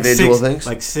 7 individual things?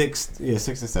 Like 6,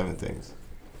 6 or 7 things.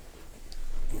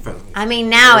 I mean,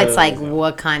 now it's like,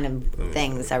 what kind of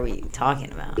things are we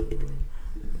talking about?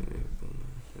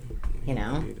 You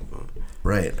know?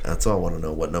 Right. That's all I want to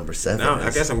know. What number 7 Now, is.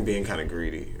 I guess I'm being kind of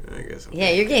greedy. I guess. Yeah,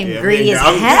 you're getting I'm greedy being- as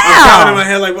I'm hell. counting in my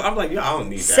head like I'm like, yo, I don't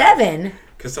need that. 7?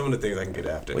 Because some of the things I can get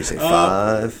after. We say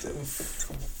 5.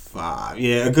 5.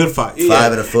 Yeah, a good 5. 5 Yeah.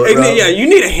 and a foot And rub? yeah, you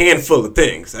need a handful of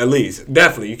things, at least.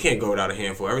 Definitely. You can't go without a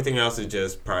handful. Everything else is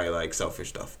just probably like selfish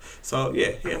stuff. So,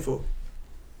 yeah, handful.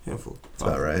 Handful. That's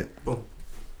about right. Boom.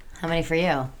 How many for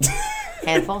you?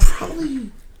 Handful?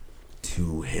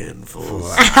 2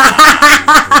 handfuls.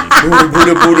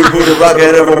 Booty, rock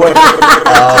it everywhere. You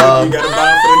got a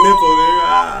bow for the nipple,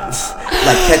 nigga.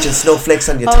 Like catching snowflakes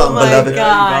on your tongue, beloved.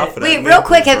 God. for that Wait, real nipple,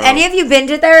 quick, have bro. any of you been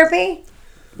to therapy?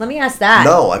 Let me ask that.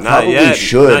 No, I Not probably yet.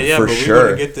 should Not yet, for but we sure.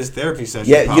 want to get this therapy session.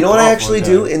 Yeah, you know what I popping off actually one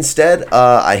do day. instead?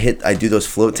 I do those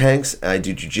float tanks, and I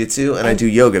do jujitsu, and I do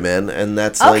yoga, man, and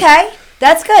that's like Okay,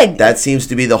 that's good. that seems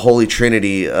to be the holy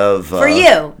trinity of For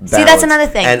you. See, that's balance. another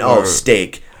thing. And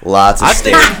steak, lots of I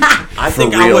steak. think I For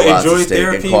think I real, would lots of enjoy steak and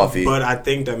therapy, coffee. but I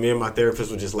think that me and my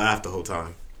therapist would just laugh the whole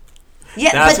time.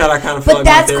 Yeah, That's but, what I kinda feel but like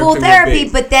my that's cool therapy would therapy. be.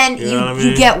 But then You know what I you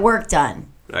mean? get work done.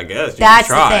 I guess you That's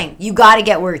can try. the thing. You got to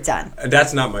get work done.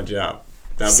 That's not my job.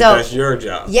 So- That's your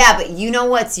job. Yeah, but you know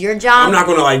what's your job? I'm not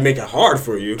gonna like make it hard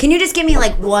for you. Can you just give me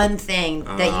like one thing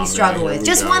that Oh, you struggle man, with? here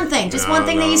Just we one go. thing. Just No, one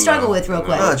thing that no, you struggle no, with, real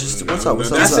quick. Nah, just what's up?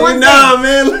 What's up? That's What's one up? nah,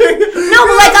 man. No,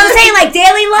 but like I'm saying, like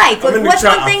daily life. I'm Like, in the what's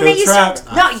trap. one I thing feel that you trapped.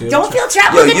 I No, feel don't feel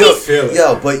trapped. Yo, Look at you, these. feel it.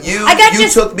 yo, but you I got you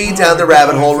just- took me down the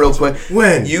rabbit hole real quick.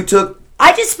 When? You took.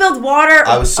 I just spilled water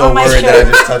I was so on my worried shirt. that I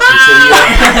just touched your titty.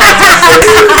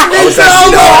 I was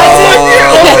like, no.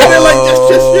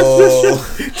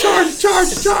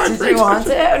 Charge. Do you want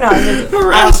to? No,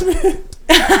 Harassment.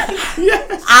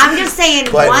 I'm just saying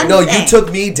But one no, thing. you took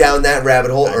me down that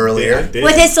rabbit hole earlier.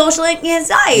 With his social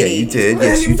anxiety. Yeah, you did.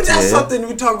 Yes, you But that's did. something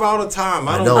we talk about all the time.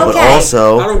 I I don't know, go. but Okay. I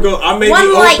also, don't go. I may be One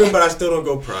open, light- but I still don't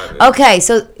go private. Okay,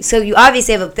 so you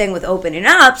obviously have a thing with opening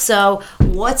up. So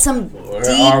what's some Where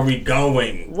deep? are we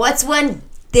going? What's one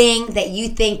thing that you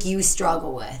think you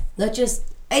struggle with? Let's just.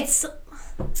 It's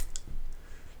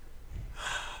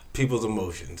People's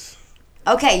emotions.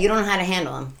 okay. You don't know how to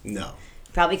handle them. No,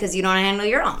 Probably because you don't handle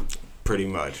your own. pretty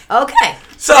much. Okay.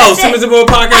 So, That's it. Simmons and Boy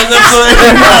Podcast episode.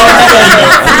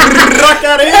 Rock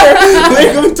out of here. We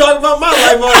ain't gonna talk about my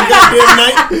life all goddamn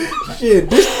night. Shit,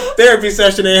 this therapy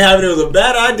session ain't happening. It was a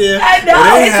bad idea. I know,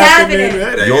 It ain't it's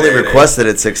happening. you only requested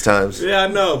it 6 times. Yeah, I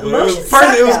know, but Emotions it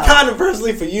was suck, kind of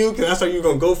personally for you because that's why you were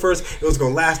gonna go first. It was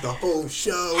gonna last the whole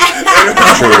show.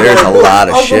 True, there's a lot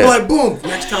of I was gonna shit. be like, boom,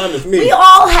 next time it's me. We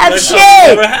all have Next time shit.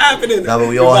 it's never happening. No, but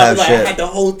we It was all like, have I shit. had the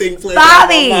whole thing played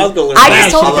Bobby, out. Was gonna I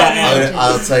lash just told it him. out.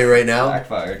 I'll tell you right now,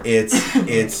 Backfired.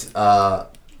 it's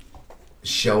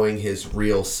showing his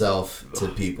real self to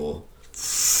people.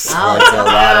 Like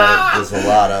there's a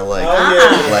lot of like, Oh,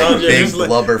 yeah. like Oh, yeah. big There's like-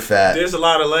 blubber fat. There's a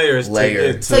lot of layers. Layer.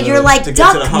 To get to, So you're like to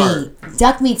get to the duck heart. meat.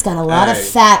 Duck meat's got a lot of Hey.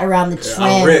 fat around the trim.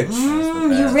 I'm rich.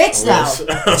 You're rich though.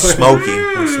 Smoky.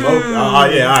 Smoke. Oh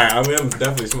yeah, all right. I mean, I'm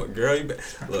definitely smoke. Girl, you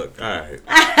look. All right.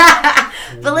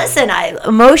 But listen,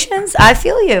 emotions. I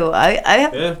feel you. I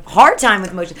have Yeah. a hard time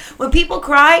with emotions. When people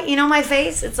cry, you know my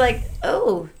face. It's like,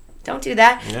 oh, don't do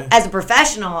that. Yeah. As a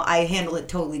professional, I handle it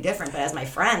totally different. But as my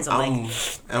friends, I'm like,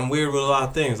 I'm weird with a lot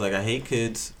of things. Like I hate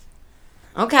kids.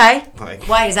 okay. Like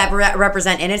Why does that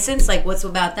represent innocence? Like, what's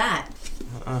about that?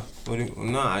 I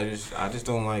just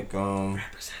don't like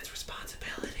Represents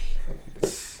responsibility.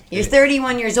 You're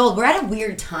 31 years old. We're at a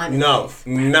weird time. No,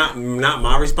 not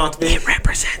my responsibility. It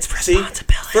represents See,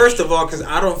 responsibility. first of all, because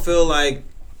I don't feel like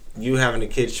you having a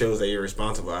kid shows that you're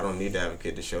responsible. I don't need to have a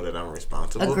kid to show that I'm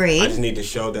responsible. Agreed. I just need to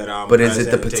show that I'm. But is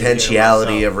it the present and taking care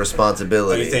potentiality myself. of Like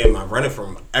responsibility? you're saying, I'm running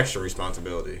from extra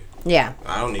responsibility. Yeah.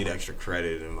 I don't need extra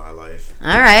credit in my life.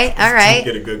 All right. All right.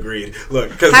 Get a good grade.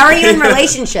 Look, cause How are you in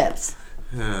relationships?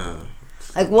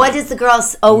 Like, what does the girl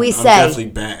always I'm say? definitely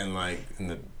batting like in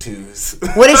the twos.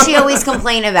 What does she always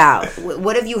complain about?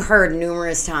 What have you heard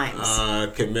numerous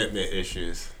times? Commitment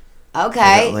issues.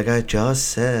 Okay. Like I just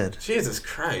said. Jesus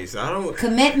Christ, I don't.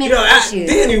 Commitment issues.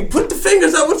 Danny, put the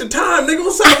fingers up with the time, nigga.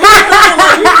 What's up?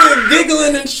 You been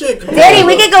giggling and shit. Come Danny, on.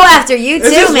 we could go after you Is too,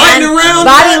 this man. lighting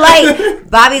around?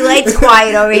 Bobby Light's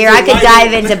quiet over here. I could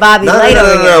dive into Bobby No, Light no,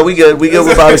 over no, here. no. We good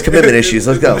with Bobby's commitment issues.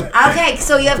 Let's go. Okay,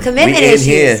 so you have commitment We in issues.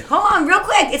 here. Hold on, real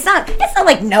quick. It's not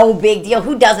like no big deal.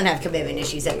 Who doesn't have commitment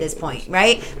issues at this point,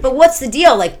 right? But what's the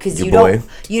deal? Like, because Your boy.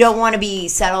 you don't want to be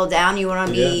settled down. You want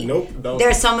to be. Yeah, nope, don't.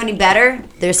 There's somebody better.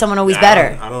 There's someone always Nah,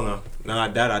 better. I don't know.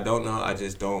 Not that I don't know. I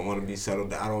just don't want to be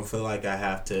settled. I don't feel like I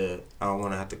have to. I don't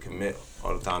want to have to commit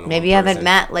all the time. To Maybe one you haven't person.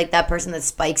 met like that person that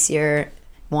spikes your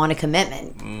want a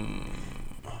commitment.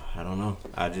 I don't know.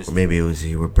 I just. Or maybe it was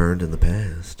you were burned in the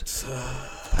past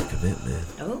by commitment.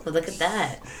 Oh, look at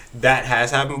that. That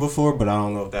has happened before, but I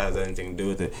don't know if that has anything to do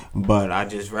with it. But I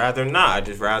just rather not. I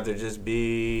just rather just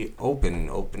be open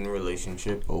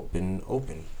relationship, open.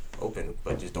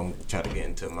 But just don't try to get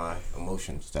into my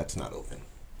emotions. That's not open.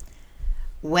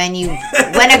 When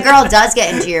a girl does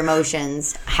get into your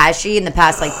emotions, has she in the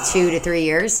past like 2 to 3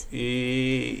 years?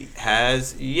 He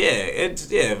has,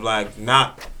 like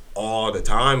not all the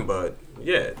time, but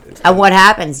yeah. And what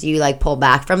happens? Do you like pull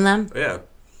back from them? Yeah.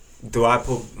 Do I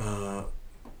put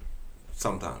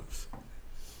sometimes?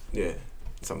 Yeah,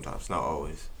 sometimes, not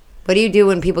always. What do you do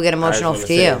when people get I emotional just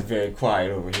to wanna say you? It's very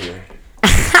quiet over here.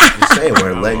 Just saying,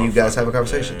 we're letting you guys have a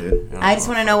conversation, dude. I just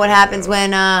want to know what happens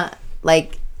when,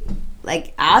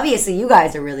 like obviously you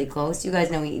guys are really close. You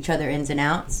guys know each other ins and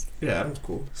outs. Yeah, Adam's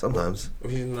cool. Sometimes.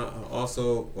 He's not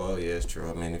also. Well, yeah, it's true.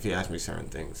 I mean, if he asks me certain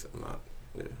things, I'm not.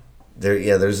 Yeah.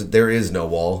 There is no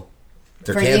wall.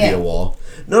 There For can't be you. a wall.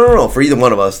 No. For either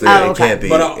one of us, there Oh, it okay. can't be.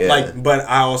 But yeah. but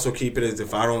I also keep it as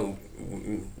if I don't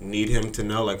need him to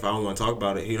know. Like if I don't want to talk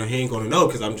about it, he ain't gonna know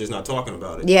because I'm just not talking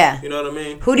about it. Yeah. You know what I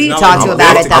mean? Who do you It's talk not to like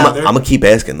about we it, live though? together. I'm gonna keep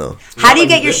asking though. How do you Not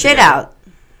get like your we shit live together. out?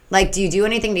 Like, do you do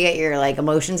anything to get your like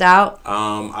emotions out?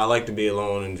 I like to be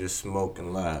alone and just smoke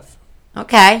and laugh.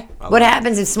 Okay. I What laugh-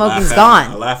 happens if I smoking's laugh I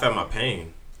gone? laugh at my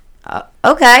pain.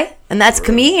 Okay, and that's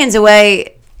comedians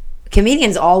away.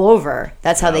 Comedians all over.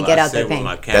 That's how they get I out sit their with pain.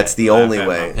 my cat, That's the laugh only at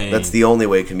my way. pain. That's the only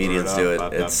way comedians Word do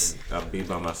up, it. It's I be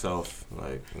by myself.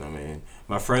 Like, you know what I mean?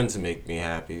 My friends make me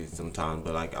happy sometimes,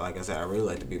 but like I said, I really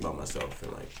like to be by myself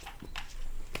and like,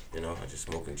 I just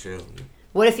smoke and chill.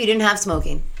 What if you didn't have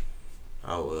smoking?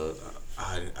 I would.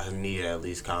 I need at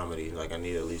least comedy. Like I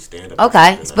need at least stand up.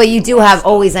 Okay, but you do have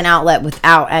always an outlet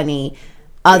without any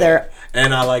other.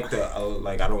 And I like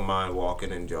I don't mind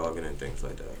walking and jogging and things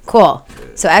like that. Cool.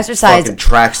 So exercise. fucking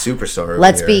track superstar. over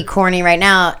Let's here. be corny right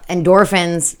now.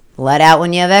 Endorphins let out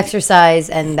when you have exercise,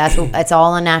 and it's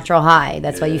all a natural high.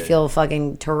 That's why you Yeah. feel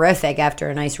fucking terrific after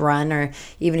a nice run, or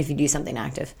even if you do something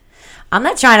active. I'm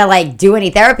not trying to like do any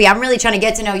therapy. I'm really trying to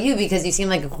get to know you because you seem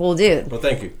like a cool dude. Well,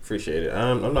 thank you. Appreciate it.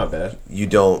 I'm not bad. You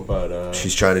don't. But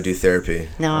She's trying to do therapy.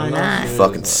 No, I'm not. You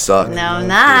fucking suck. No, I'm I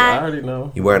not. already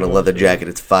know. You wearing a leather jacket?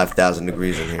 It's 5,000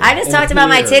 degrees in here. I just talked about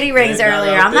my here. titty rings Yeah,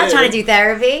 earlier. not I'm not there. trying to do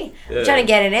therapy. I'm Yeah. trying to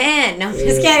get it in. No, I'm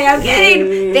just kidding. I'm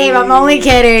kidding. Babe, I'm only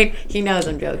kidding. He knows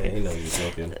I'm joking. You know you're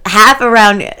joking. Half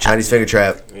around Chinese finger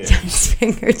trap. his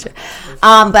finger.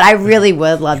 But I really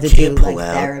would love to do can't pull like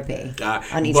out. therapy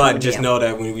on each one But of just you. know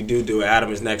that when we do it,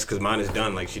 Adam is next because mine is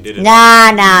done. Like she did it. Nah,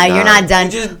 you're not done.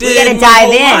 You just We did gotta my dive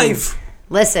whole in. life.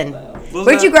 Listen, Was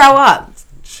where'd that- you grow up?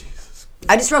 Jesus.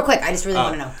 I just real quick. I just really Oh,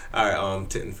 want to know. All right.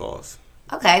 Titten Falls.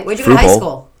 Okay, where'd you go to high Fruit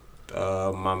school?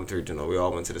 Mama Regional. We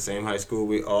all went to the same high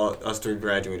school. Us three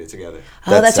graduated together.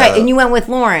 Oh, that's That's, right. And you went with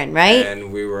Lauren, right?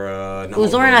 And we were. No,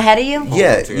 Was Lauren ahead of you?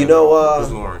 Yeah, together. you know,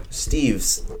 Who's Lauren?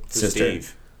 Steve's sister.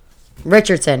 Steve.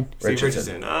 Richardson. Steve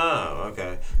Richardson. Richardson. Oh,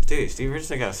 okay. Steve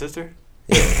Richardson got a sister?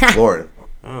 Yeah, Lauren.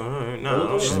 Oh, all right.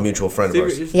 No. She's a mutual friend of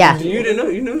ours. Yeah. You didn't know?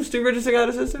 You knew Steve Richardson got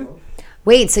a sister?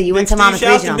 Wait, so you went to Mama's Shout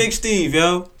out to Regional? Big Steve,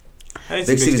 yo. I ain't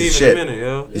Big seen Steve's Steve in shit. a minute,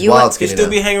 yo. He's You wild went- He skinny still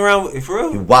now. be hanging around for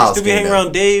real? He wild He still be skinny hanging now.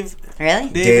 around Dave. Really?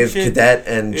 Dave, and shit. Cadet,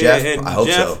 and Jeff. and I hope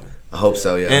Jeff. so. I hope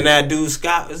so, yeah. And that dude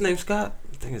Scott. His name's Scott?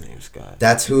 I think his name's Scott.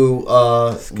 That's who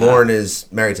Lauren is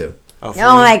married to. Oh,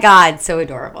 Oh my God, so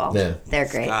adorable. Yeah. They're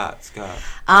great.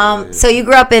 Scott. So you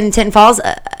grew up in Tinton Falls.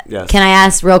 Yes. Can I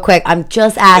ask real quick? I'm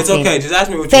just It's asking. okay. Just ask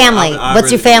me what Family. you want. I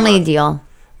What's your really don't family mind. deal?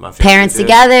 My family Parents deal?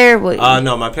 together? What-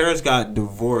 No, my parents got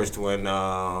divorced when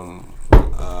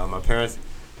my parents.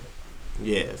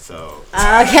 Yeah, so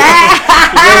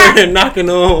Okay. knocking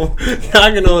on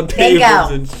Bingo.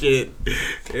 tables and shit.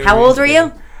 How old were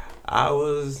you? I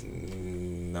was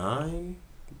nine.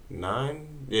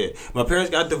 Yeah, my parents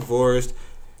got divorced.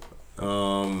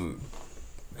 And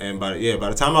by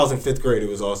the time I was in 5th grade, it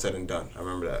was all said and done. I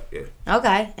remember that. Yeah.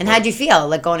 Okay. And how'd you feel,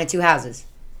 like going to two houses?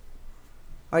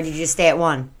 Or did you just stay at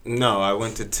one? No, I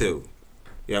went to 2.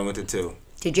 Yeah, I went to 2.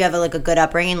 Did you have a good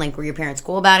upbringing? Like, were your parents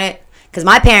cool about it? Because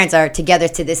my parents are together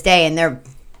to this day, and they're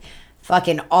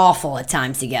fucking awful at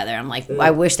times together. I'm like,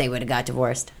 I wish they would have got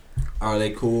divorced. Are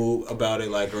they cool about it?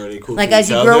 Like, are they cool? Like, to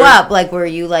as each you grew other? up, like, were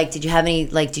you like, did you have any,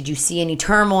 like, did you see any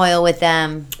turmoil with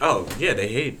them? Oh yeah, they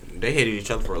hated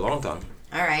each other for a long time.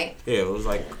 All right. Yeah, it was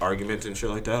like arguments and shit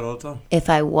like that all the time. If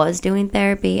I was doing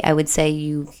therapy, I would say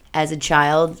you, as a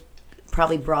child,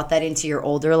 probably brought that into your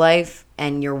older life,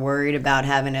 and you're worried about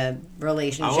having a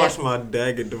relationship. I watched my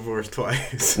dad get divorced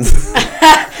twice.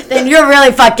 Then you're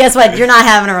really fucked. Guess what? You're not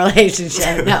having a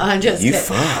relationship. No, I'm just You kidding.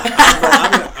 fuck.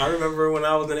 I remember when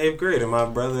I was in 8th grade, and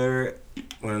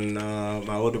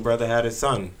my older brother had his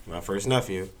son, my first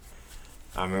nephew.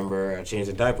 I remember I changed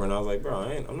the diaper, and I was like, bro,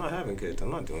 I'm not having kids. I'm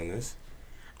not doing this.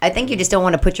 I think you just don't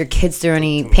want to put your kids through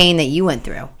any pain that you went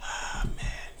through.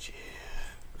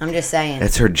 I'm just saying.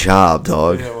 That's her job,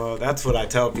 dog. Yeah, well, that's what I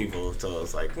tell people. So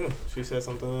it's like, she said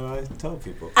something that I tell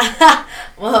people.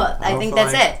 Well, I don't think feel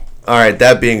that's like- it. All right.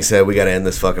 That being said, we got to end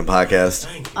this fucking podcast.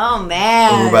 Oh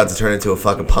man. We're about to turn into a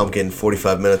fucking pumpkin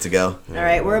 45 minutes ago. All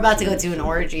right, we're about to go to an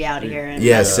orgy out here. And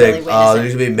Yeah, sick. really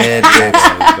There's gonna be mad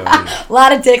dicks. a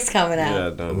lot of dicks coming out. Yeah,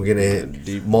 done. We're gonna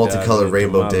hit multicolored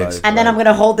rainbow dicks. And then I'm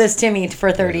gonna hold this to me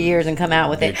for 30 years and come out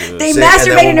with it. Ridiculous. They Sick. And then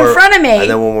masturbated when in we're- front of me. And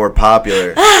then when we're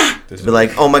popular, be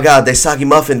like, oh my god, they soggy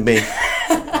muffined me.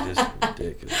 Just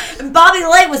ridiculous. And Bobby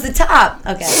Light was the top.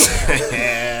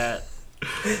 Okay.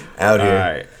 Out All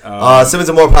here. right. Simmons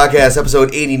and More podcast,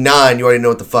 episode 89. You already know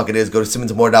what the fuck it is. Go to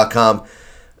simmonsandmore.com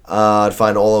to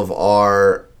find all of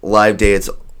our live dates,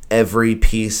 every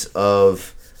piece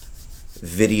of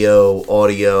video,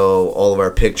 audio, all of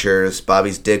our pictures,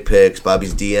 Bobby's dick pics,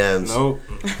 Bobby's DMs, Nope.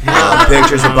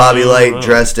 pictures of Bobby Light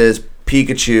dressed as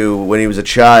Pikachu when he was a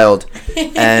child,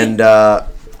 and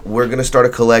we're gonna start a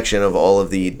collection of all of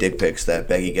the dick pics that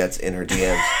Becky gets in her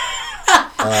DMs.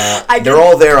 They're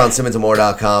all there on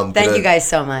simmonsandmore.com. Thank you guys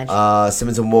so much.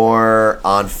 Simmons and More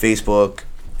on Facebook,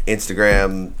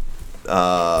 Instagram,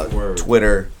 Word.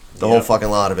 Twitter, the whole Yep. fucking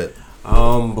lot of it.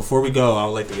 Before we go, I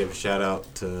would like to give a shout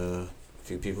out to a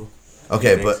few people.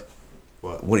 Okay, Thanks.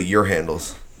 but what are your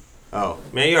handles? Oh,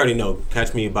 man, you already know.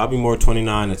 Catch me, Bobby Moore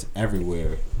 29. It's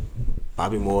everywhere.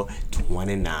 Bobby Moore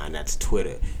 29. That's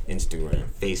Twitter, Instagram,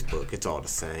 Facebook. It's all the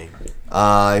same.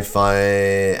 I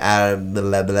find Adam.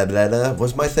 Blah, blah, blah, blah.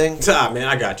 What's my thing? Ah, man,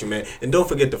 I got you, man. And don't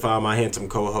forget to follow my handsome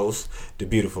co-host, the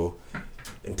beautiful,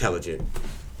 intelligent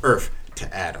Earth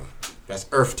to Adam. That's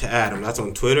Earth to Adam. That's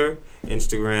on Twitter,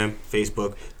 Instagram,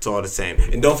 Facebook. It's all the same.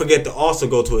 And don't forget to also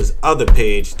go to his other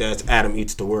page. That's Adam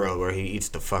Eats the World, where he eats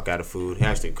the fuck out of food. He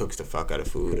actually cooks the fuck out of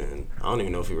food, and I don't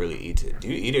even know if he really eats it. Do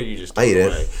you eat it or you just throw I eat it.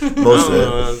 away? Most of I it.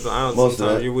 don't know. Most of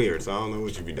Sometimes it. you're weird, so I don't know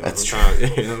what you be doing. That's Sometimes,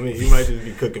 you know what I mean? You might just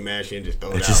be cooking mad shit and just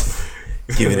throw it Just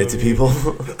out. giving it to people.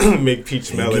 Make Peach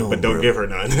smell Yo, it, but don't bro. give her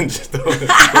none. Just throw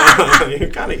it. You're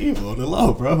kind of evil on the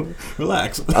low, bro.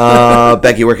 Relax.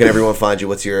 Becky, where can everyone find you?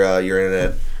 What's your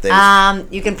internet thing?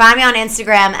 You can find me on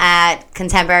Instagram at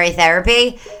Contemporary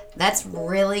Therapy. That's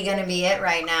really going to be it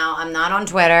right now. I'm not on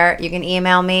Twitter. You can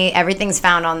email me. Everything's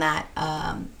found on that.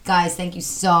 Guys, thank you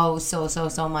so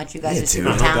much. You guys Yeah, are super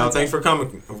dude. talented. Thanks for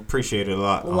coming. Appreciate it a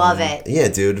lot. Love it. Yeah,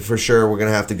 dude, for sure. We're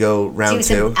gonna have to go round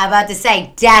two. I'm about to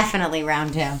say, definitely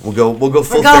round two. We'll go full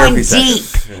We're going therapy deep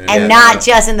session. and Yeah, not no.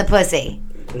 just in the pussy.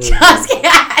 Just kidding.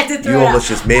 I had to throw You it almost out.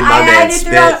 just made my I man had to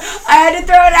spit. I had to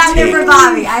throw it out there for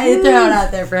Bobby. I had to throw it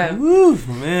out there for him. Woo,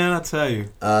 man, I tell you.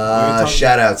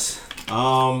 Shout outs. I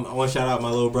want to shout out my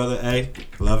little brother A.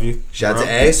 Love you. Shout out bro.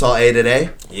 to A. Saw A today.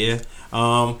 Yeah.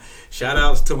 Shout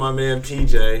outs to my man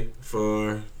PJ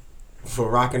for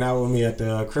rocking out with me at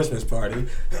the Christmas party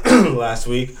last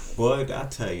week. Boy, I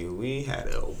tell you, we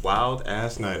had a wild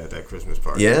ass night at that Christmas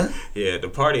party. Yeah? Yeah, the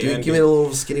party Dude, ended. give me a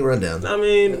little skinny rundown. I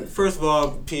mean, first of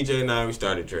all, PJ and I, we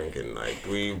started drinking. Like,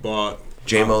 we bought...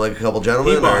 J-Mo like a couple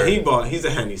gentlemen? He's a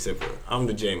Henny sipper. I'm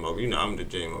the J-Mo. You know, I'm the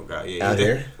J-Mo guy. Yeah, Out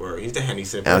here? He's the Henny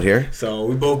sipper. Out here? So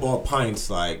we both bought pints,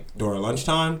 like, during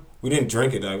lunchtime. We didn't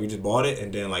drink it, we just bought it.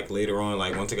 And then, like, later on,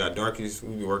 like, once it got dark, we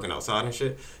be working outside and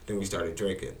shit. Then we started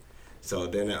drinking. So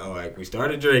then, we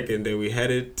started drinking. Then we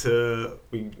headed to...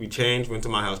 We changed, went to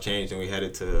my house, changed, and we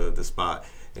headed to the spot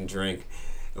and drank.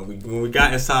 And when we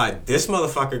got inside, this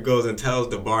motherfucker goes and tells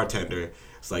the bartender...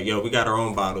 It's like, yo, we got our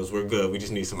own bottles. We're good. We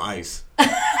just need some ice. I'm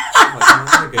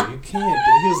like, nigga, you can't.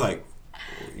 He was like,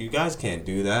 you guys can't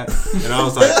do that. And I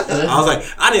was like,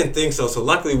 I didn't think so. So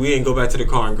luckily we didn't go back to the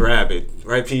car and grab it.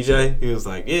 Right, PJ? He was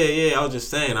like, yeah, I was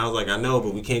just saying. I was like, I know,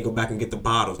 but we can't go back and get the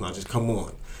bottles. Now just come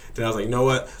on. Then I was like, you know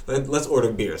what? Let's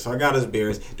order beer. So I got us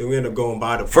beers. Then we ended up going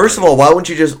by the party. First of all, why wouldn't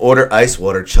you just order ice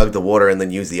water, chug the water, and then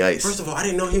use the ice? First of all, I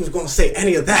didn't know he was going to say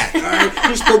any of that. All right?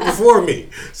 He spoke before me.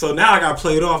 So now I got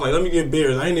played off. Like, let me get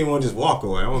beers. I didn't even want to just walk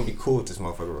away. I want to be cool with this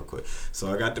motherfucker real quick.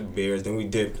 So I got the beers. Then we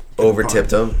did.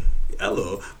 Over-tipped him? A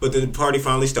little. But the party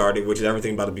finally started, which is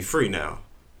everything about to be free now.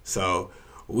 So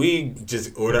we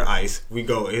just order ice. We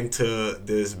go into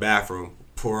this bathroom,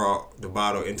 pour the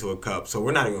bottle into a cup. So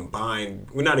we're not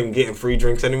even getting free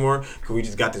drinks anymore, because we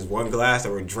just got this one glass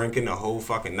that we're drinking the whole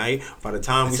fucking night. By the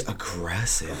time That's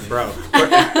aggressive. Bro,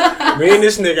 me and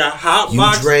this nigga hot You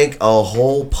box. drank a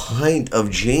whole pint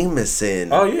of Jameson.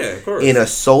 Oh yeah, of course. In a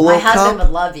solo My husband cup?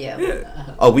 would love you.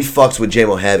 Yeah. Oh, we fucks with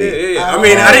J-Mo heavy. I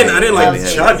mean, I didn't like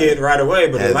Heavy. chug it right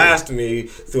away, but Heavy. it lasted me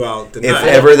throughout the If night.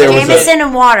 ever there was Jameson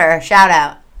and water. Shout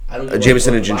out.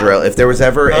 Jameson and ginger ale. If there was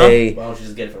ever Why don't you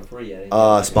just get it for free?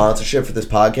 sponsorship for this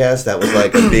podcast, that was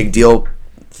like a big deal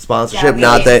sponsorship. Yeah,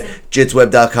 Not that Jameson.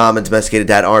 jitsweb.com and Domesticated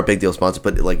Dad aren't big deal sponsors,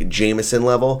 but like Jameson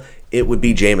level, it would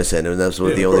be Jameson, and those were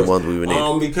Yeah, the of only course. ones we would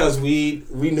need. Because we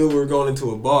knew we were going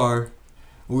into a bar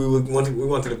We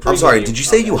went to the. I'm sorry. pregame. Did you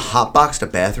say you hotboxed a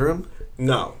bathroom?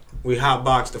 No, we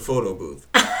hotboxed the photo booth.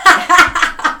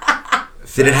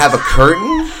 Did it have a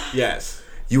curtain? Yes.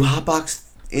 You hotboxed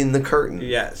in the curtain.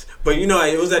 Yes, but you know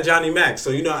it was at Johnny Mac's, so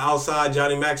you know outside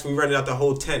Johnny Mac's we rented out the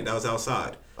whole tent that was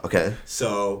outside. Okay.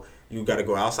 So you got to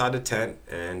go outside the tent,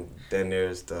 and then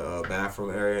there's the bathroom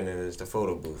area, and then there's the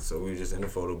photo booth. So we were just in the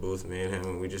photo booth, me and him,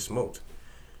 and we just smoked.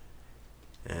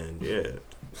 And yeah,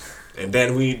 and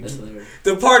then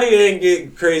the party didn't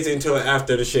get crazy until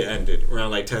after the shit ended,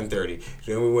 around like 10:30.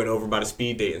 Then we went over by the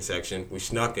speed dating section. We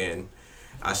snuck in.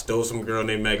 I stole some girl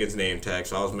named Megan's name tag,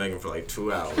 so I was Megan for like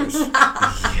 2 hours.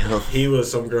 He was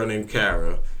some girl named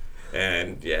Kara.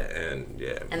 And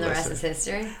the rest is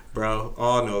history? Bro,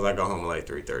 all I know is I got home at like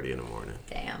 3:30 in the morning.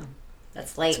 Damn.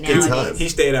 That's late Good now. time. He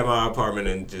stayed at my apartment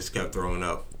and just kept throwing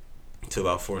up until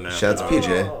about 4 now. Shout out to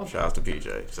PJ. Shout out to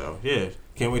PJ. So, yeah.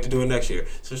 Can't wait to do it next year.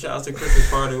 So, shout out to Christmas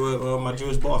party with my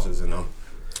Jewish bosses and them.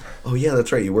 Oh yeah,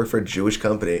 that's right. You work for a Jewish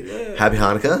company. Yeah. Happy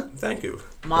Hanukkah. Thank you.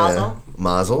 Mazel.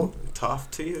 Mazel.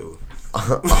 Tough to you.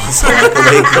 Awesome.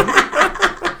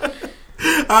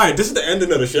 All right, this is the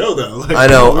ending of the show, though. Like, I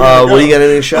know. we gotta Will go. you get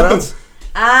any shout-outs?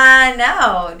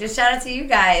 No. Just shout out to you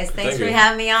guys. Thanks Thank for you.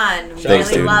 having me on. Shout Thanks,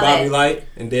 out to dude. Love Bobby it. Light.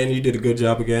 And Danny, you did a good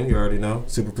job again. You already know.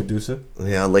 Super producer.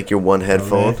 Yeah, I like your one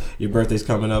headphone. Man, your birthday's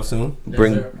coming up soon.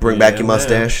 Bring back Yeah, your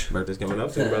mustache. Man. Birthday's coming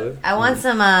up soon, brother. I want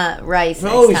some rice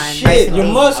next Oh, time. shit. Rice and Your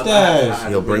beans. mustache.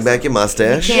 You'll bring back your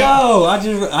mustache. You Yo,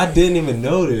 can't- I didn't even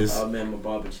notice. Oh man, my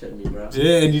barber chipped me, bro.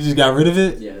 Yeah, and you just got rid of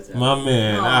it? Yeah, exactly. My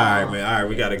man. Aw. All right, man. All right,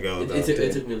 we gotta go, though.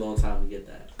 It took me a long time to get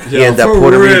that. He had that for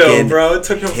Puerto real, Rican bro. It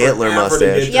took him Hitler forever to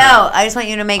mustache. get Yo, that. I just want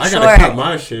you to make I gotta cut sure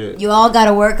my shit. you all got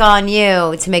to work on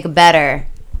you to make it better,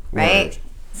 right? Word.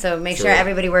 So make sure Sure.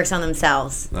 everybody works on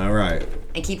themselves All right.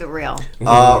 and keep it real.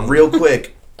 Real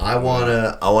quick, I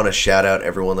wanna shout out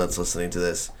everyone that's listening to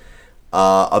this.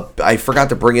 I forgot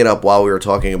to bring it up while we were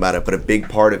talking about it, but a big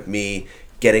part of me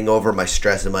getting over my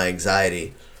stress and my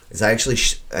anxiety is I actually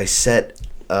I set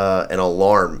an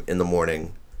alarm in the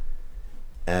morning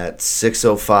at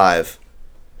 6:05.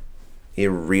 You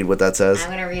read what that says? I'm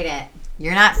going to read it.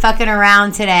 You're not fucking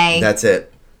around today. That's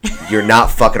it. You're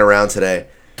not fucking around today.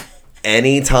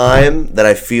 Anytime that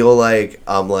I feel like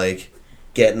I'm like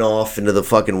getting off into the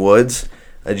fucking woods,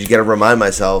 I just gotta remind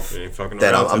myself You ain't fucking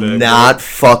that around I'm today, not boy.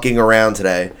 fucking around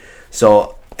today.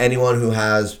 So anyone who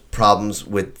has problems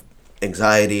with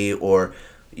anxiety or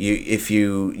if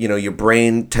your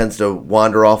brain tends to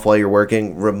wander off while you're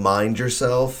working, remind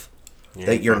yourself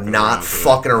that you're not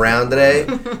fucking around today,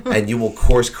 and you will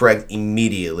course correct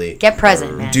immediately. Get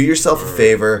present, man. Do yourself a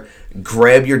favor,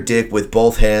 grab your dick with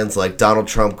both hands like Donald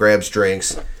Trump grabs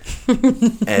drinks,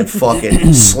 and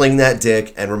fucking sling that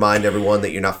dick and remind everyone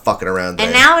that you're not fucking around today.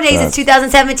 And nowadays it's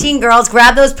 2017, girls.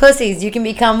 Grab those pussies. You can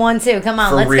become one too. Come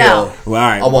on, For let's real. go. Well, all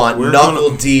right. I want We're knuckle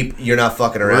gonna- deep, you're not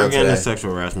fucking We're around getting a today.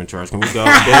 sexual harassment charge. Can we go?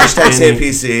 Hashtag Danny-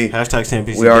 SamPC. Hashtag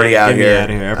SamPC. We already out Get me here.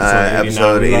 outta here. Episode We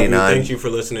love you. 89. Thank you for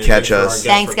listening. Catch Thanks for our us. guests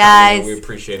Thanks, for coming in. guys. We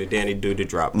appreciate it. Danny, do the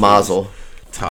drop. please. Mazel.